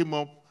that came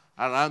up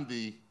around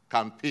the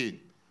campaign.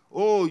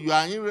 Oh, you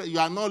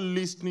are not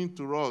listening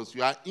to us.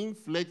 You are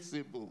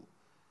inflexible.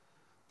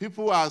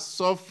 People are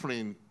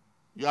suffering.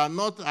 You are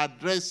not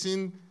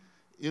addressing,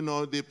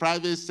 the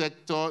private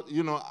sector,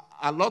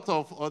 a lot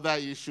of other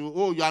issues.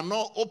 Oh, you are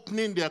not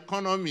opening the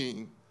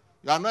economy.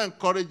 You are not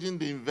encouraging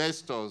the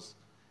investors.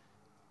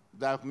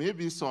 There may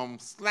be some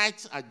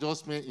slight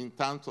adjustment in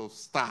terms of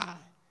style.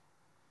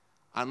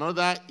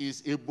 Another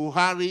is a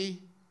Buhari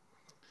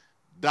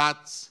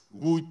that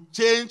will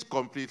change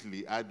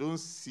completely. I don't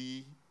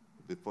see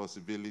the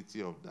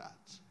possibility of that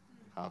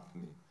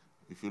happening.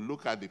 If you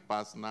look at the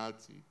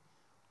personality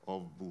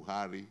of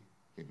Buhari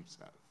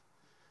himself,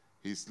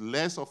 he's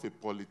less of a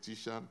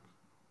politician,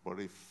 but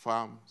a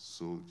firm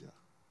soldier.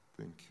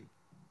 Thank you.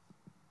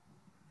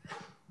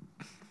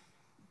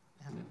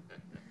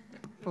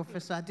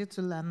 Professor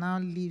Adetola now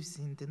lives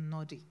in the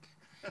Nordic.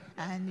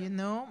 And,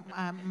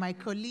 my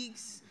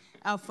colleagues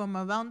are from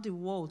around the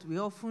world. We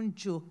often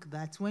joke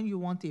that when you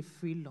want a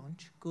free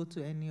lunch, go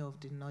to any of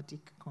the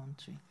Nordic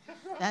countries.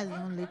 That's the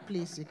only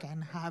place you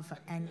can have,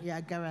 and you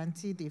are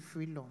guaranteed a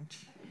free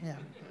lunch. Yeah.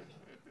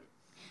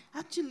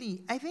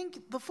 Actually, I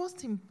think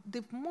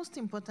the most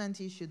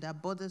important issue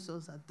that bothers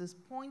us at this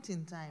point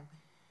in time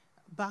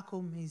back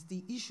home is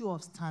the issue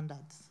of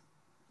standards.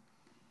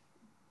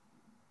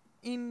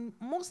 In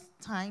most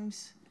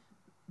times,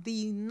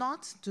 the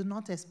North do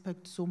not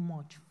expect so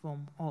much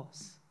from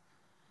us.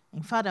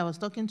 In fact, I was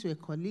talking to a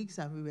colleague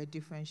and we were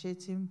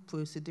differentiating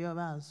procedural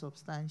and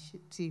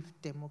substantive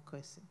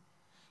democracy.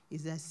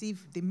 It's as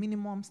if the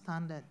minimum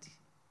standard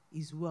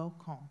is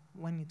welcome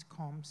when it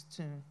comes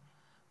to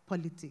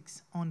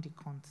politics on the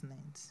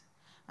continent.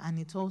 And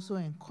it also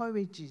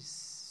encourages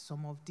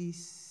some of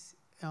these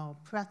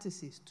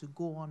practices to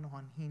go on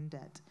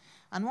unhindered.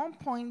 And one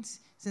point,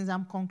 since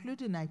I'm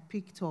concluding, I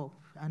picked up,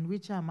 and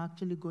which I'm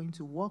actually going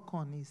to work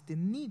on, is the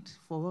need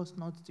for us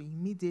not to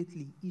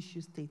immediately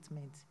issue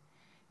statements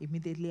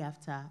immediately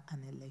after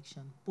an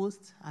election,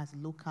 both as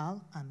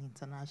local and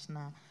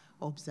international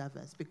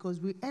observers, because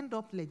we end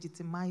up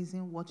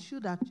legitimizing what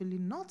should actually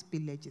not be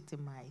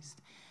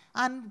legitimized.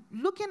 And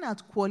looking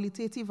at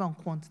qualitative and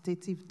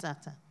quantitative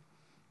data.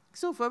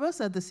 So for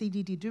us at the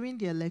CDD, during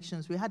the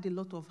elections, we had a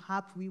lot of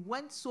hype. We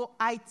went so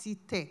IT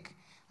tech,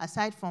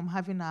 aside from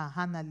having our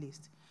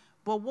analysts.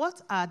 But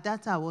what our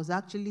data was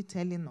actually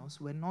telling us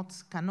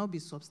cannot be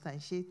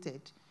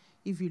substantiated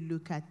if you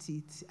look at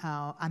it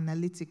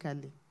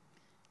analytically.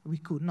 We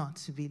could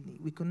not really.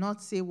 We could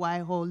not say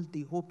why all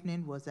the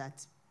opening was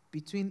at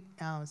between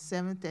 7 and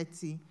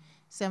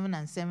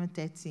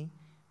 7:30,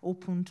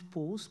 opened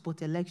polls,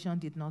 but election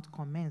did not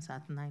commence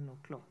at 9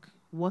 o'clock.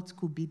 What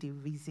could be the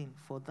reason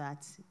for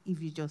that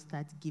if you just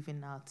start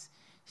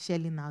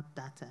shelling out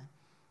data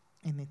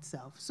in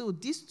itself? So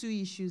these two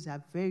issues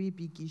are very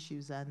big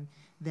issues, and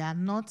they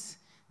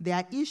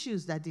are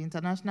issues that the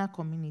international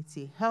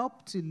community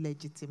help to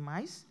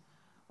legitimize,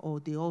 or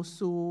they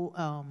also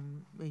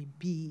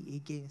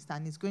be against.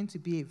 And it's going to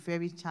be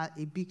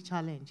a big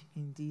challenge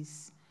in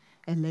these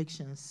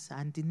elections,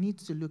 and the need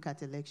to look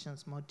at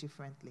elections more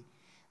differently.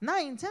 Now,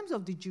 in terms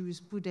of the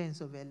jurisprudence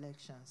of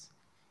elections,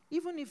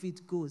 even if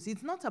it goes,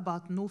 it's not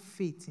about no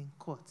faith in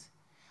court.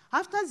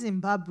 After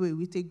Zimbabwe,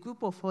 with a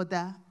group of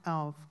other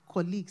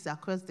colleagues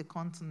across the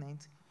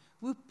continent,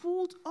 we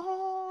pulled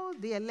all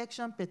the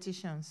election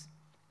petitions,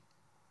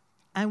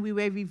 and we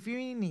were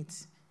reviewing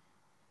it,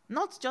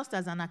 not just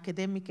as an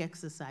academic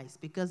exercise,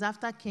 because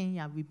after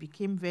Kenya, we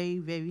became very,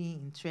 very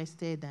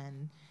interested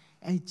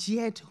and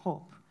geared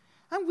up.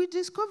 And we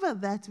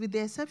discovered that, with the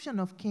exception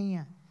of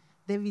Kenya,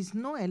 there is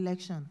no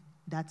election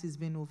that has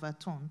been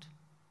overturned.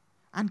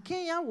 And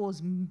Kenya was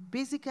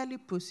basically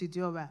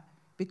procedural,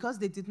 because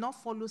they did not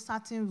follow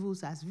certain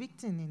rules as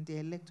written in the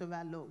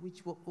electoral law,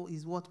 which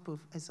is what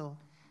Professor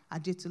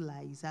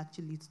Adetola is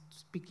actually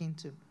speaking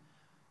to.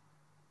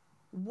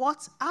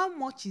 How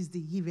much is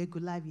the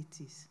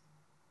irregularities?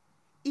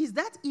 Is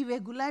that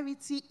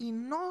irregularity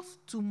enough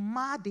to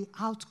mar the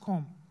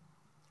outcome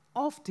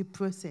of the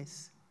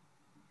process?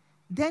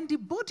 Then the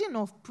burden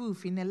of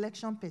proof in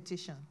election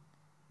petition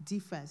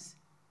differs.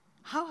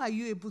 How are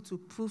you able to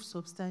prove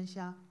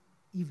substantial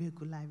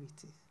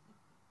irregularities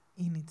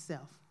in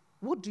itself?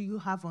 What do you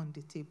have on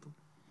the table?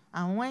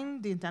 And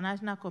when the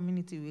international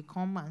community will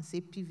come and say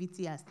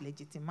PVT has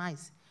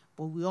legitimized,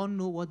 but we all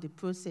know what the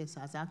process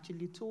has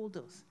actually told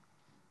us,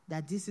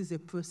 that this is a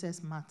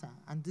process matter,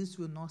 and this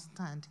will not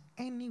stand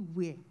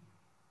anywhere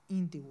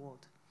in the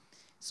world.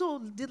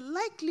 So the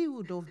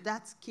likelihood of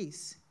that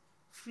case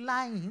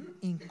flying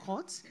in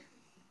court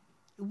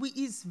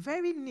is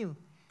very new.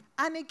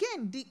 And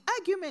again, the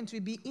argument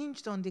will be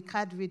hinged on the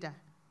card reader.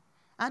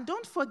 And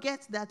don't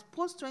forget that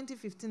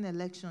post-2015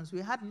 elections, we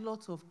had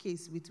lots of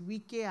cases with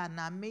Wike and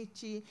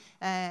Amechi,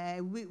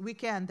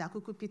 Wike and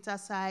Dakuku Peter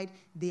side,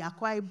 the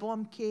Akwa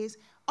Ibom case.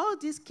 All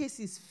these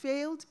cases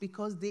failed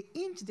because they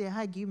hinged their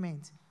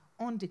argument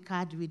on the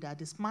card reader,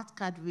 the smart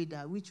card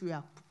reader, which we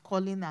are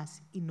calling as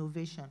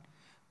innovation.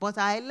 But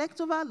our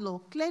electoral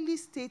law clearly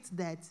states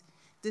that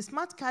the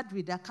smart card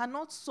reader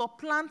cannot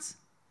supplant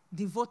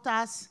the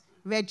voters'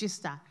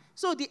 register.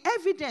 So the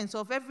evidence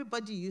of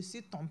everybody you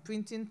see thumb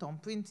printing,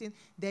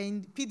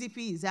 then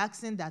PDP is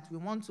asking that we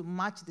want to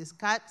match the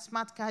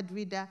smart card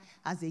reader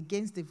as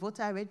against the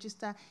voter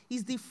register,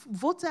 is the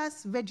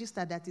voters'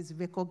 register that is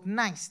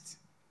recognized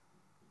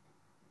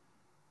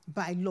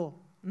by law,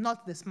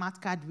 not the smart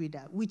card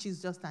reader, which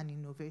is just an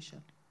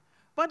innovation.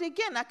 But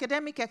again,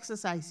 academic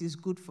exercise is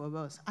good for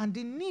us, and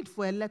the need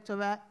for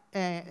electoral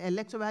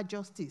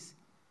justice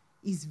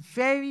is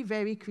very,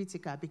 very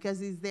critical,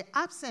 because it's the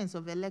absence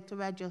of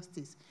electoral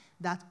justice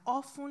that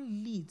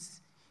often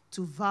leads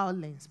to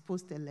violence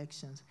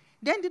post-elections.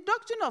 Then the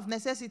doctrine of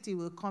necessity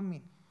will come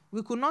in.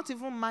 We could not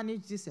even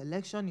manage this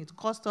election. It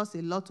cost us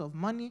a lot of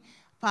money.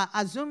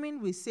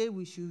 Assuming we say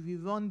we should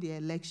rerun the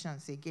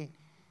elections again,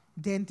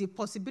 then the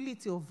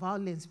possibility of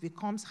violence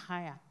becomes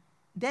higher.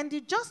 Then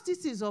the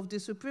justices of the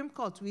Supreme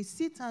Court will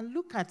sit and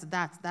look at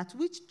that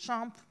which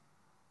trump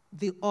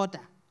the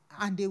order,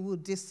 and they will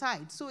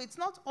decide. So it's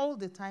not all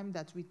the time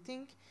that we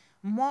think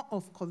more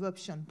of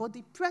corruption, but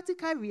the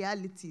practical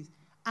realities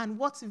and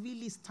what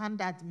really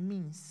standard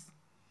means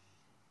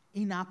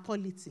in our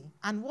polity,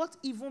 and what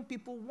even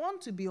people want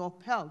to be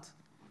upheld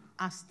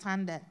as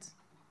standard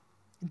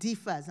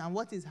differs, and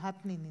what is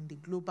happening in the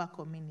global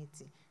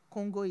community.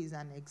 Congo is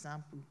an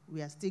example.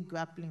 We are still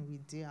grappling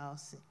with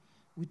DRC.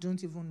 We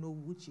don't even know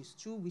which is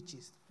true, which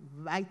is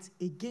right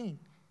again,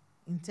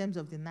 in terms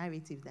of the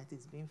narrative that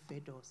is being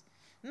fed us.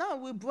 Now,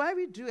 will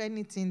Buhari do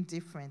anything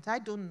different? I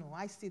don't know.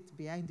 I sit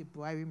behind the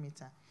Buhari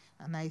meter,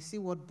 and I see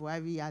what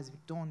Buhari has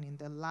done in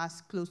the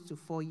last close to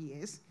 4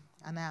 years,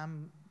 and I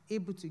am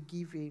able to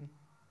give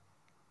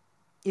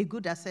a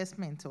good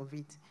assessment of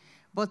it.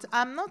 But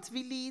I'm not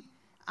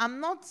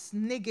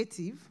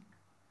negative,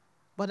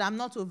 but I'm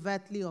not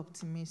overtly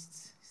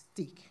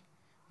optimistic.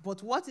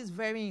 But what is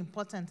very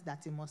important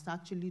that he must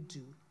actually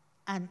do,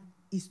 and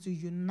is to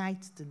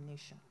unite the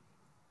nation.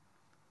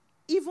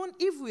 Even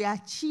if we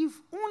achieve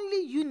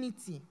only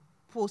unity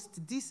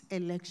post this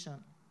election,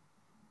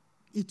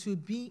 it will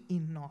be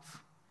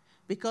enough.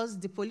 Because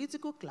the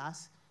political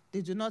class,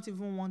 they do not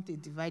even want a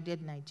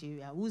divided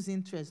Nigeria. Whose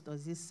interest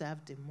does it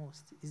serve the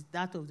most? Is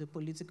that of the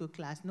political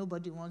class.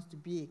 Nobody wants to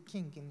be a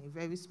king in a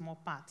very small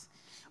part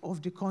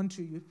of the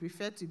country. You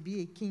prefer to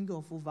be a king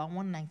of over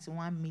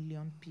 191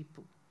 million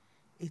people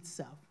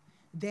itself.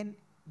 Then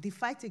the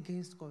fight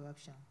against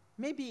corruption,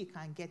 maybe he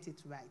can get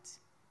it right.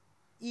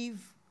 If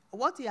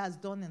what he has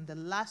done in the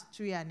last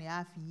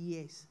 3.5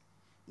 years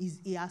is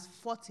he has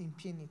fought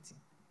impunity,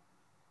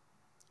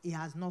 he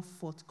has not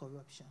fought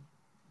corruption.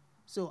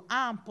 So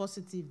I am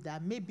positive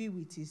that maybe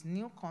with his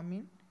new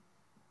coming,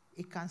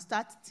 it can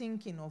start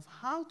thinking of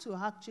how to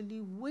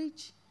actually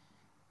wage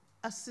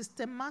a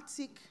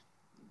systematic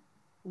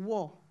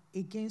war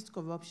against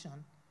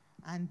corruption,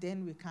 and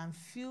then we can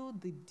feel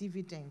the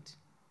dividend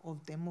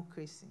of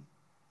democracy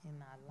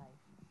in our life.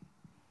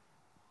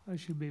 I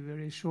should be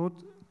very short.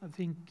 I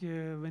think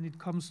when it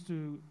comes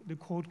to the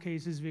court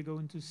cases we're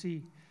going to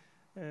see,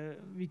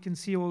 we can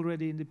see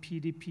already in the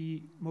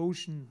PDP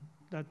motion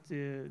that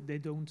they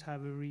don't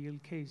have a real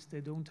case.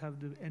 They don't have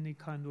any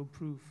kind of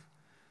proof.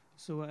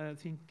 So I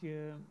think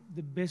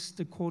the best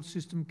the court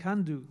system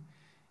can do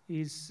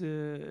is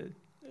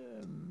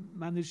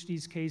manage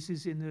these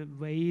cases in a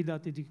way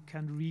that it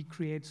can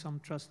recreate some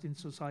trust in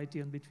society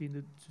and between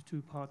the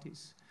two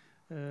parties.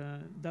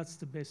 That's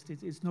the best.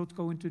 It's not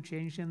going to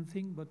change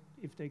anything, but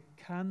if they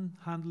can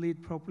handle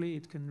it properly,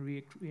 it can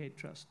recreate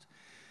trust.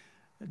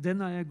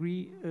 Then I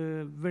agree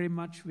very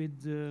much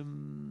with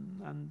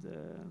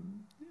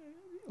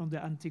on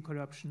the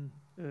anti-corruption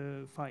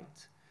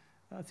fight.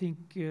 I think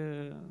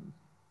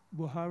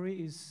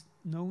Buhari is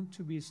known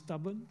to be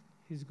stubborn.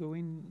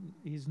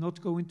 He's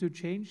not going to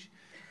change.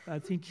 I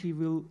think he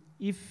will,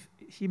 if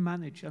he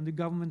manage and the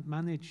government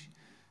manage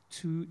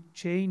to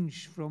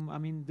change from, I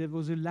mean, there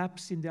was a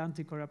lapse in the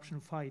anti-corruption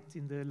fight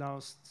in the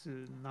last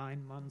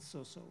 9 months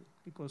or so,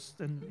 because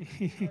then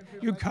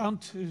you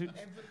can't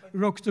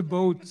rock the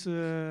boat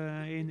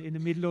in the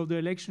middle of the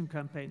election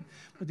campaign.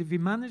 But if we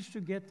manage to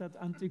get that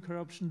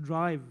anti-corruption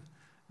drive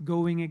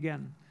going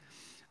again,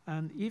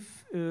 and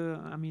if,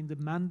 I mean, the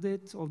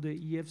mandate of the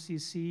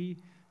EFCC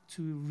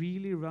to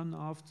really run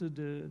after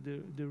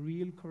the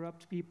real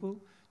corrupt people,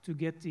 to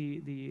get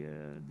the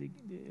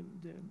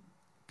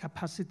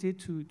capacity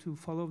to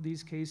follow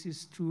these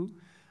cases through,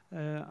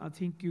 I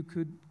think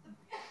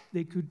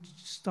they could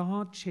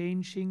start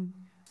changing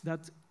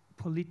that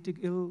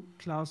political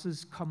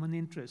classes' common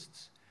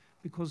interests,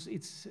 because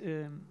it's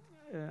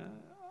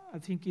I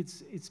think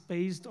it's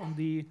based on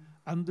the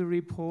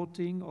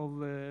underreporting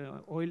of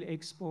oil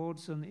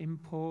exports and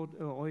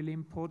oil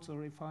imports or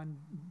refined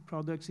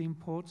products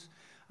imports.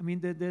 I mean,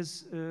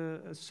 there's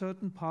a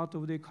certain part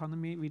of the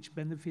economy which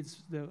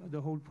benefits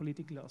the whole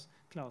political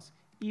class.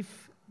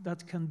 If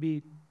that can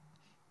be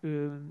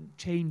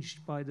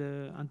changed by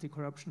the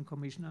Anti-Corruption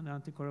Commission and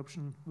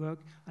anti-corruption work,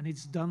 and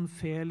it's done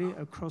fairly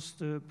across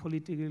the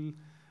political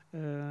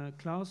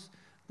class,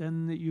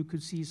 then you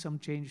could see some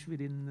change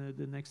within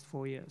the next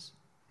 4 years.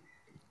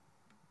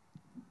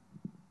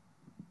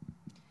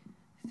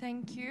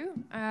 Thank you.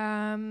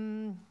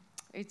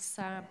 It's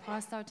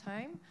past our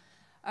time.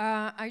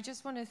 I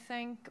just want to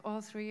thank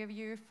all three of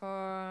you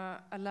for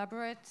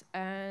elaborate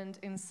and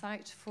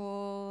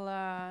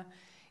insightful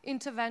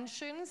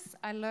interventions.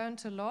 I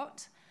learned a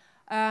lot.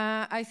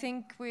 I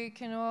think we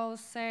can all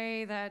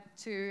say that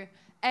to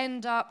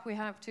end up, we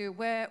have to,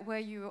 where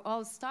you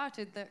all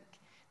started, that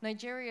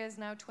Nigeria is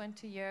now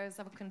 20 years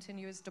of a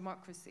continuous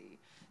democracy.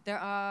 There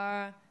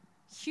are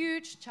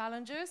huge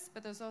challenges,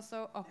 but there's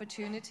also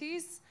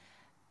opportunities,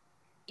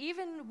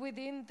 even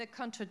within the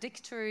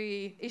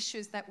contradictory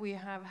issues that we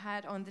have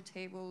had on the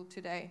table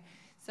today.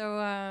 So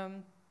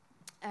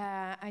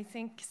I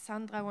think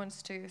Sandra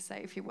wants to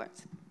say a few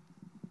words.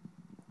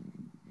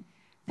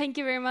 Thank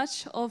you very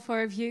much, all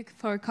four of you,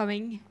 for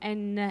coming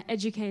and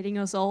educating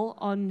us all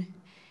on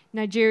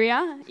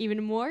Nigeria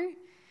even more.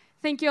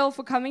 Thank you all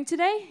for coming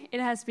today.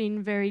 It has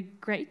been very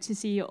great to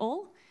see you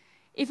all.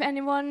 If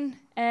anyone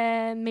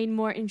made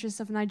more interest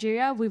of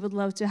Nigeria, we would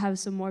love to have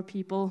some more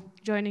people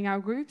joining our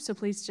group, so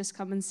please just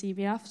come and see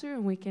me after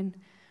and we can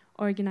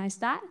organize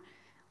that.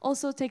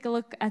 Also, take a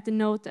look at the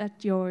note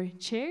at your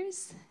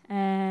chairs.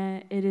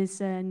 It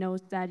is a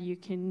note that you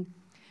can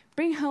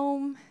bring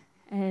home,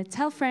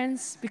 tell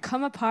friends,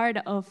 become a part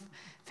of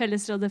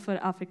Fellesrådet for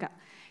Afrika.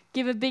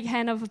 Give a big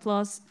hand of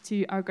applause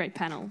to our great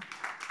panel.